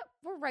like, you know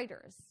what? We're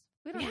writers.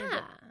 We don't.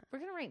 We're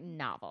gonna write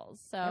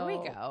novels. So there we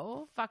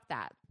go. Fuck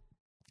that.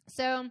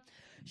 So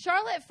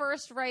Charlotte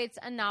first writes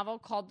a novel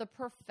called The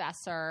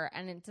Professor,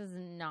 and it does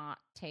not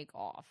take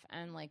off.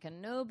 And like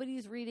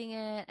nobody's reading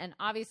it. And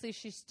obviously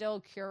she's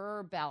still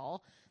Currer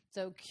Bell.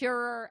 So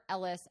Currer,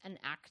 Ellis, and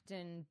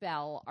Acton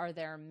Bell are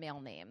their male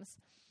names.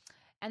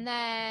 And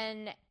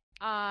then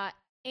Anne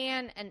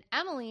and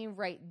Emily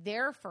write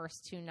their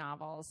first two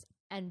novels,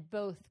 and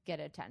both get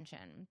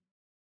attention.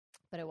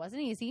 But it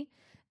wasn't easy.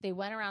 They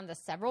went around to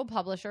several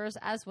publishers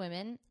as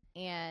women,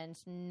 and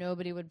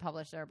nobody would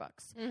publish their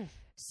books.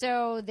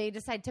 So they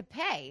decide to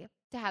pay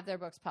to have their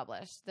books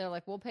published. They're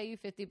like, we'll pay you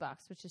 $50,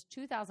 which is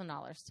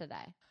 $2,000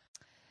 today.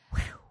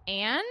 Whew.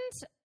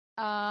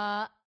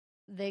 And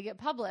they get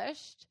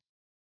published.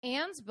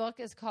 Anne's book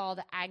is called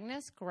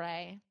Agnes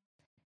Grey,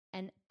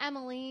 and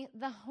Emily,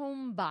 the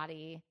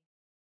homebody,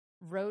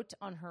 wrote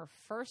on her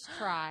first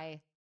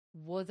try,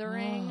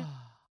 Wuthering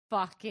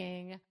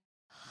fucking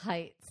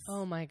Heights.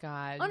 Oh my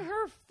God. On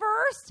her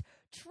first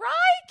try,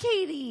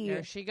 Katie.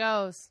 There she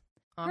goes.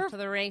 Off to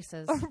the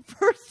races. Her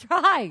first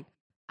try.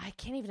 I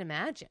can't even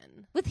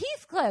imagine. With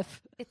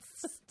Heathcliff. It's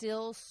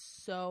still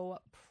so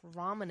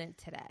prominent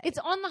today. It's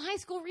on the high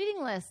school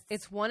reading list.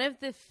 It's one of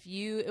the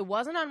few. It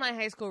wasn't on my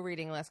high school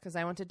reading list because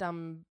I went to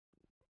dumb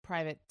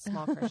private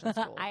small Christian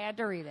school. I had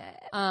to read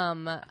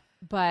it.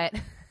 But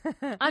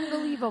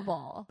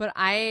unbelievable. But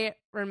I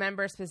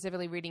remember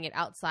specifically reading it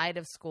outside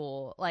of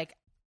school. Like,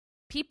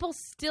 people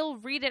still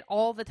read it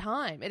all the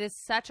time. It is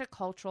such a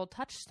cultural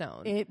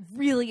touchstone. It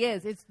really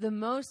is. It's the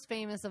most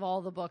famous of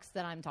all the books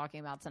that I'm talking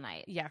about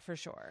tonight. Yeah, for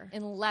sure.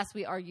 Unless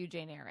we argue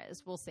Jane Eyre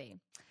is. We'll see.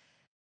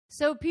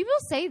 So people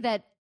say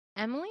that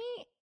Emily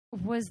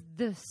was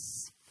the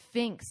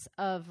sphinx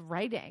of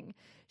writing.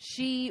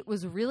 She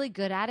was really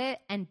good at it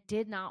and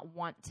did not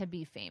want to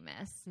be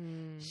famous.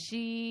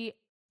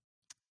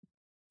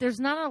 There's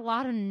not a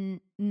lot of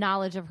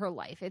knowledge of her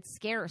life. It's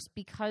scarce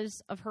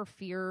because of her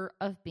fear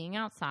of being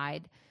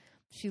outside.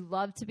 She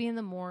loved to be in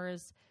the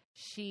moors.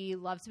 She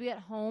loved to be at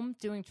home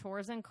doing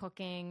chores and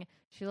cooking.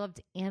 She loved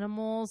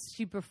animals.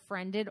 She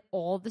befriended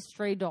all the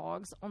stray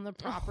dogs on the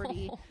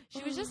property.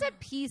 She was just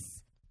at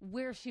peace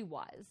where she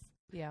was.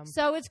 Yeah.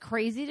 So it's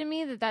crazy to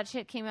me that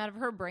shit came out of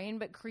her brain,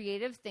 but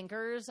creative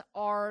thinkers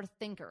are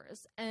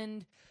thinkers.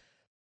 And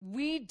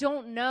we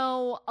don't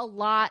know a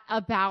lot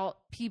about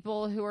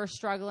people who are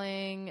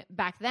struggling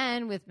back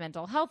then with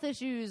mental health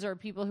issues or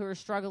people who are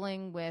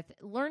struggling with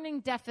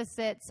learning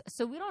deficits.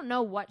 So we don't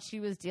know what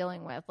she was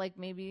dealing with. Like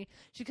maybe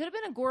she could have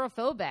been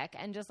agoraphobic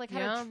and just like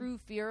had a true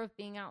fear of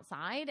being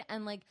outside,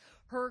 and like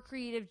her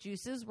creative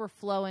juices were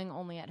flowing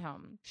only at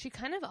home. She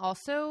kind of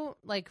also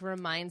like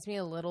reminds me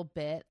a little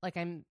bit, like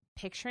I'm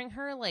picturing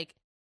her like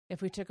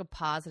if we took a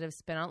positive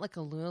spin on like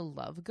a Luna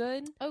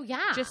Lovegood. Oh,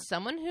 yeah. Just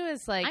someone who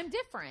is like, I'm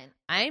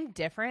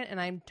different and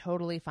I'm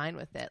totally fine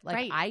with it.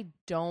 Like, I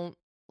don't,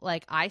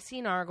 like, I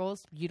see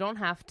Nargles. You don't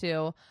have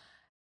to.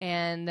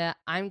 And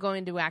I'm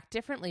going to act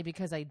differently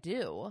because I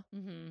do.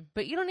 Mm-hmm.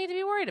 But you don't need to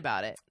be worried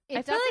about it.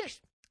 I feel like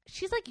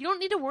she's like, you don't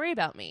need to worry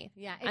about me.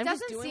 Yeah. It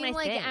doesn't seem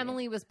like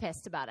Emily was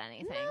pissed about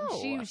anything.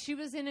 No. She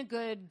was in a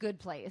good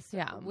place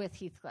with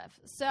Heathcliff.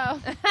 So,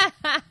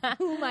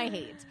 whom I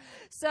hate.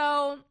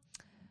 So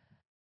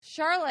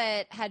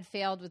Charlotte had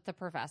failed with The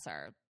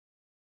Professor,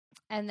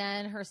 and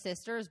then her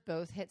sisters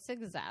both hit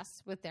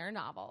success with their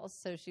novels.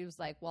 So she was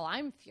like, well,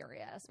 I'm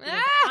furious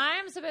because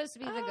I'm supposed to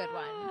be the good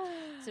one.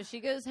 So she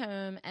goes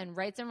home and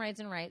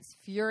writes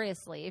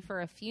furiously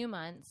for a few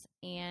months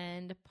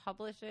and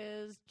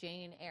publishes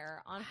Jane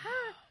Eyre on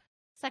her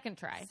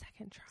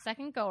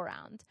second go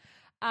around.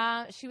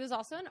 She was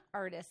also an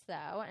artist,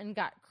 though, and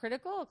got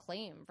critical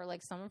acclaim for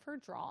like some of her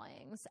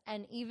drawings.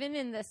 And even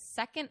in the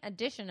second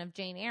edition of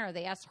Jane Eyre,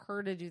 they asked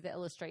her to do the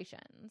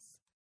illustrations.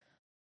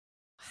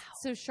 Wow.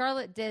 So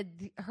Charlotte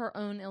did her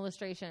own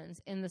illustrations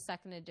in the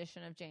second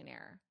edition of Jane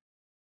Eyre.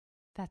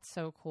 That's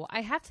so cool.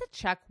 I have to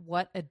check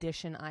what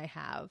edition I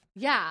have.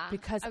 Yeah.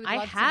 Because would I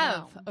love to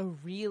have know. a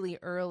really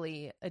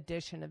early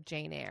edition of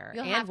Jane Eyre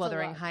You'll have and to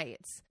Wuthering look.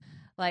 Heights.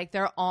 Like,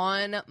 they're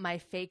on my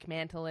fake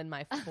mantle in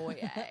my foyer.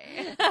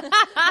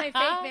 My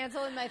fake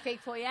mantle and my fake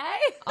foyer.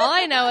 All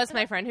I know is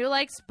my friend who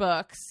likes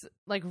books,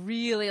 like,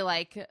 really,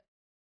 like,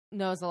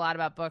 knows a lot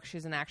about books.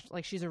 She's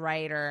she's a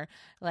writer.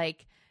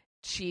 Like,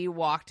 she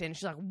walked in.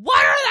 She's like,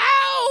 what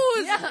are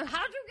those? Yeah,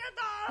 how'd you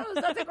get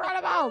those? That's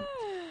incredible.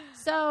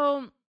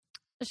 So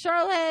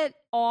Charlotte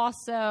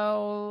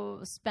also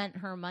spent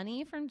her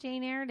money from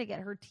Jane Eyre to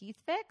get her teeth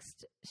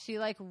fixed. She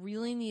like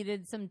really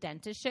needed some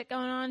dentist shit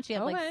going on. She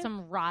had like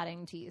some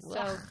rotting teeth. So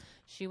Ugh.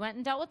 she went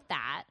and dealt with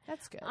that.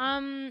 That's good.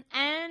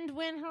 And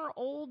when her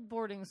old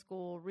boarding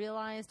school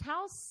realized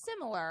how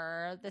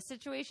similar the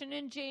situation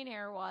in Jane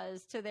Eyre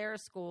was to their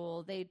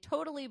school, they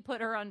totally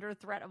put her under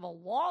threat of a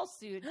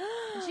lawsuit.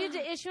 And she had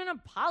to issue an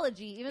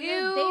apology, even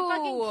though they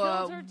fucking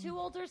killed her two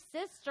older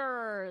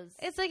sisters.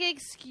 It's like,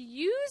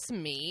 excuse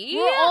me?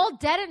 We're all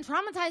dead and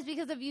traumatized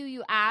because of you,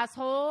 you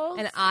assholes.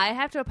 And I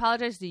have to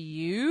apologize to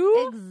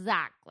you?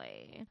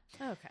 Exactly.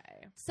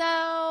 Okay.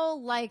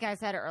 So, like I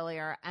said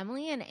earlier,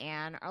 Emily and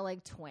Anne are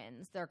like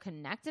twins. They're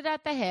connected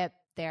at the hip.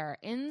 They're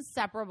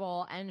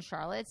inseparable. And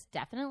Charlotte's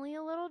definitely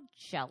a little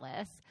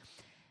jealous.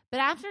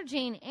 But after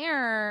Jane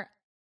Eyre,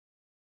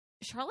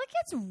 Charlotte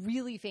gets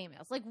really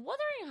famous. Like,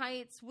 Wuthering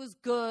Heights was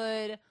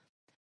good.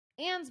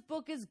 Anne's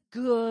book is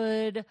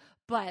good.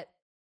 But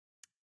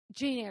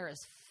Jane Eyre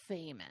is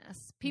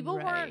famous. People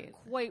weren't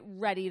quite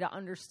ready to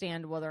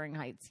understand Wuthering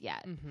Heights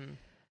yet. Mm-hmm.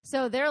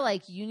 So they're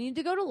like, you need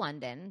to go to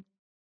London.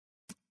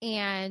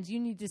 And you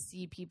need to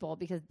see people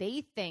because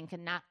they think,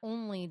 and not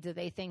only do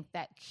they think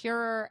that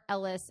Cure,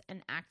 Ellis,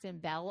 and Acton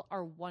Bell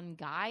are one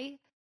guy,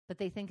 but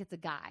they think it's a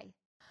guy.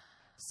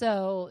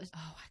 So,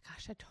 oh my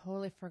gosh, I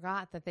totally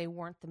forgot that they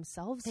weren't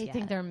themselves they yet.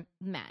 think they're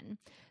men.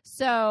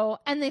 So,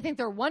 and they think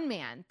they're one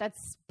man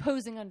that's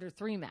posing under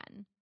three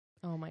men.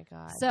 Oh my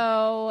God.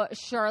 So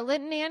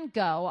Charlotte and Anne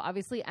go.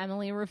 Obviously,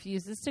 Emily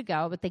refuses to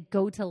go, but they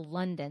go to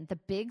London, the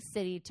big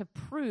city, to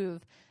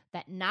prove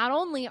that not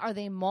only are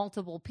they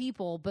multiple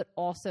people, but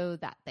also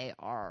that they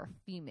are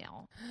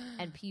female.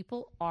 And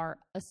people are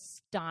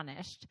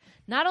astonished.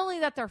 Not only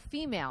that they're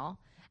female,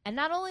 and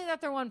not only that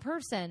they're one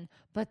person,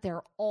 but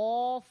they're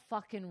all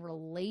fucking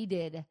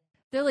related.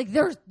 They're like,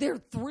 there are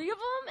three of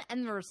them,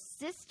 and they're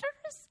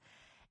sisters?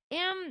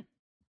 And,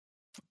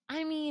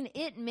 I mean,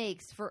 it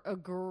makes for a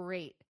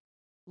great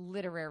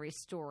literary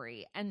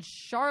story. And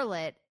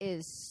Charlotte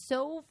is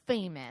so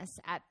famous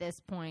at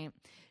this point.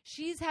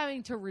 She's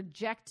having to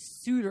reject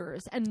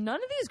suitors, and none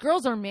of these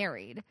girls are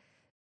married.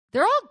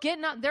 They're all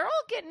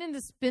getting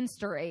into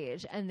spinster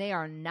age, and they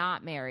are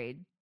not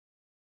married.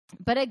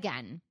 But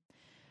again,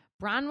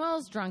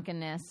 Branwell's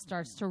drunkenness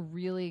starts to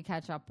really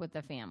catch up with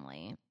the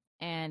family,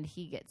 and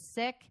he gets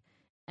sick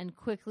and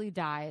quickly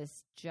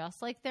dies,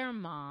 just like their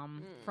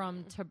mom,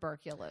 from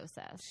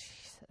tuberculosis.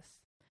 Jesus.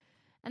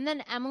 And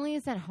then Emily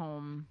is at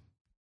home,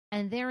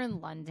 and they're in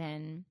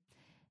London,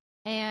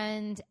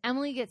 and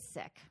Emily gets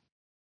sick,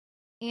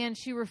 and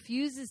she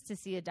refuses to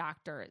see a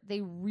doctor.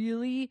 They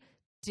really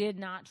did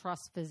not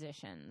trust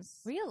physicians.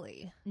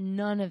 Really?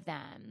 None of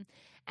them.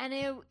 And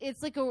it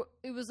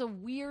was a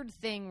weird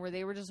thing where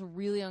they were just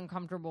really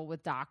uncomfortable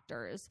with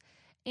doctors.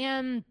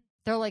 And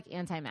they're like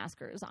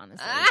anti-maskers,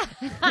 honestly.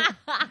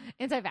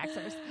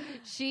 Anti-vaxxers.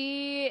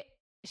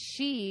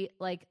 She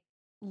like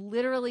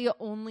literally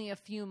only a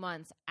few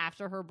months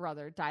after her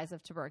brother dies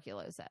of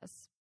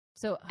tuberculosis.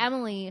 So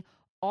Emily,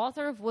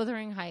 author of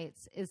Wuthering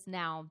Heights, is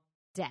now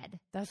dead.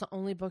 That's the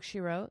only book she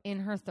wrote?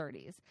 In her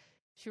 30s.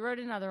 She wrote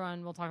another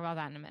one. We'll talk about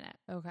that in a minute.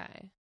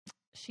 Okay.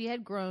 She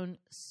had grown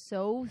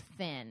so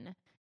thin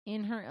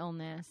in her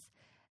illness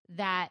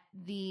that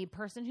the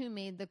person who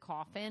made the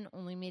coffin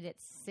only made it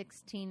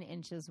 16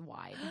 inches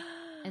wide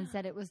and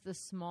said it was the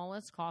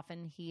smallest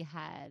coffin he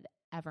had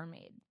ever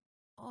made.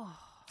 Oh.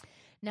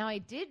 Now, I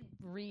did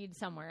read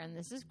somewhere, and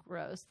this is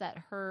gross, that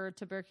her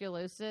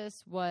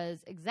tuberculosis was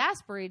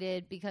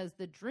exasperated because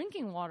the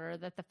drinking water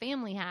that the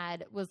family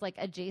had was like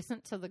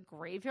adjacent to the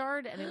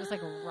graveyard, and it was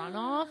like a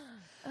runoff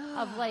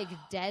of like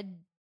dead,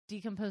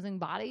 decomposing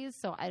bodies.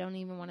 So I don't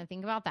even want to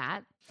think about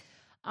that.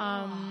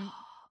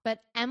 But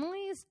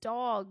Emily's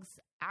dogs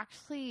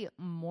actually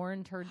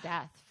mourned her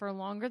death for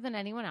longer than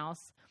anyone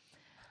else.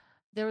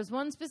 There was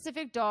one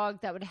specific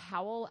dog that would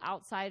howl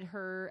outside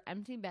her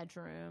empty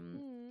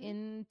bedroom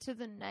into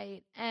the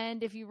night.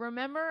 And if you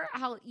remember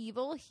how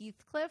evil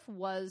Heathcliff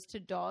was to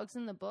dogs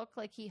in the book,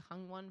 like he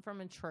hung one from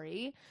a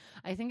tree,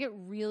 I think it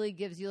really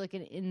gives you like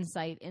an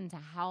insight into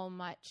how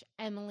much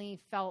Emily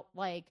felt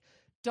like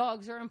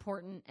dogs are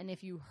important, and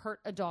if you hurt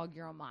a dog,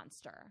 you're a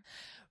monster.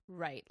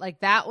 Right.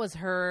 Like that was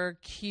her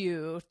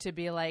cue to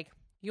be like,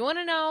 you want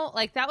to know?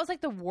 Like, that was like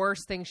the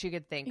worst thing she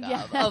could think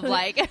of. Of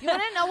like, you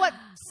want to know what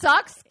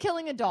sucks?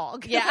 Killing a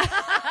dog. Yeah.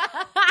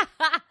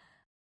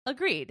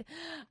 Agreed.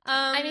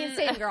 I mean,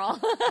 same girl.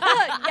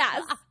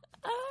 Yes.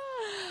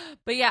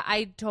 But yeah,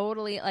 I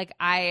totally, like,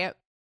 I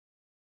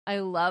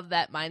love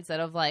that mindset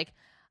of like,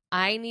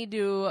 I need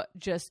to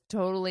just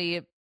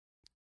totally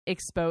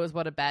expose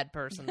what a bad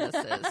person this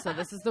is. So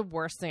this is the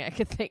worst thing I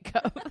could think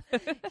of.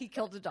 He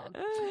killed a dog.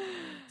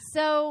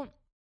 So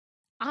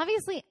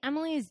obviously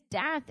Emily's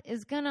death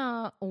is going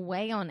to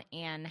weigh on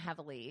Anne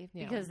heavily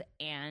because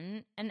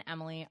Anne and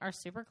Emily are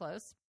super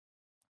close.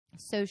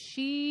 So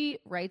she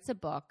writes a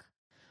book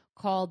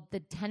called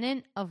The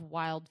Tenant of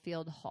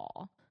Wildfield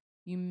Hall.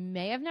 You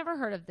may have never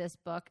heard of this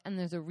book, and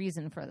there's a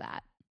reason for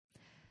that.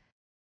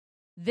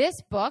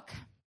 This book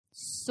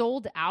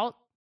sold out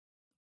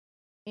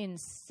in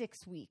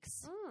 6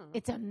 weeks.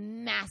 It's a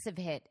massive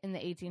hit in the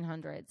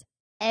 1800s.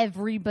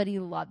 Everybody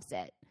loves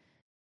it.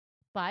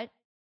 But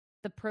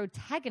the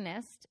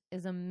protagonist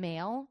is a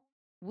male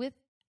with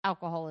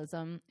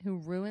alcoholism who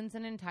ruins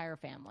an entire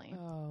family.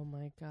 Oh,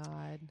 my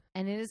God.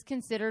 And it is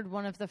considered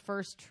one of the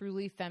first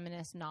truly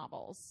feminist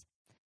novels.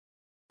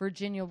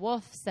 Virginia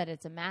Woolf said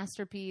it's a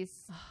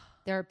masterpiece.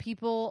 There are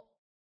people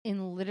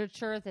in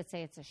literature that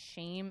say it's a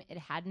shame it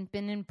hadn't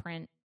been in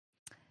print.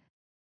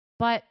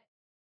 But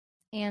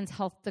Anne's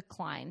health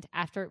declined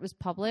after it was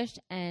published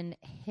and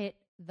hit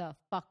the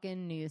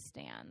fucking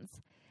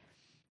newsstands.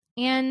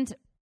 And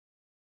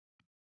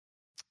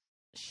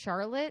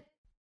Charlotte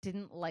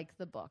didn't like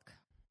the book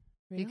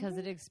because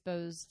it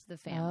exposed the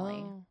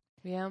family. Oh,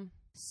 yeah.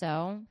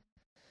 So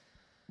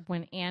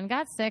when Anne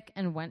got sick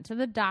and went to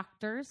the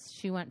doctors,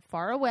 she went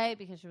far away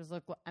because she was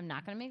like, I'm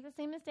not going to make the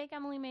same mistake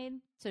Emily made.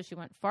 So she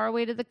went far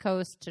away to the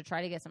coast to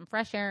try to get some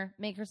fresh air,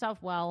 make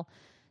herself well.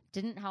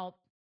 Didn't help.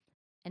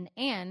 And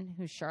Anne,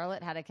 who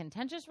Charlotte had a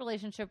contentious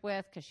relationship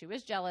with because she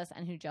was jealous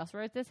and who just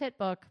wrote this hit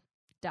book,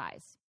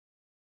 dies.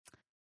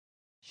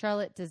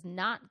 Charlotte does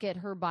not get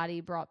her body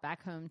brought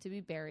back home to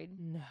be buried.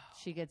 No.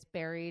 She gets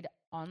buried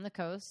on the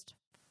coast,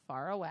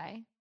 far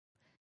away.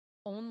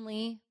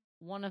 Only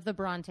one of the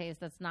Brontes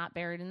that's not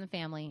buried in the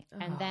family.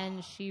 And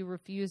then she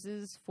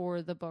refuses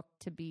for the book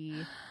to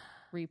be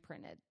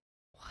reprinted.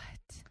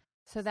 What?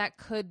 So that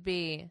could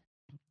be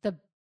the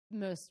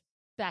most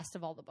best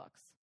of all the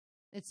books.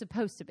 It's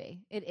supposed to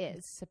be. It is.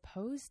 It's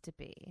supposed to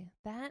be.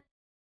 That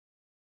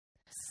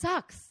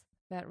sucks.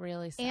 That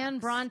really sucks. Anne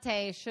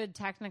Bronte should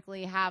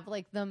technically have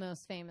like the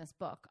most famous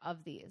book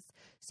of these.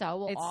 So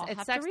we'll all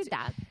have to read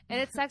that.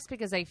 And it sucks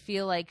because I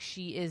feel like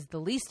she is the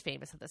least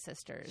famous of the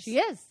sisters. She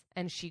is.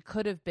 And she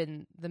could have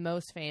been the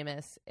most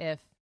famous if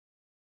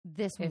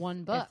this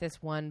one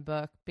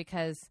book.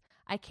 Because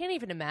I can't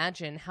even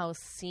imagine how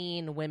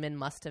seen women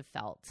must have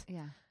felt.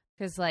 Yeah.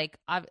 Because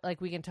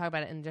we can talk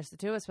about it in just the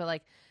two of us, but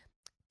like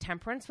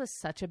temperance was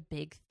such a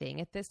big thing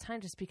at this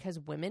time just because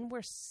women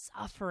were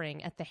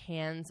suffering at the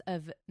hands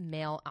of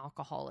male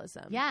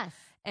alcoholism. Yes.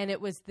 And it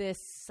was this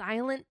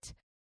silent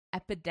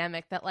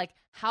epidemic that like,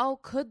 how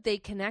could they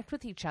connect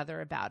with each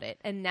other about it?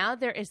 And now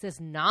there is this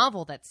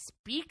novel that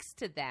speaks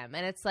to them.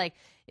 And it's like,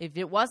 if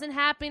it wasn't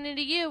happening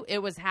to you, it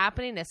was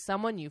happening to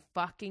someone you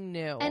fucking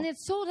knew. And it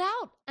sold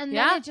out. And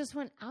then it just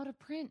went out of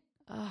print.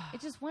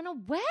 It just went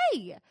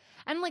away.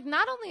 And like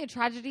not only a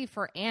tragedy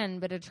for Anne,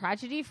 but a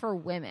tragedy for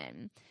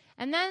women.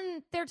 And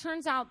then there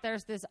turns out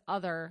there's this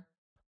other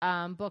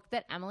book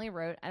that Emily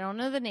wrote. I don't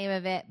know the name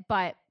of it,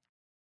 but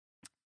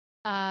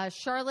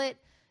Charlotte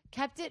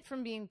kept it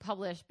from being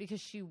published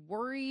because she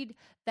worried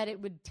that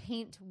it would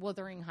taint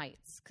Wuthering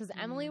Heights because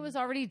Emily was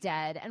already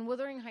dead and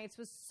Wuthering Heights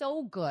was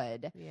so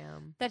good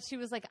that she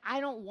was like, I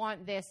don't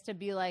want this to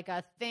be like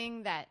a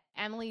thing that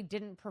Emily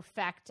didn't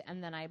perfect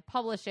and then I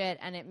publish it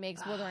and it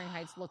makes Wuthering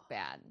Heights look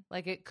bad.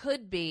 Like it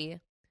could be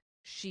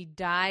she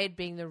died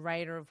being the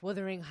writer of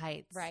Wuthering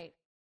Heights. Right.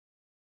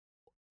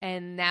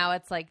 And now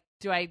it's like,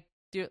 do I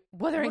do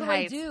Wuthering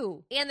Heights?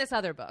 And this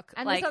other book.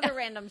 And this other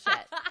random shit.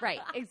 Right,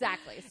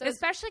 exactly. So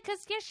especially because,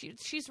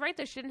 she's right.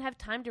 She didn't have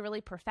time to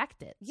really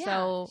perfect it. Yeah,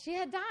 so she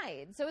had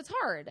died. So it's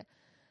hard.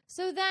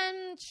 So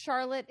then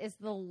Charlotte is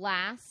the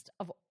last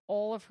of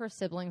all of her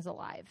siblings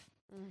alive.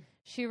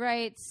 She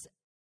writes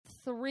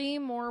 3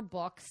 more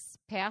books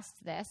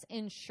past this.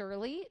 In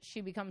Shirley,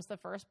 she becomes the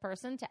first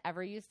person to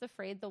ever use the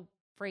phrase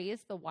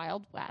the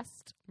Wild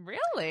West.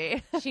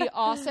 Really? She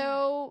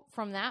also,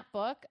 from that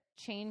book,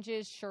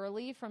 changes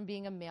Shirley from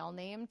being a male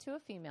name to a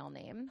female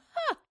name.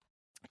 Huh.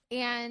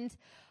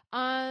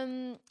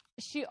 And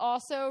she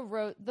also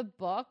wrote the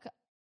book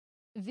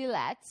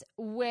Villette,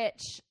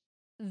 which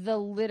the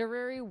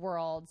literary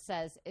world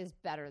says is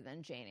better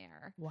than Jane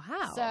Eyre.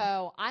 Wow.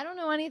 So I don't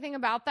know anything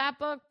about that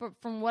book, but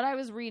from what I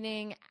was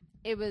reading,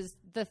 it was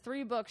the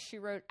 3 books she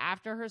wrote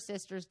after her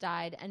sisters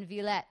died, and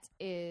Villette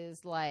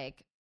is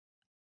like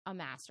a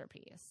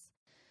masterpiece.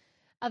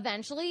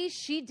 Eventually,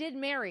 she did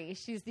marry.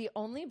 She's the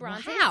only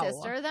Bronte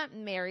sister that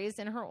marries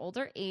in her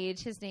older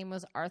age. His name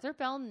was Arthur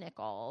Bell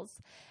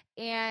Nichols,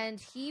 and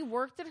he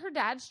worked at her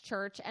dad's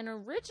church. And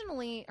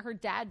originally, her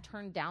dad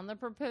turned down the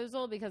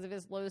proposal because of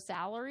his low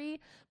salary,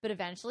 but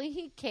eventually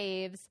he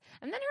caves.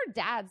 And then her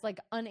dad's like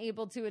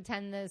unable to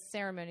attend the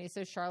ceremony,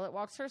 so Charlotte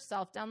walks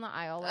herself down the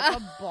aisle like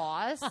a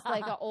boss,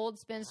 like an old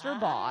spinster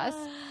boss.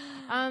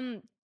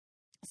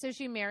 So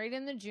she married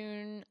in the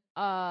June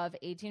of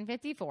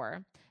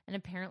 1854, and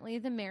apparently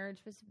the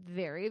marriage was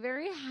very,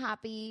 very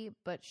happy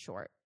but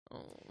short.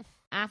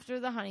 after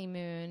the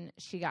honeymoon,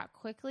 she got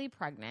quickly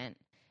pregnant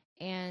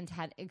and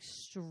had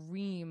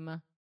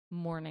extreme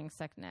morning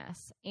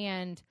sickness.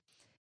 And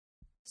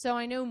so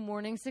I know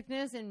morning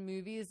sickness in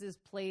movies is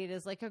played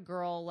as like a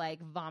girl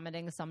like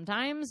vomiting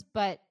sometimes,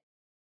 but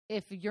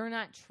if you're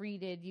not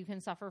treated, you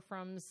can suffer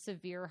from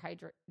severe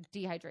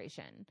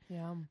dehydration.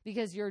 Yeah.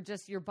 Because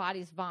your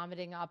body's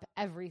vomiting up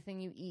everything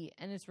you eat,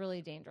 and it's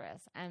really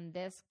dangerous. And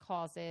this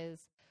causes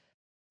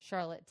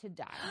Charlotte to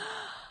die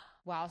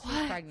while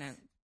she's pregnant.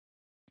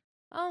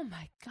 Oh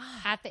my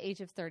God. At the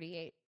age of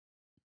 38.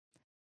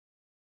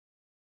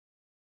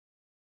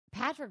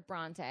 Patrick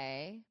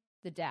Bronte,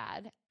 the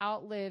dad,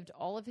 outlived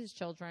all of his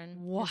children.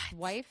 What? His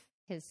wife,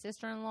 his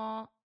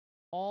sister-in-law,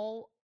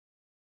 all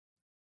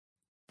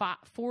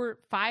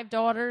 5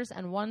 daughters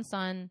and 1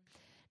 son.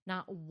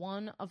 Not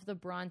one of the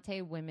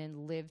Bronte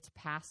women lived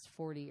past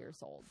 40 years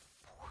old.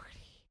 40.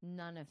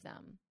 None of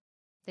them.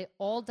 They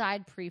all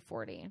died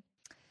pre-40.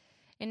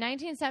 In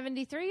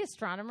 1973,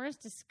 astronomers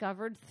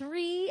discovered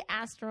 3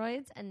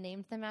 asteroids and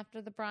named them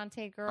after the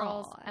Bronte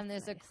girls. Oh, and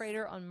there's nice. a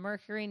crater on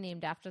Mercury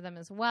named after them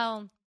as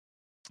well.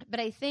 But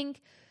I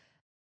think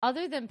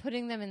other than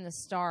putting them in the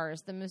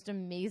stars, the most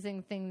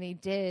amazing thing they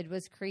did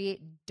was create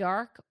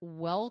dark,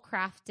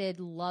 well-crafted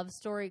love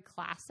story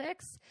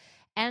classics.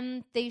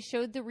 And they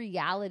showed the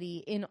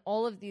reality in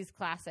all of these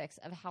classics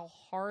of how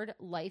hard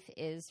life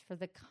is for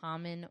the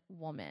common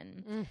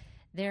woman.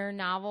 Their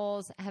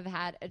novels have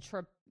had a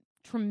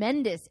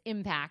tremendous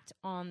impact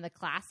on the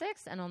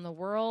classics and on the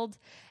world.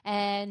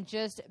 And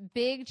just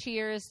big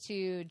cheers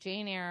to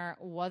Jane Eyre,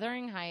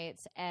 Wuthering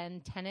Heights,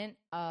 and Tenant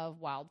of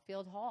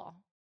Wildfield Hall.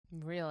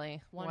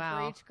 Really? One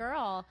wow. for each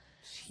girl.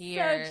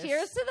 Cheers. So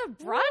cheers to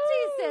the Bronte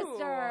Woo!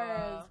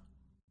 sisters.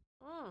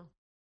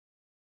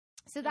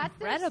 So that's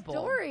Incredible.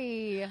 their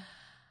story.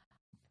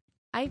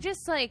 I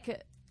just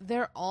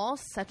they're all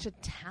such a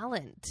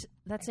talent.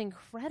 That's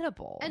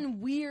incredible.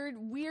 And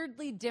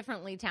weirdly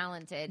differently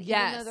talented, even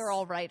Yes. though they're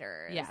all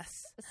writers.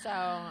 Yes. So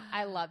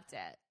I loved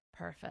it.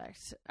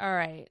 Perfect. All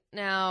right.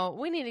 Now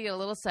we need to get a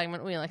little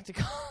segment we like to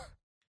call.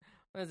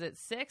 What is it,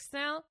 6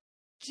 now?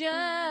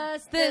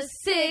 Just The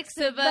 6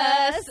 of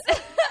us.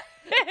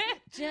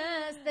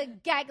 Just the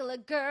gaggle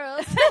of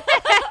girls.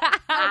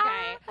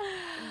 Okay.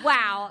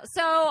 Wow.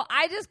 So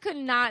I just could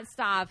not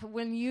stop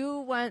when you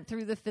went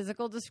through the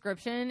physical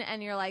description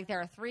and you're like, there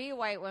are 3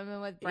 white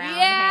women with brown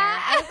hair.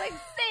 I was like,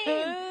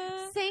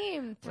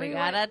 same. 3 We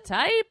white. got a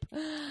type.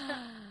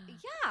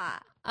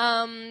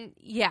 Yeah.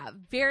 Yeah,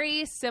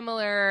 very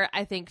similar.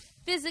 I think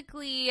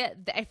physically,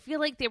 I feel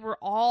like they were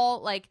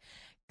all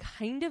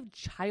kind of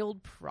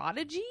child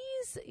prodigies,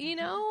 you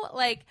know?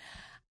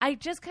 I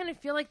just kind of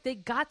feel like they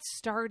got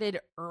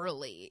started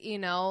early, you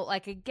know?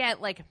 Again,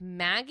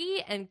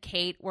 Maggie and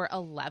Kate were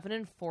 11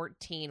 and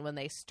 14 when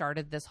they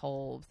started this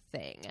whole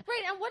thing.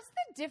 Right, and what's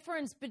the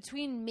difference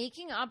between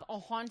making up a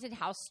haunted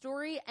house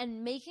story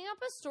and making up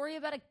a story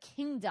about a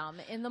kingdom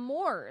in the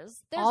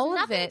moors? There's All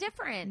nothing of it,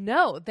 different.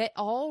 No, they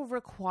all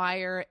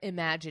require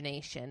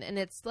imagination. And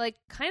it's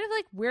kind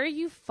of where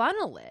you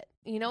funnel it.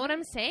 You know what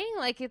I'm saying?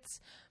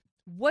 It's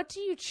what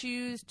do you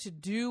choose to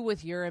do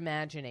with your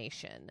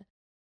imagination?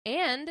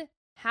 And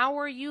how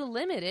are you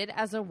limited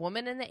as a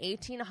woman in the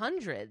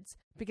 1800s?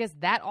 Because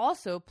that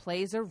also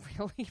plays a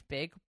really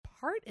big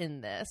part in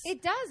this.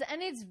 It does,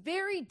 and it's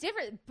very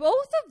different.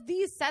 Both of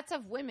these sets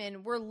of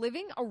women were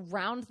living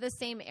around the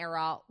same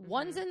era.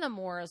 One's in the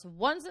moors,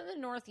 one's in the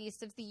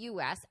northeast of the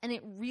U.S., and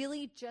it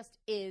really just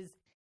is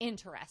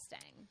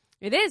interesting.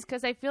 It is,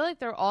 because I feel like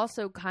they're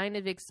also kind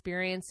of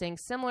experiencing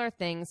similar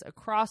things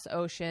across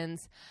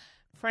oceans.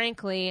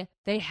 Frankly,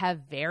 they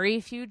have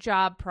very few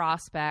job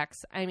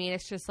prospects. I mean,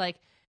 it's just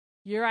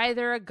you're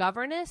either a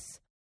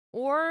governess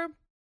or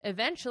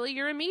eventually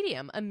you're a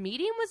medium. A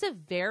medium was a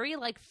very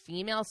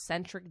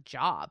female-centric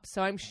job.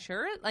 So I'm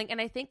sure and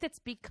I think that's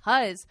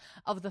because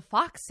of the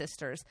Fox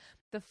sisters.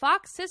 The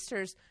Fox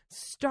sisters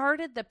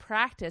started the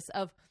practice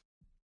of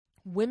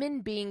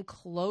women being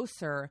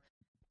closer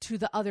to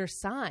the other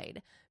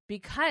side,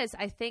 because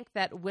I think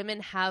that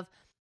women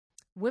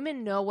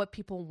know what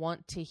people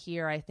want to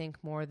hear, I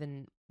think, more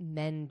than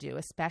men do,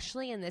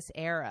 especially in this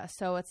era.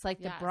 So it's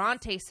the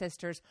Bronte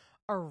sisters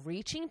are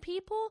reaching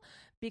people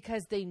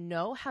because they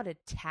know how to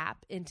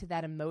tap into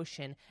that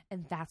emotion.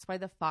 And that's why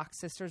the Fox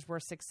sisters were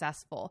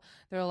successful.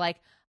 They're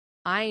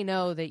I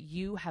know that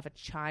you have a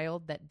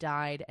child that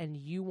died and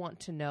you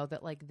want to know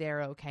that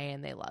they're okay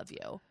and they love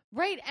you.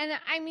 Right. And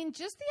I mean,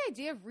 just the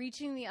idea of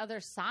reaching the other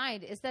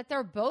side is that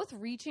they're both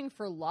reaching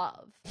for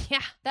love.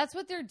 Yeah. That's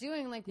what they're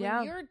doing.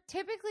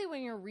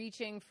 When you're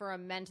reaching for a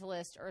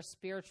mentalist or a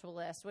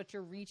spiritualist, what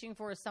you're reaching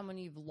for is someone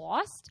you've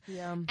lost.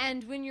 Yeah.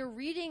 And when you're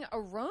reading a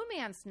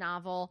romance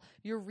novel,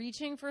 you're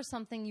reaching for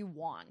something you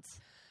want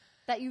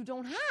that you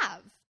don't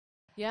have.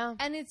 Yeah.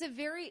 And it's a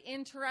very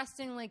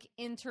interesting,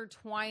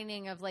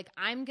 intertwining of,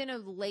 I'm going to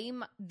lay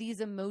these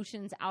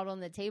emotions out on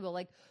the table.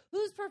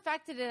 Who's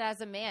perfected it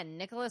as a man?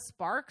 Nicholas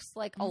Sparks?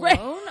 Alone? Right.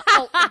 Him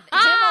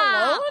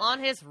alone? On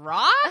his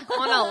rock?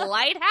 On a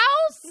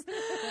lighthouse? In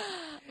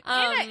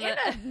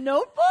a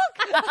notebook?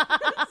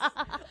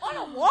 On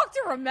want to walk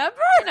to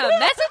remember? A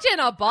message in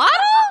a bottle?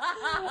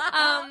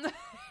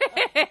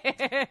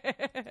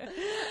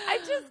 I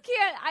just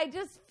can't. I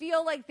just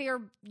feel like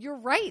you're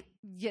right.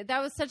 Yeah,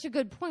 that was such a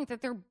good point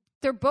that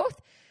they're both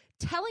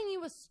telling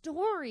you a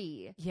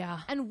story. Yeah.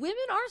 And women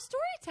are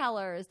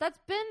storytellers. That's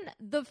been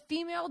the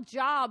female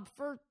job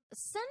for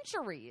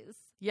centuries.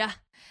 Yeah.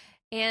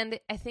 And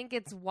I think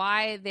it's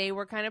why they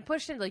were kind of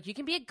pushed into, like, you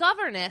can be a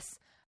governess,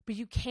 but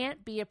you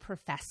can't be a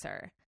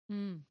professor.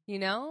 You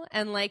know?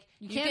 And like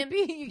you can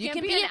be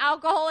an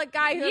alcoholic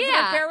guy who has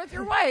an affair with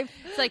your wife.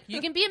 It's like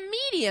you can be a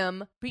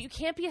medium, but you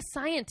can't be a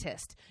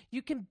scientist.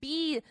 You can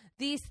be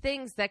these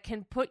things that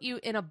can put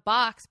you in a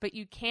box, but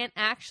you can't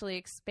actually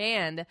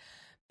expand.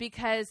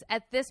 Because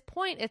at this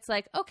point, it's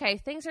like, okay,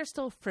 things are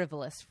still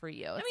frivolous for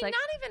you. It's like,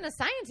 not even a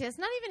scientist,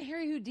 not even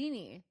Harry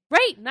Houdini.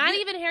 Right, not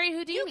even Harry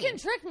Houdini. You can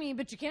trick me,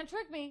 but you can't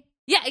trick me.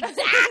 Yeah,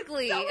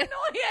 exactly. So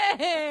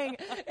annoying.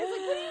 It's like, what do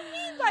you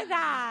mean by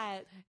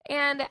that?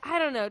 And I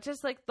don't know,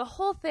 just like the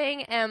whole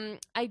thing.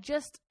 I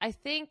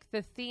think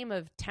the theme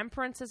of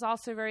temperance is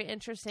also very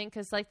interesting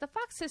because, like, the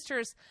Fox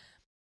sisters,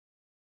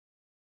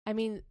 I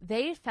mean,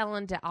 they fell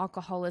into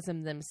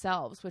alcoholism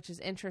themselves, which is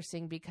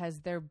interesting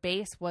because their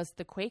base was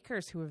the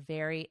Quakers, who were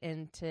very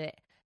into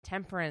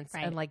temperance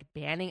and like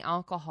banning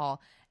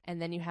alcohol.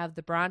 And then you have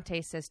the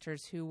Bronte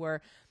sisters, who were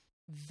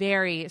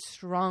very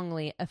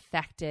strongly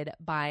affected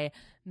by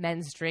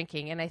men's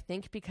drinking. And I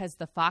think because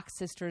the Fox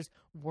sisters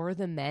were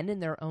the men in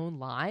their own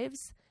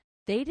lives,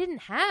 they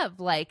didn't have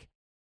like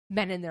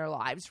men in their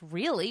lives,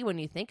 really, when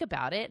you think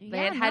about it. They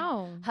had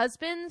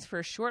husbands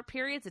for short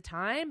periods of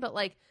time, but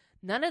like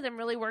none of them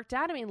really worked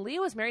out. I mean,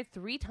 Leah was married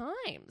 3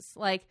 times.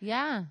 Like,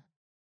 yeah,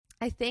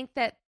 I think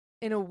that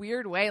in a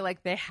weird way,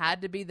 like, they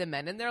had to be the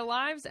men in their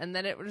lives, and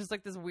then it was just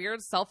like this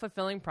weird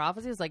self-fulfilling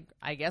prophecy. It's like,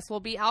 I guess we'll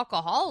be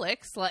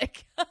alcoholics.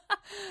 Like,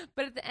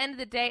 but at the end of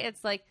the day,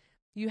 it's like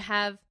you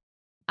have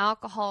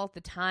alcohol at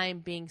the time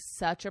being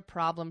such a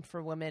problem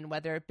for women,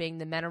 whether it being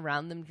the men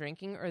around them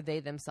drinking or they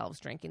themselves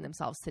drinking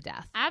themselves to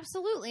death.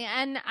 Absolutely.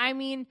 And I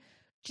mean,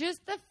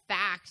 just the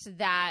fact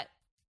that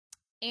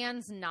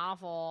Anne's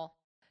novel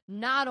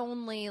not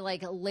only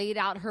like laid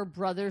out her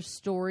brother's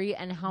story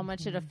and how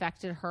much it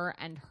affected her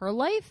and her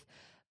life,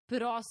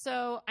 but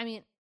also, I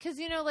mean, because,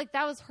 you know, like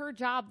that was her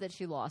job that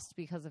she lost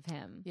because of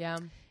him. Yeah.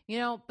 You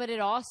know, but it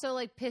also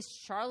like pissed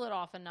Charlotte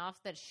off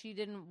enough that she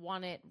didn't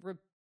want it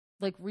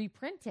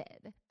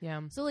reprinted.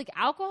 Yeah. So like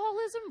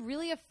alcoholism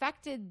really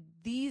affected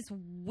these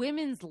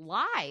women's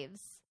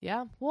lives.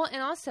 Yeah. Well,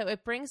 and also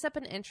it brings up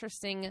an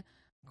interesting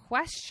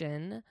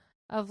question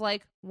of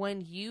like, when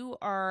you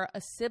are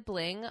a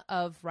sibling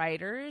of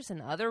writers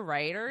and other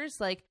writers,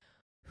 like,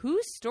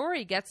 whose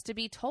story gets to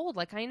be told?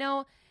 Like, I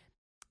know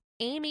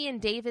Amy and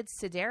David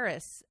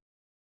Sedaris,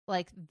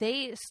 like,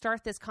 they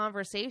start this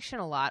conversation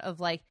a lot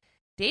of like,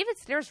 David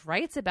Sedaris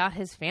writes about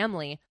his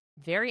family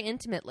very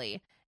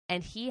intimately,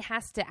 and he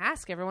has to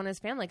ask everyone in his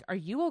family, like, are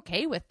you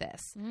okay with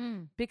this?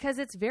 Because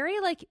it's very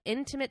like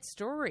intimate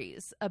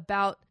stories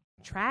about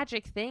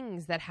tragic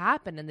things that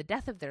happen and the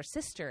death of their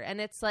sister.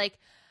 And it's like,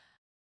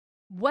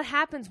 what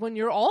happens when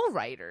you're all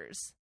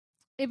writers?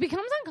 It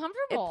becomes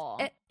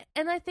uncomfortable.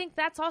 And I think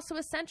that's also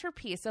a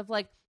centerpiece of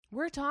like,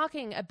 we're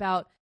talking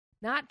about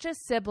not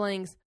just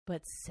siblings,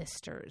 but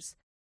sisters.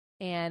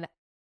 And,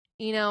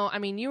 you know, I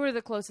mean, you were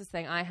the closest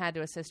thing I had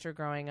to a sister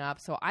growing up.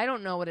 So I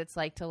don't know what it's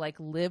like to like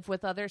live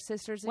with other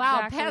sisters.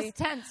 Wow, exactly. past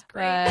tense.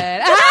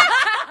 Great.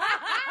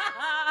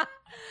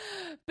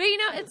 But, you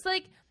know, it's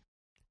like,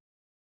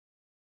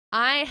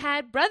 I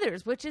had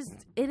brothers, it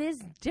is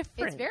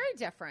different. It's very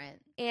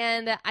different.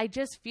 And I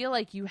just feel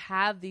like you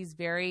have these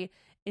very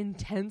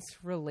intense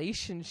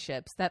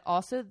relationships that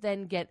also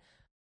then get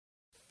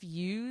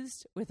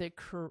fused with a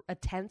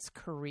tense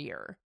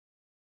career.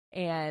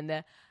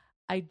 And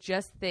I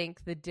just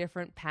think the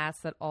different paths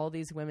that all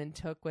these women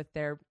took with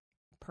their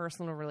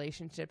personal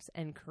relationships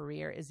and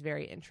career is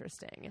very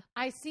interesting.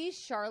 I see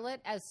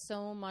Charlotte as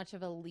so much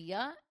of a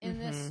Leah in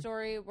this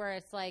story, where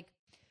it's like,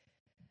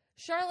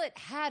 Charlotte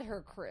had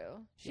her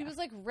crew. She was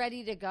like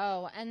ready to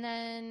go. And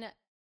then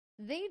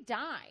they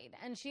died,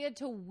 and she had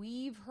to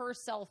weave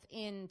herself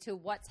into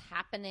what's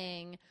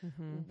happening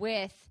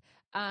with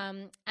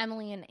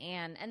Emily and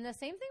Anne. And the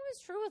same thing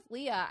was true with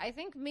Leah. I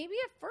think maybe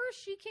at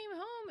first she came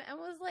home and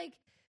was like,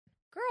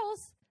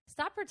 girls,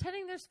 stop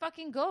pretending there's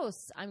fucking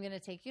ghosts. I'm going to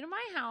take you to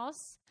my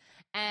house,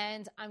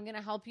 and I'm going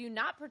to help you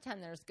not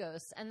pretend there's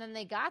ghosts. And then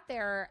they got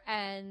there,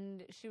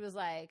 and she was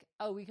like,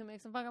 oh, we can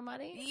make some fucking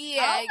money?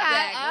 Yeah,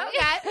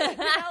 exactly. Okay. You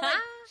know, like,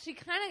 she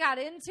kind of got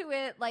into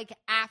it, like,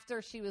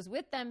 after she was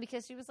with them,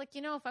 because she was like,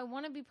 you know, if I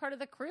want to be part of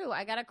the crew,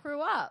 I got to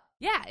crew up.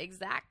 Yeah,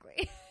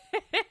 exactly.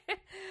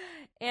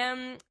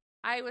 And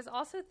I was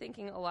also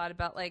thinking a lot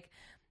about, like,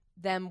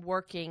 them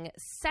working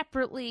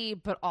separately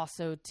but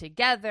also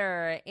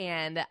together,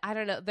 and I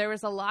don't know, there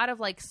was a lot of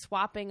like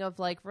swapping of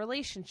like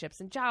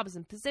relationships and jobs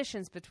and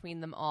positions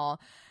between them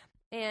all.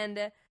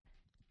 And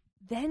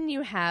then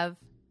you have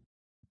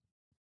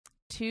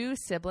 2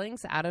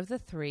 siblings out of the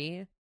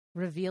 3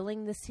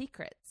 revealing the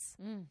secrets.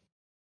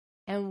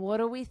 And what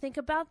do we think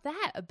about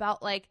that?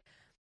 About like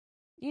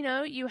you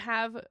know, you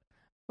have,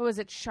 what was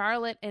it,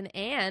 Charlotte and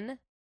Anne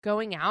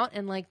going out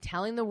and like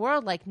telling the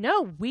world, like,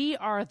 no, we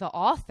are the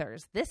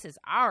authors. This is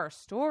our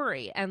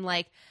story. And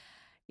like,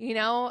 you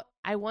know,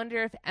 I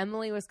wonder if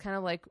Emily was kind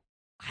of like,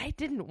 I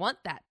didn't want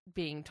that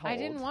being told. I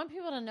didn't want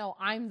people to know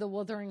I'm the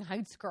Wuthering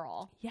Heights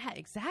girl. Yeah,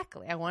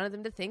 exactly. I wanted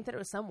them to think that it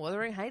was some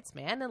Wuthering Heights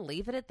man and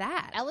leave it at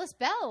that. Ellis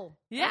Bell.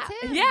 Yeah.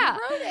 That's him. Yeah.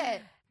 He wrote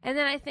it. And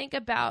then I think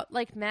about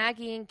like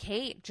Maggie and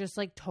Kate just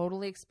like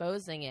totally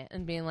exposing it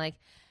and being like,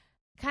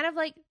 kind of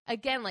like,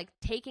 again, like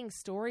taking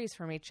stories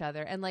from each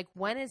other. And like,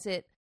 when is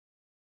it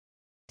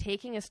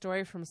taking a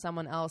story from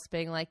someone else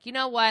being like, you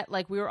know what,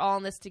 like we were all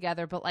in this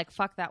together, but like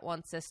fuck that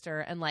one sister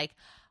and like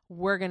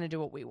we're gonna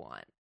do what we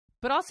want.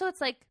 But also it's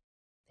like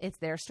it's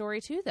their story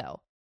too,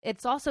 though.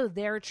 It's also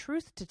their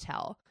truth to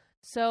tell.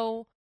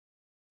 So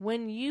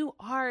when you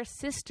are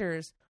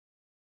sisters,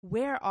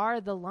 where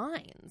are the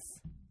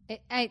lines?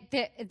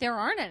 There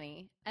aren't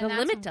any. And the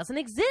limit doesn't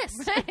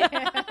exist.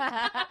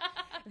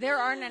 There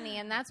aren't any.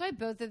 And that's why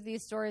both of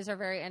these stories are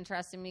very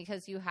interesting,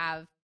 because you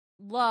have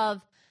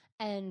love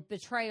and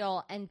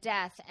betrayal and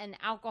death and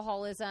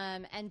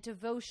alcoholism and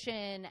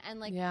devotion. And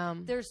like,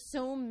 there's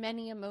so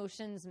many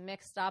emotions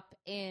mixed up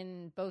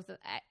in both of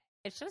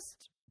it's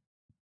just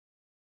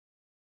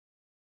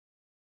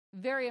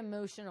very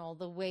emotional,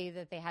 the way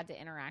that they had to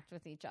interact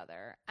with each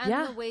other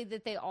and the way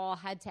that they all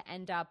had to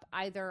end up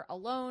either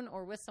alone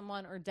or with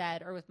someone or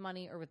dead or with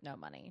money or with no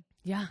money.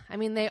 Yeah. I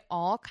mean, they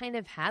all kind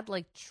of had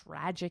like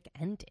tragic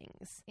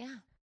endings. Yeah.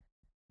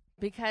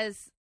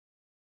 Because,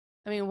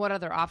 I mean, what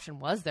other option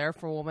was there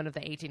for a woman of the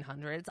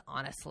 1800s,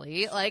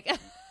 honestly? Like, you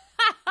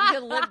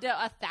could live to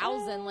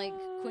 1,000 like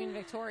Queen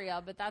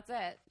Victoria, but that's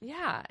it.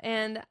 Yeah.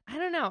 And I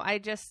don't know.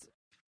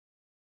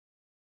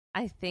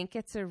 I think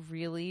it's a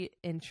really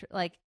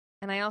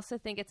and I also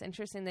think it's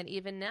interesting that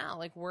even now,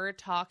 like, we're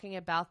talking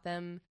about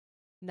them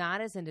not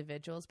as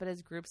individuals, but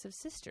as groups of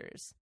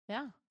sisters.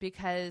 Yeah.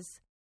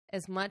 Because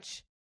as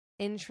much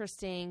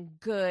interesting,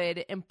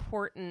 good,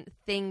 important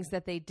things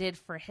that they did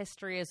for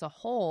history as a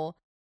whole,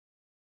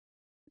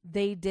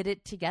 they did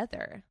it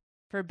together,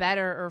 for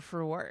better or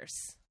for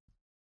worse.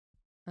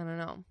 I don't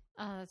know.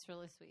 Oh, that's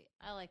really sweet.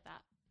 I like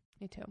that.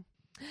 Me too.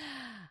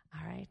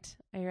 All right.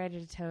 Are you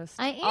ready to toast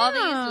I am. all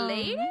these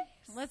ladies?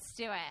 Let's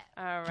do it.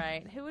 All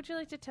right. Who would you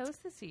like to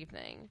toast this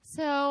evening?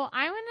 So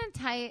I want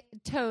to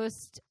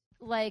toast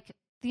like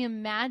the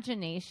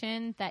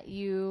imagination that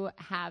you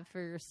have for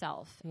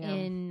yourself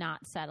in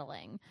not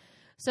settling.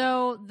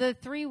 So the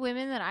three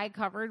women that I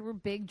covered were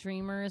big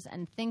dreamers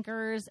and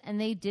thinkers,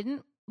 and they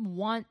didn't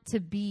want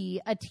to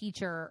be a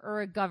teacher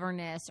or a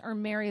governess or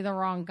marry the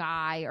wrong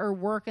guy or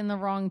work in the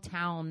wrong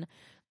town.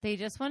 They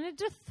just wanted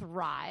to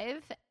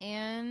thrive,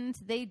 and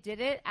they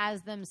did it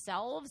as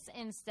themselves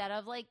instead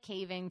of like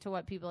caving to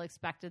what people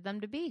expected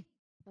them to be.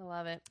 I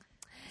love it.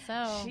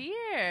 So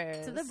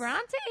cheers to the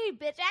Bronte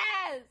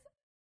bitches.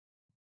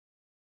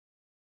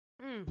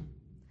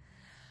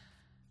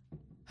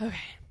 Okay.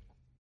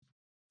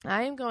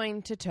 I am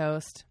going to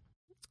toast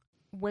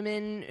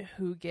women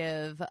who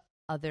give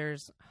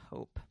others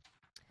hope.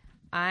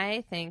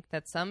 I think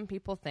that some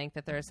people think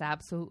that there's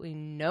absolutely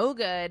no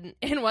good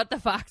in what the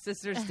Fox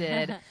sisters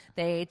did.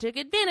 They took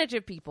advantage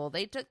of people.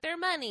 They took their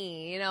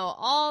money. You know,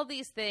 all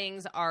these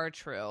things are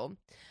true.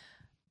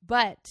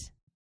 But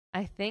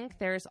I think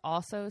there's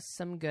also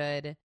some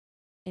good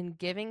in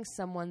giving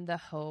someone the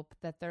hope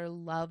that their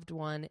loved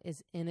one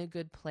is in a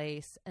good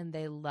place and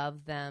they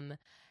love them.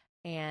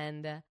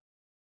 And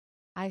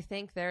I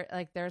think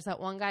there's that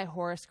one guy,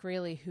 Horace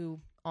Greeley, who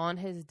on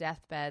his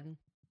deathbed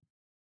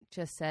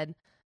just said,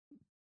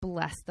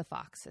 bless the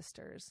Fox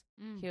sisters.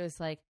 He was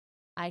like,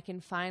 I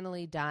can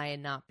finally die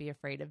and not be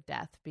afraid of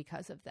death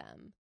because of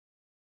them.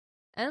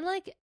 And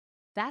like,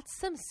 that's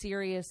some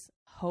serious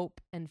hope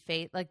and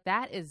faith. Like,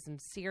 that is some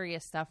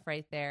serious stuff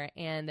right there.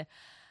 And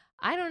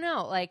I don't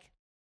know, like,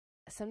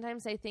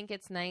 sometimes I think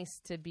it's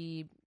nice to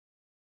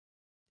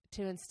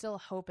instill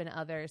hope in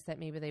others that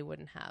maybe they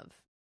wouldn't have,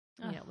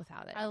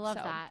 without it. I love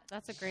that.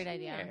 That's a great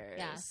idea.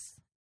 Yes.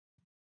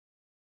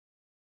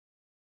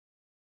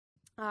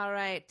 All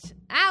right.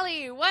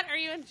 Allie, what are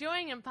you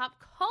enjoying in pop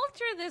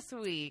culture this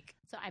week?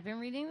 So I've been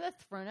reading the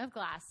Throne of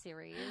Glass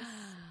series.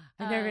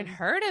 I've never even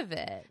heard of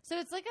it. So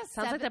it's like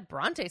Sounds like the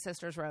Bronte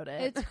sisters wrote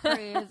it. It's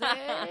crazy.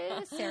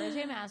 Sarah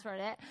J. Maas wrote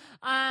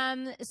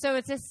it. So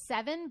it's a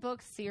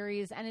 7-book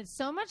series, and it's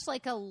so much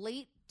like a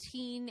late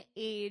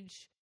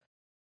teenage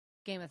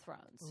Game of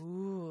Thrones.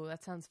 Ooh,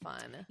 that sounds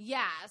fun.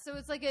 Yeah, so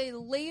it's like a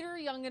later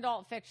young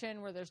adult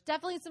fiction where there's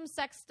definitely some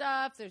sex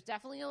stuff. There's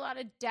definitely a lot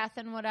of death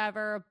and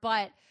whatever,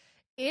 but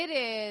it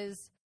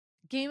is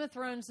Game of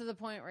Thrones to the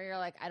point where you're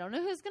like, I don't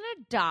know who's going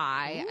to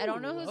die. I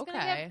don't know who's going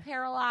to get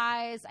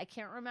paralyzed. I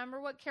can't remember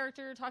what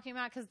character you're talking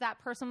about because that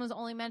person was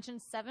only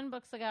mentioned 7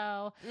 books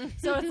ago.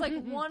 So it's like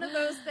one of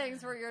those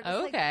things where you're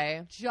just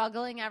like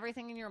juggling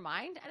everything in your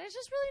mind, and it's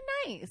just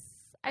really nice.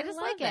 I just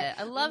like it.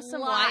 I love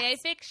some YA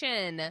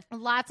fiction.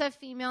 Lots of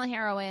female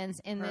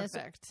heroines in this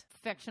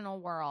fictional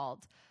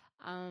world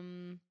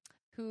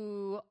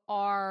who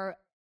are,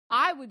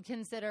 I would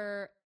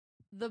consider,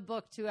 the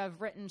book to have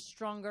written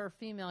stronger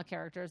female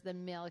characters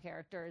than male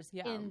characters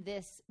in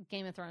this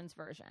Game of Thrones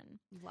version.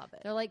 Love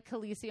it. They're like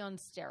Khaleesi on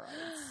steroids.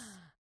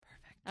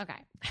 Perfect.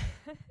 Okay.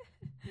 What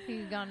are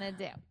you gonna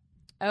do?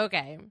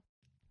 Okay.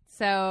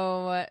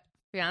 So,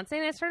 Fiance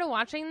and I started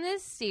watching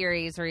this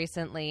series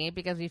recently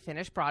because we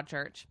finished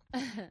Broadchurch.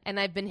 And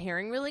I've been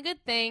hearing really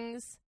good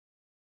things.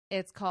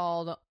 It's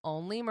called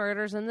Only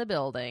Murders in the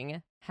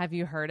Building. Have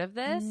you heard of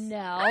this?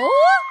 No.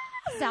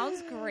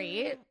 Sounds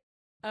great.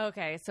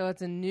 Okay, so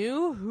it's a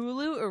new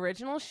Hulu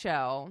original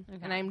show,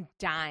 and I'm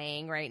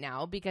dying right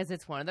now because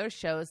it's one of those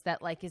shows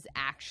that like is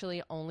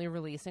actually only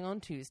releasing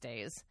on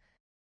Tuesdays.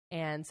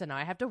 And so now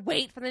I have to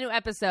wait for the new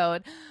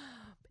episode.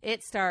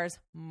 It stars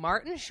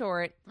Martin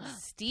Short,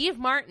 Steve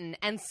Martin,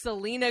 and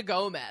Selena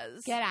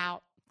Gomez. Get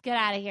out. Get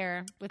out of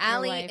here with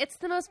Allie, your life. it's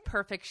the most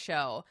perfect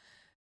show.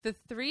 The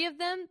three of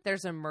them,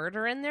 there's a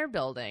murder in their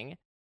building,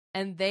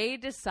 and they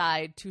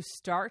decide to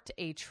start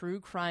a true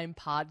crime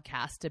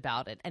podcast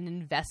about it and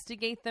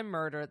investigate the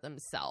murder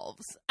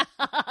themselves.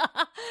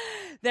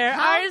 There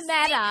are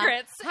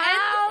secrets.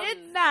 How and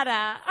it's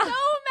meta. so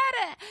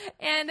meta.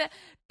 And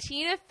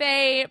Tina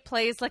Fey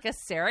plays like a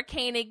Sarah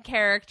Koenig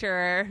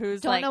character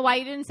who's Don't know why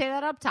you didn't say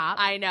that up top.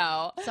 I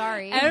know.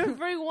 Sorry.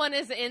 Everyone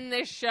is in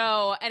this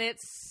show, and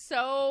it's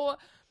so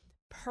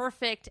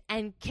perfect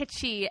and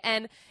kitschy,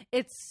 and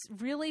it's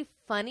really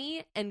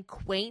funny and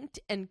quaint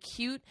and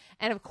cute.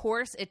 And of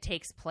course, it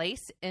takes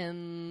place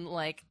in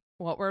like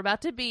what we're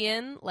about to be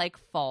in, like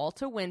fall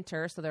to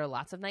winter. So there are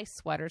lots of nice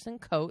sweaters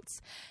and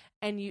coats,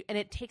 and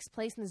it takes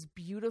place in this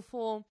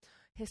beautiful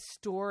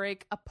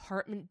historic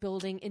apartment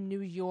building in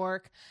New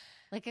York,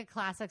 like a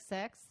classic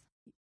Six.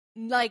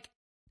 Like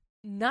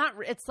not.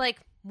 It's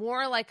like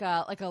more like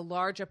a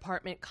large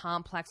apartment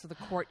complex with a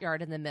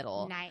courtyard in the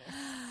middle. Nice.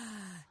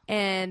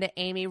 And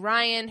Amy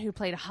Ryan, who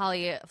played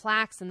Holly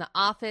Flax in The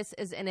Office,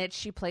 is in it.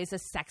 She plays a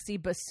sexy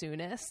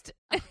bassoonist.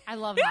 I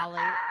love Holly.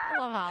 I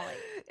love Holly.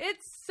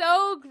 It's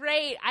so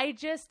great.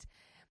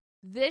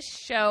 This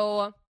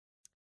show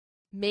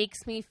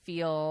makes me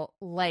feel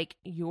like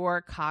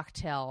your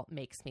cocktail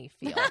makes me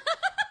feel.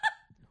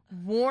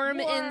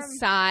 Warm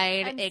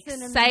inside, and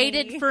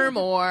excited cinnamony. for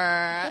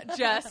more.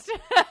 Just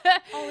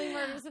Only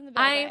Murders in the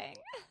Building.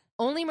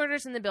 Only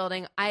Murders in the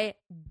Building. I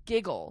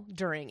giggle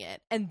during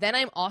it. And then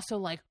I'm also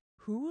like,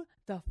 who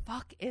the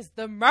fuck is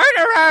the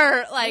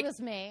murderer? Like, it was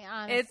me,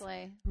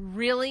 honestly. It's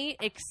really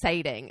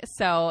exciting.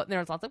 So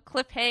there's lots of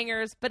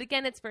cliffhangers, but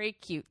again, it's very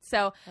cute.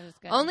 So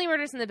Only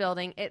Murders in the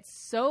Building. It's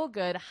so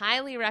good.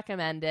 Highly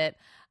recommend it.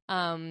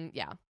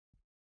 Yeah.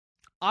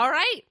 All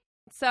right.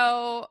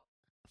 So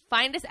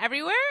find us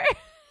everywhere.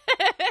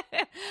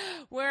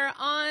 We're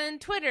on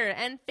Twitter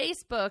and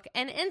Facebook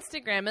and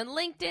Instagram and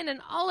LinkedIn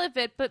and all of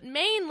it. But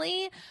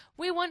mainly,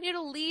 we want you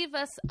to leave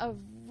us a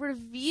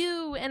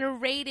review and a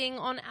rating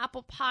on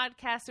Apple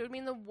Podcasts. It would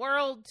mean the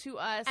world to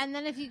us. And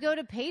then if you go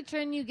to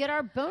Patreon, you get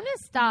our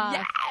bonus stuff.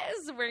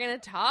 Yes, we're going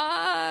to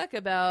talk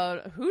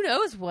about who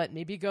knows what,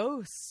 maybe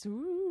ghosts.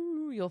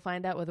 Ooh, you'll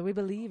find out whether we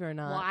believe or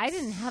not. Well, I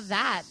didn't have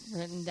that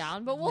written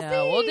down, but we'll see.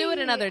 We'll do it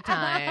another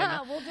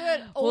time. We'll do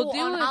it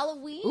on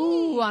Halloween.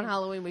 Ooh, on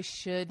Halloween we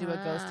should do a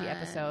ghosty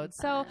episode.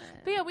 So,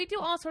 but yeah, we do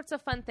all sorts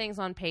of fun things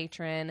on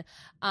Patreon.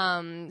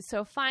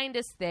 So find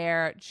us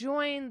there.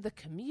 Join the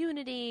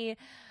community.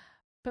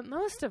 But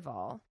most of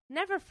all,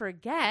 never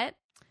forget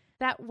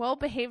that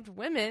well-behaved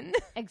women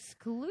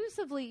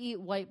exclusively eat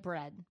white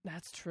bread.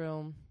 That's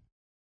true.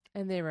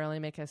 And they rarely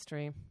make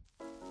history.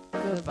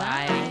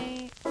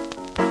 Goodbye.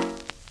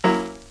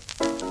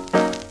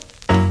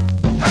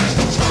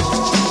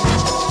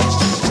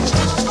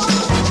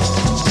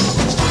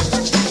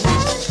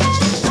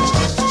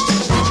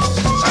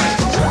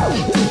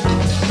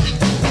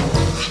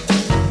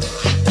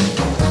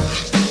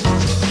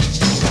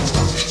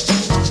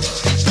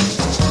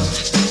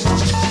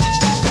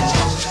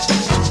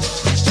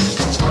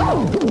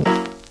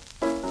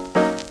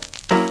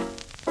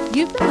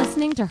 You've been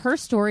listening to Her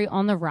Story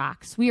on the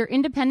Rocks. We are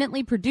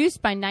independently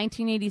produced by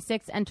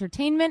 1986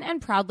 Entertainment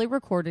and proudly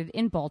recorded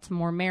in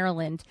Baltimore,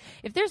 Maryland.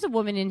 If there's a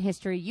woman in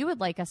history you would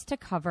like us to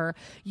cover,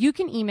 you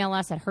can email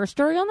us at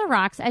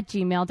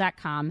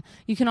herstoryontheRocks@gmail.com.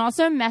 You can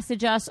also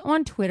message us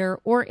on Twitter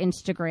or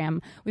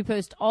Instagram. We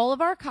post all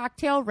of our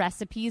cocktail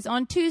recipes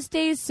on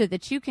Tuesdays so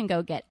that you can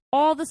go get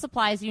all the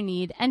supplies you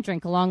need and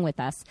drink along with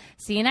us.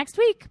 See you next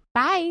week.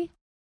 Bye.